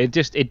now and then. It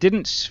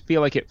didn't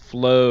feel like it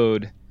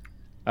flowed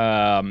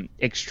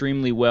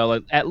extremely well,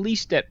 at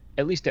least at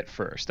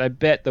first. I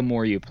bet the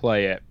more you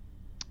play it,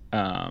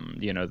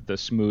 the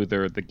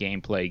smoother the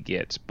gameplay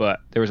gets.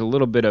 But there was a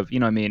little bit of,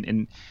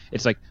 and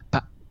it's like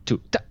pa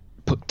tu ta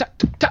pu ta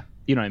tu ta,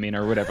 you know what I mean,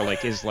 or whatever,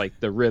 like is like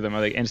the rhythm,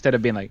 like instead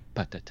of being like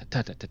pa ta ta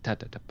ta ta ta ta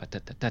ta ta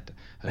ta ta,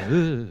 you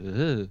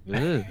know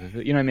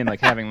what I mean,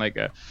 like having like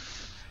a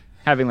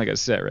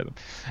set rhythm.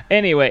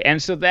 Anyway,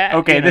 and so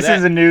that this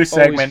is a new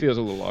segment. Always feels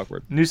a little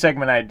awkward. New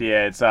segment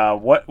idea. It's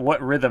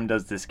what rhythm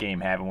does this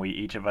game have, and we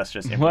each of us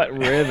just what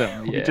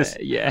rhythm?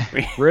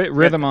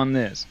 Rhythm on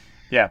this.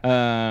 Yeah.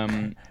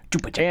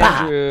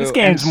 Andrew, this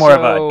game's more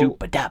of a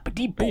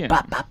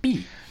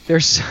doopa-da-ba-dee-boo-ba-ba-bee.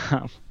 There's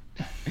some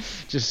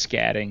just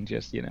scatting,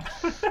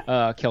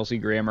 Kelsey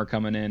Grammer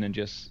coming in and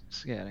just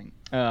scatting,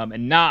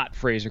 and not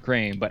Fraser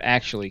Crane, but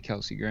actually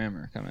Kelsey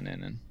Grammer coming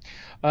in. And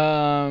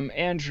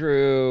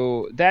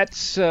Andrew,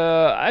 that's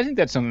I think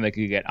that's something that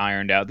could get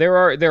ironed out.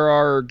 There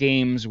are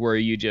games where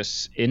you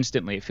just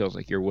instantly, it feels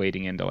like you're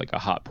wading into like a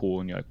hot pool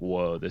and you're like,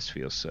 whoa, this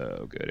feels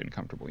so good and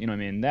comfortable. You know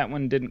what I mean? That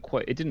one didn't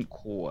quite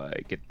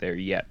get there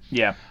yet.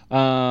 Yeah.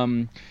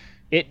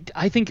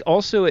 I think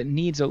also it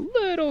needs a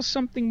little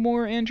something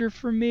more, Andrew,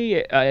 for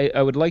me.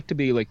 I would like to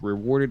be like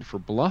rewarded for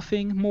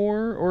bluffing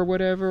more or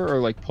whatever,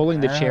 or like pulling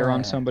the chair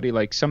on somebody,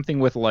 like something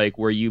with like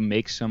where you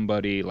make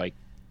somebody like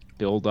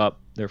build up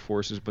their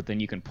forces, but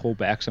then you can pull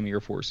back some of your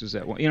forces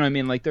at one. You know what I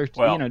mean? Like there's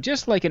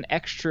just like an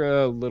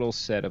extra little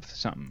set of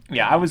something.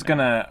 Yeah, I was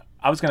gonna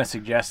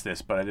suggest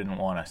this, but I didn't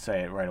want to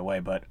say it right away.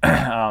 But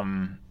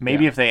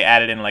maybe if they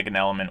added in like an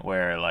element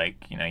where like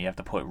you have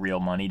to put real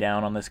money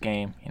down on this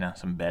game,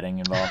 some betting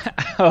involved.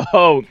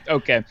 Oh,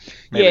 okay.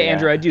 Maybe,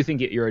 Andrew, I do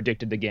think you're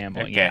addicted to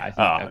gambling. Okay. Yeah,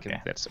 I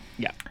think that's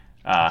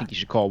I think you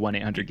should call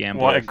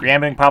 1-800-GAMBLER. Well, a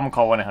gambling problem,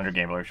 call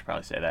 1-800-GAMBLER. Should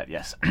probably say that.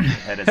 Yes,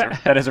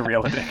 that is a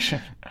real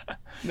addiction.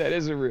 That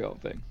is a real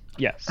thing.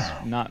 Yes,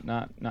 not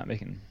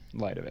making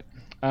light of it.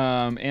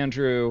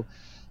 Andrew,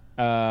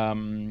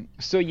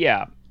 so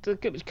yeah,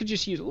 could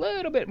just use a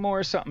little bit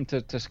more something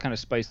to kind of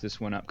spice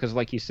this one up, because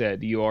like you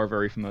said, you are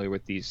very familiar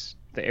with the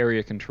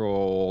area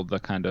control, the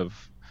kind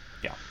of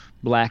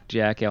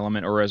blackjack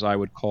element, or as I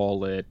would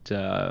call it,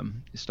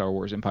 Star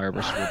Wars Empire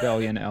vs.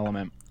 Rebellion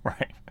element.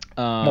 Right.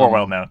 More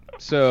well known.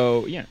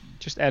 So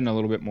just adding a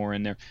little bit more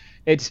in there.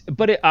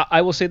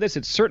 I will say this: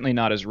 it's certainly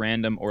not as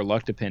random or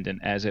luck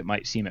dependent as it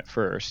might seem at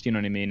first. You know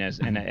what I mean?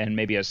 And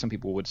maybe as some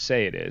people would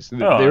say it is.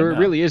 There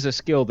really is a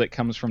skill that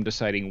comes from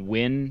deciding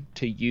when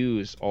to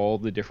use all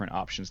the different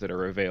options that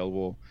are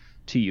available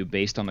to you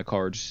based on the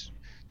cards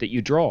that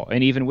you draw,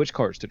 and even which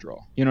cards to draw.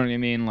 You know what I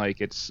mean?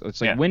 Like it's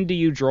like when do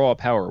you draw a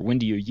power? When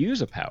do you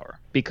use a power?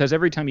 Because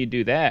every time you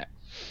do that,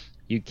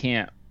 you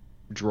can't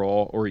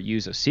draw or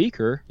use a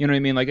seeker. You know what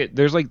I mean? Like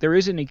there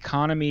is an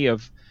economy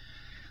of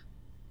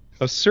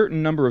a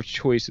certain number of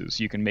choices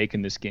you can make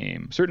in this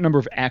game, certain number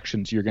of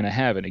actions you're going to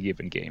have in a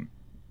given game,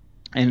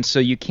 and so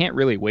you can't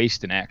really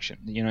waste an action.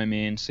 You know what I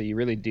mean? So you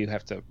really do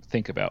have to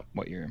think about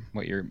what you're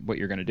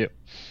going to do,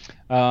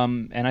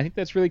 and I think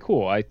that's really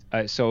cool.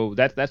 So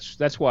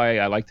that's why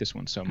I like this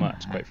one so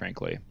much, quite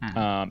frankly.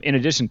 In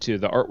addition to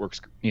the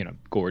artwork's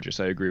gorgeous,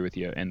 I agree with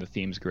you, and the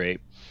theme's great.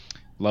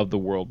 Love the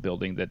world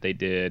building that they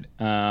did.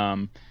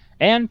 And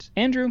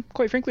Andrew,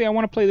 quite frankly, I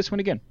want to play this one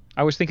again.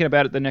 I was thinking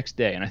about it the next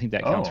day, and I think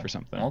that counts for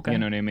something. Okay. You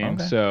know what I mean?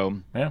 Okay. So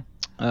yeah.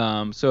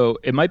 So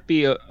it might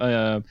be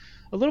a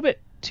little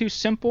bit too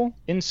simple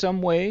in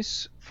some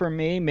ways for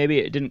me. Maybe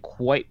it didn't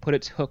quite put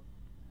its hook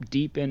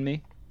deep in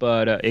me,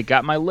 but it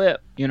got my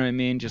lip. You know what I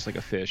mean? Just like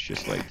a fish,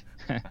 just like.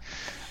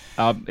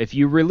 If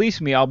you release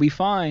me, I'll be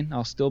fine.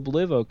 I'll still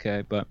live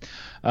okay. But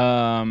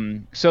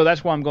so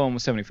that's why I'm going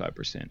with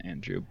 75%,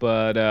 Andrew.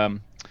 But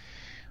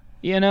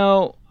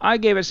I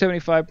gave it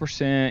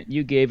 75%.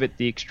 You gave it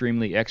the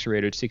extremely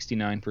X-rated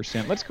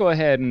 69%. Let's go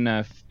ahead and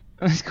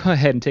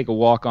take a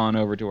walk on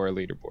over to our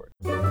leaderboard.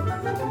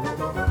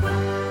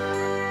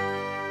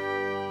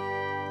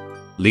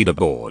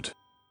 Leaderboard.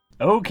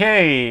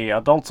 Okay,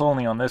 adults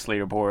only on this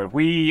leaderboard.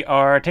 We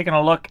are taking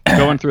a look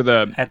going through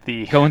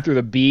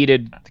the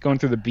beaded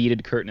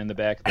beaded curtain in the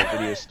back of the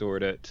video store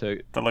to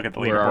look at the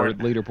where our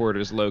leaderboard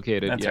is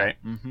located. That's right.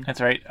 Mm-hmm. That's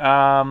right.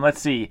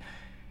 Let's see.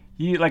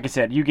 You, like I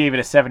said, you gave it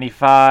a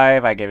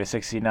 75. I gave it a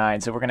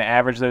 69. So we're going to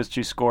average those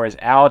two scores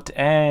out,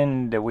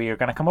 and we are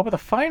going to come up with a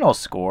final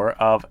score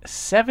of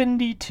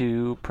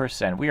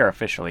 72%. We are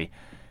officially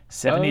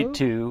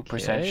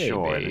 72%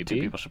 sure that two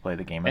people should play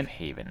the game of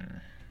Haven.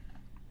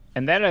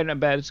 And that ain't a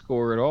bad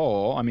score at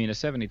all. I mean, a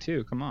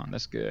 72. Come on,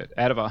 that's good.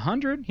 Out of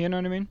 100, you know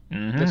what I mean?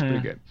 Mm-hmm. That's pretty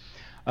good.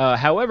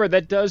 However,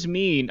 that does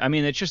mean,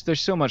 it's just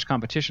there's so much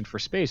competition for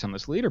space on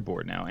this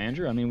leaderboard now,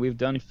 Andrew. I mean, we've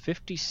done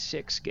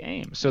 56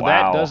 games, so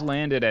that does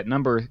land it at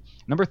number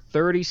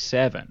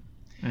 37.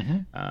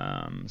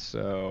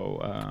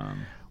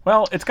 Mm-hmm.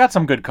 Well, it's got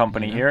some good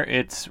company here.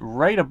 It's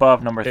right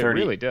above number 30. It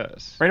really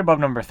does. Right above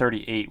number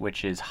 38,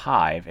 which is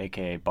Hive,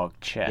 aka Bug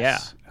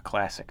Chess, a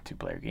classic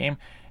two-player game.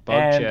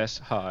 Bug Chess,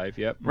 Hive,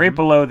 yep. Right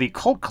below the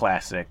cult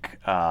classic,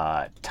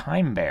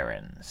 Time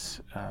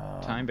Barons.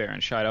 Time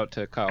Barons. Shout out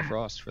to Kyle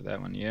Frost for that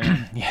one,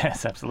 yeah.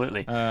 Yes,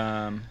 absolutely.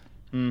 Yeah,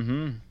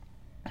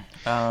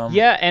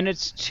 and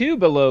it's 2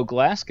 below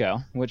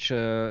Glasgow, which,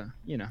 is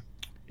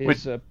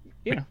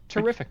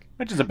terrific.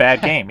 Which is a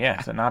bad game. Yeah,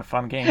 it's not a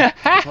fun game to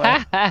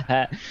play.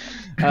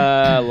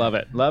 Love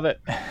it.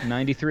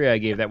 93 I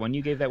gave that one.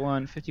 You gave that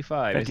one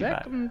 55. 55. Is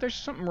that there's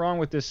something wrong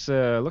with this?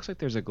 Looks like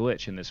there's a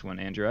glitch in this one,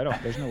 Andrew.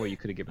 There's no way you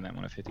could have given that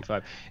one a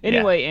 55.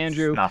 Anyway,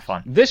 Andrew, not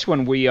fun. This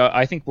one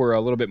I think we're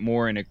a little bit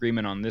more in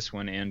agreement on this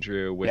one,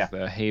 Andrew, with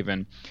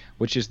Haven,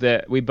 which is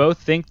that we both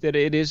think that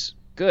it is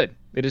good.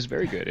 It is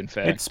very good. In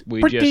fact,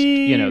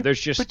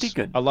 there's just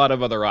a lot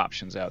of other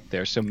options out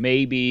there. So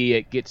maybe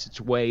it gets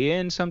its way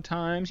in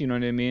sometimes. You know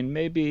what I mean?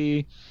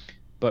 Maybe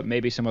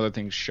some other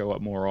things show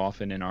up more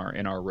often in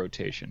our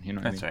rotation. You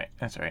know what I mean?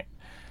 That's right.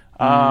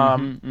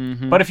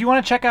 But if you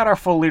want to check out our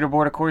full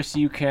leaderboard, of course,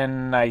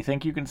 I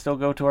think you can still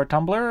go to our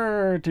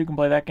Tumblr,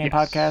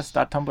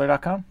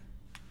 TwoCanPlayThatGamePodcast.tumblr.com.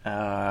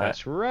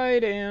 That's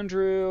right,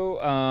 Andrew.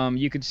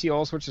 You can see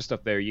all sorts of stuff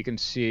there. You can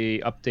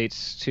see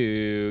updates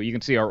you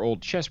can see our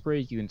old chess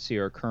break. You can see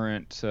our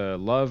current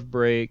love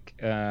break.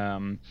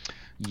 You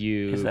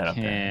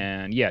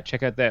can,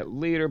 check out that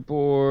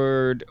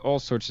leaderboard, all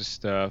sorts of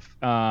stuff.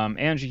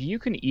 Andrew, you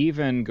can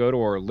even go to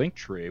our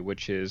Linktree,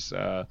 which is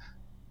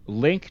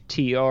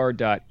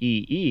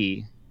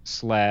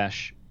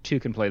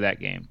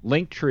linktr.ee/2canplaythatgame.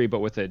 Linktree, but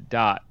with a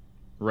dot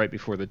right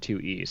before the two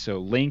E's.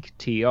 So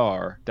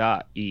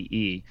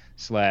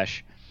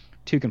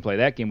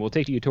linktr.ee/2canplaythatgame will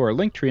take you to our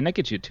Linktree, and that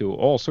gets you to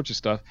all sorts of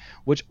stuff,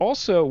 which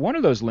also, one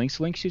of those links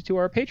you to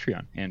our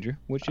Patreon, Andrew,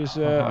 which is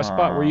a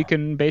spot where you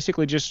can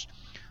basically just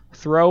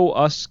throw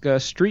us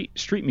street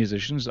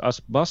musicians,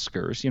 us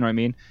buskers, you know what I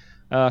mean,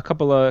 a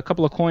couple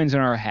of coins in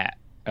our hat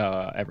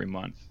every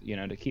month,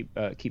 to keep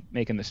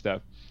making this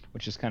stuff,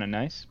 which is kind of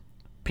nice.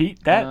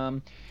 Pete,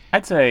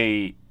 I'd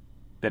say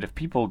that if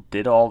people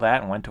did all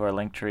that and went to our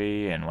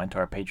Linktree and went to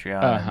our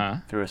Patreon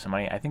and threw us some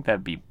money, I think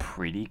that'd be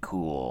pretty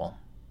cool.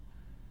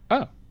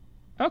 Oh,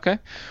 okay.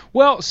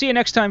 Well, see you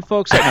next time,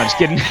 folks. No, just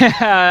kidding.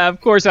 Of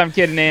course, I'm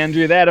kidding,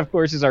 Andrew. That, of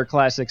course, is our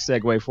classic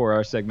segue for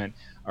our segment.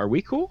 Are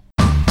we cool?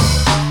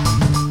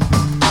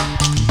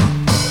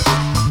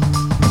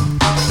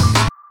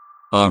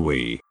 Are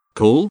we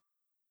cool?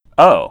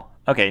 Oh,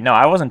 okay. No,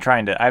 I wasn't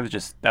trying to. I was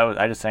just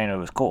saying it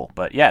was cool.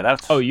 But yeah,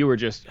 that's. Oh, you were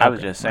just. I was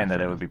just saying that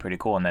it would be pretty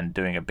cool, and then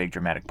doing a big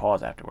dramatic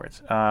pause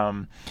afterwards.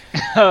 Oh,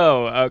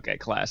 okay,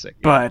 classic.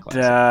 But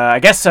classic. I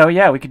guess so.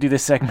 Yeah, we could do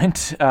this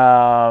segment.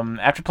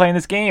 After playing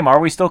this game, are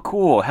we still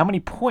cool? How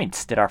many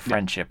points did our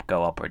friendship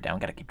go up or down?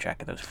 Got to keep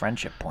track of those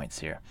friendship points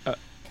here.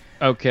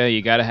 Okay,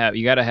 you gotta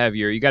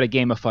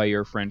gamify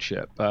your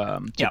friendship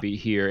to be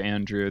here,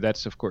 Andrew.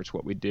 That's of course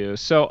what we do.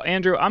 So,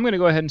 Andrew, I'm gonna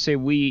go ahead and say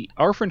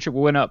our friendship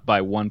went up by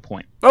 1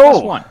 point. Oh,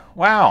 plus one.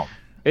 Wow!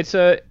 It's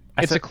a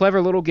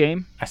clever little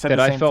game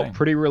that I felt thing.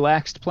 Pretty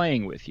relaxed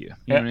playing with you.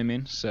 You know what I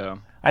mean? So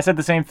I said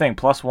the same thing.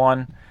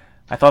 +1.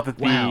 I thought that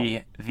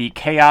the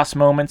chaos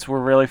moments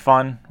were really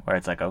fun, where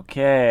it's like, build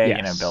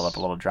up a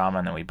little drama,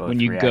 and then we both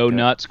when you go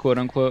nuts, quote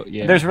unquote.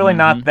 Yeah. There's really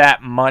not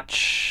that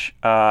much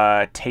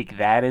take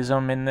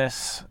thatism in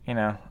this,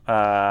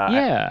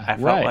 I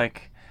felt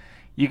like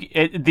you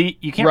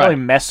can't really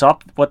mess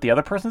up what the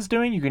other person's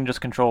doing. You can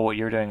just control what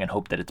you're doing and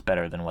hope that it's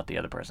better than what the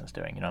other person's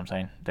doing. You know what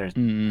I'm saying?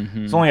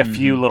 There's only a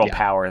few little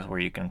powers where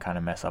you can kind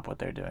of mess up what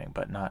they're doing,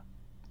 but not.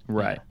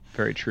 Right.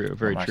 Very true.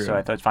 Very true. So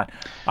I thought it's fine.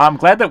 I'm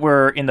glad that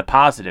we're in the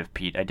positive,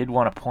 Pete. I did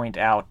want to point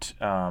out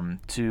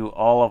to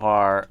all of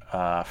our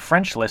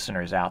French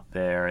listeners out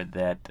there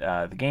that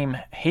the game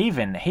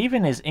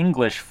Haven is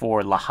English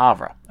for Le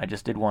Havre. I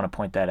just did want to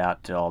point that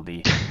out to all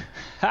the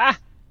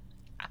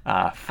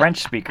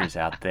French speakers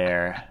out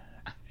there.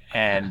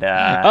 And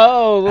that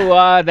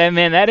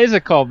is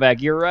a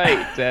callback. You're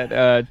right.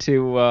 That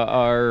to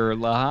our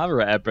Le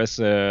Havre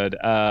episode.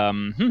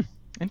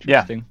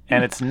 Interesting. Yeah,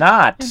 and it's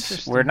not.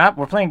 We're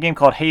playing a game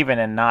called Haven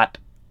and not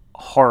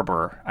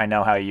Harbor. I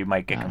know how you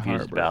might get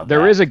confused about that.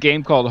 There is a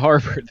game called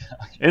Harbor.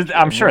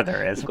 I'm sure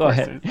there is. Go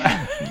ahead.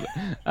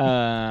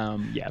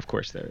 Yeah, of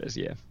course there is.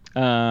 Yeah.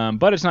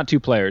 But it's not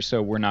 2 players,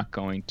 so we're not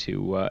going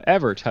to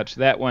ever touch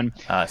that one.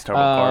 It's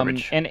total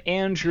garbage. And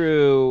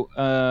Andrew,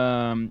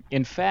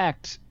 in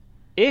fact,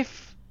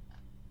 if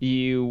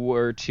you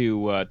were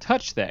to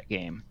touch that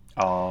game,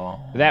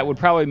 that would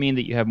probably mean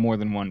that you have more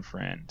than one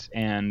friend.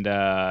 And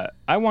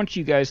I want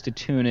you guys to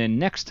tune in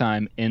next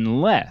time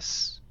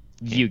unless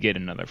you get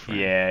another friend.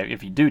 Yeah,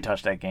 if you do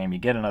touch that game, you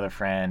get another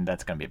friend,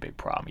 that's going to be a big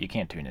problem. You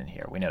can't tune in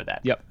here. We know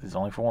that. Yep. This is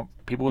only for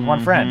people with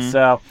one friend.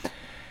 So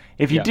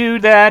if you do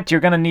that,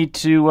 you're going to need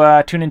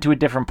to tune into a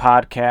different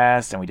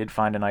podcast. And we did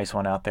find a nice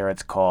one out there.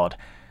 It's called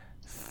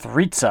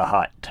Threetza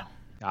Hut.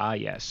 Ah,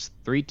 yes.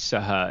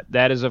 Threetza Hut.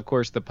 That is, of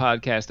course, the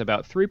podcast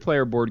about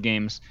 3-player board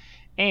games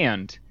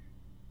and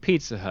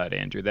Pizza Hut,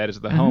 Andrew. That is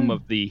the home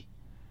of the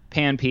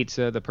pan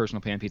pizza, the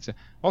personal pan pizza.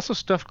 Also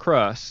stuffed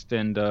crust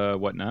and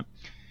whatnot.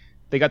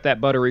 They got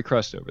that buttery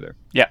crust over there.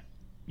 Yep.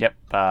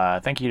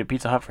 Thank you to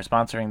Pizza Hut for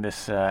sponsoring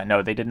this.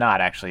 No, they did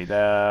not, actually.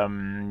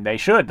 They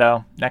should,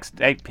 though.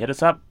 Hit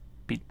us up.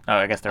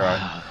 I guess there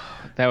are.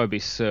 That would be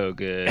so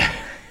good.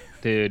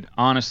 Dude,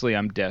 honestly,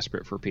 I'm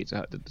desperate for Pizza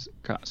Hut to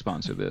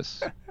sponsor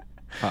this.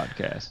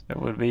 podcast. It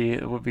would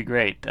be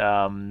great.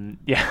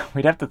 Yeah,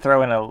 we'd have to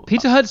throw in a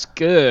Pizza Hut's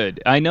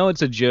good. I know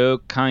it's a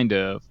joke, kind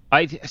of.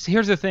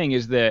 Here's the thing: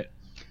 is that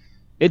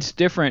it's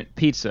different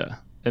pizza,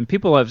 and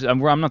people have. I'm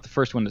not the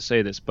first one to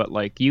say this, but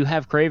like you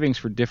have cravings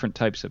for different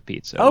types of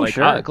pizza. Oh, like,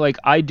 sure.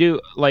 I do.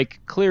 Like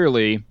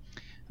clearly,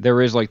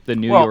 there is like the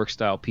New York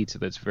style pizza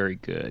that's very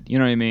good. You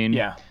know what I mean?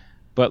 Yeah.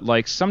 But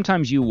like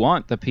sometimes you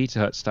want the Pizza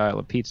Hut style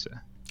of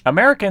pizza.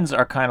 Americans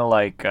are kind of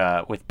like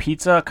with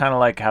pizza, kind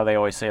of like how they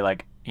always say,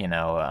 like, you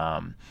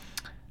know,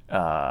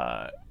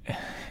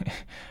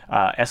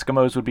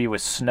 Eskimos would be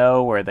with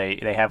snow, where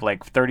they have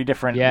like 30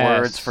 different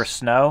words for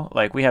snow.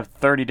 Like we have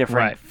 30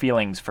 different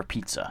feelings for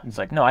pizza. It's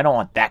like, no, I don't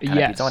want that kind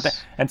of pizza. I want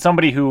that. And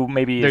somebody who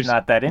maybe is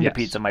not that into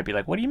pizza might be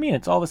like, what do you mean?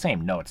 It's all the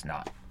same. No, it's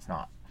not. It's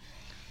not.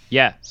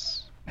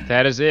 Yes,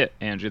 that is it,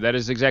 Andrew. That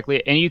is exactly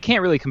it. And you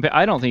can't really compare.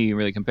 I don't think you can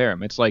really compare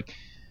them. It's like,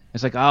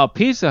 oh,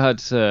 Pizza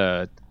Hut's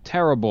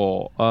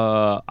terrible.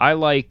 I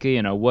like,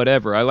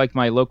 whatever. I like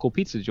my local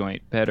pizza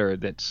joint better.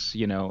 That's,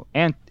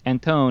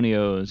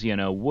 Antonio's,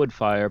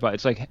 Woodfire. But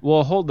it's like,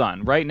 well, hold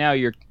on. Right now,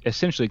 you're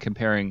essentially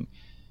comparing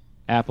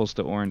apples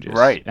to oranges.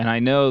 Right. And I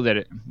know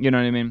that you know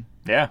what I mean?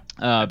 Yeah.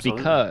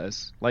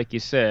 Because, like you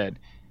said,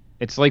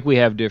 it's like we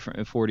have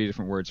 40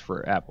 different words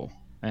for apple.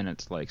 And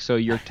it's like, so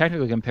you're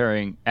technically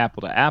comparing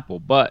apple to apple,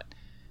 but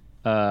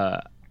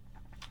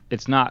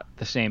it's not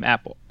the same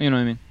apple. You know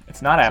what I mean?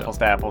 It's not apples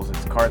to apples.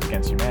 It's Cards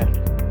Against Humanity.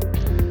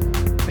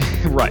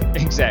 Right,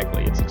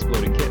 exactly. It's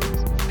Exploding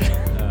Kittens.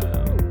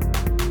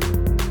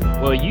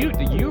 Well, you're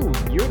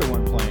the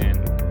one playing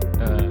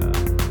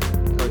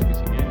Cards Against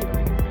Humanity.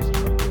 I think it's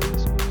probably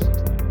this score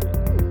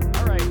 16.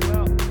 All right,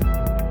 well.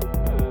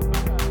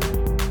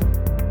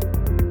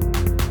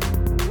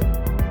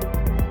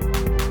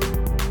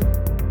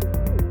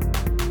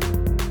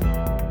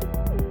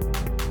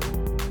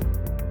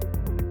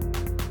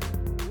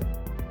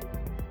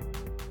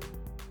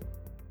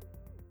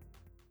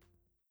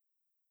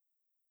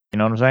 You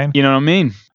know what I'm saying? You know what I mean?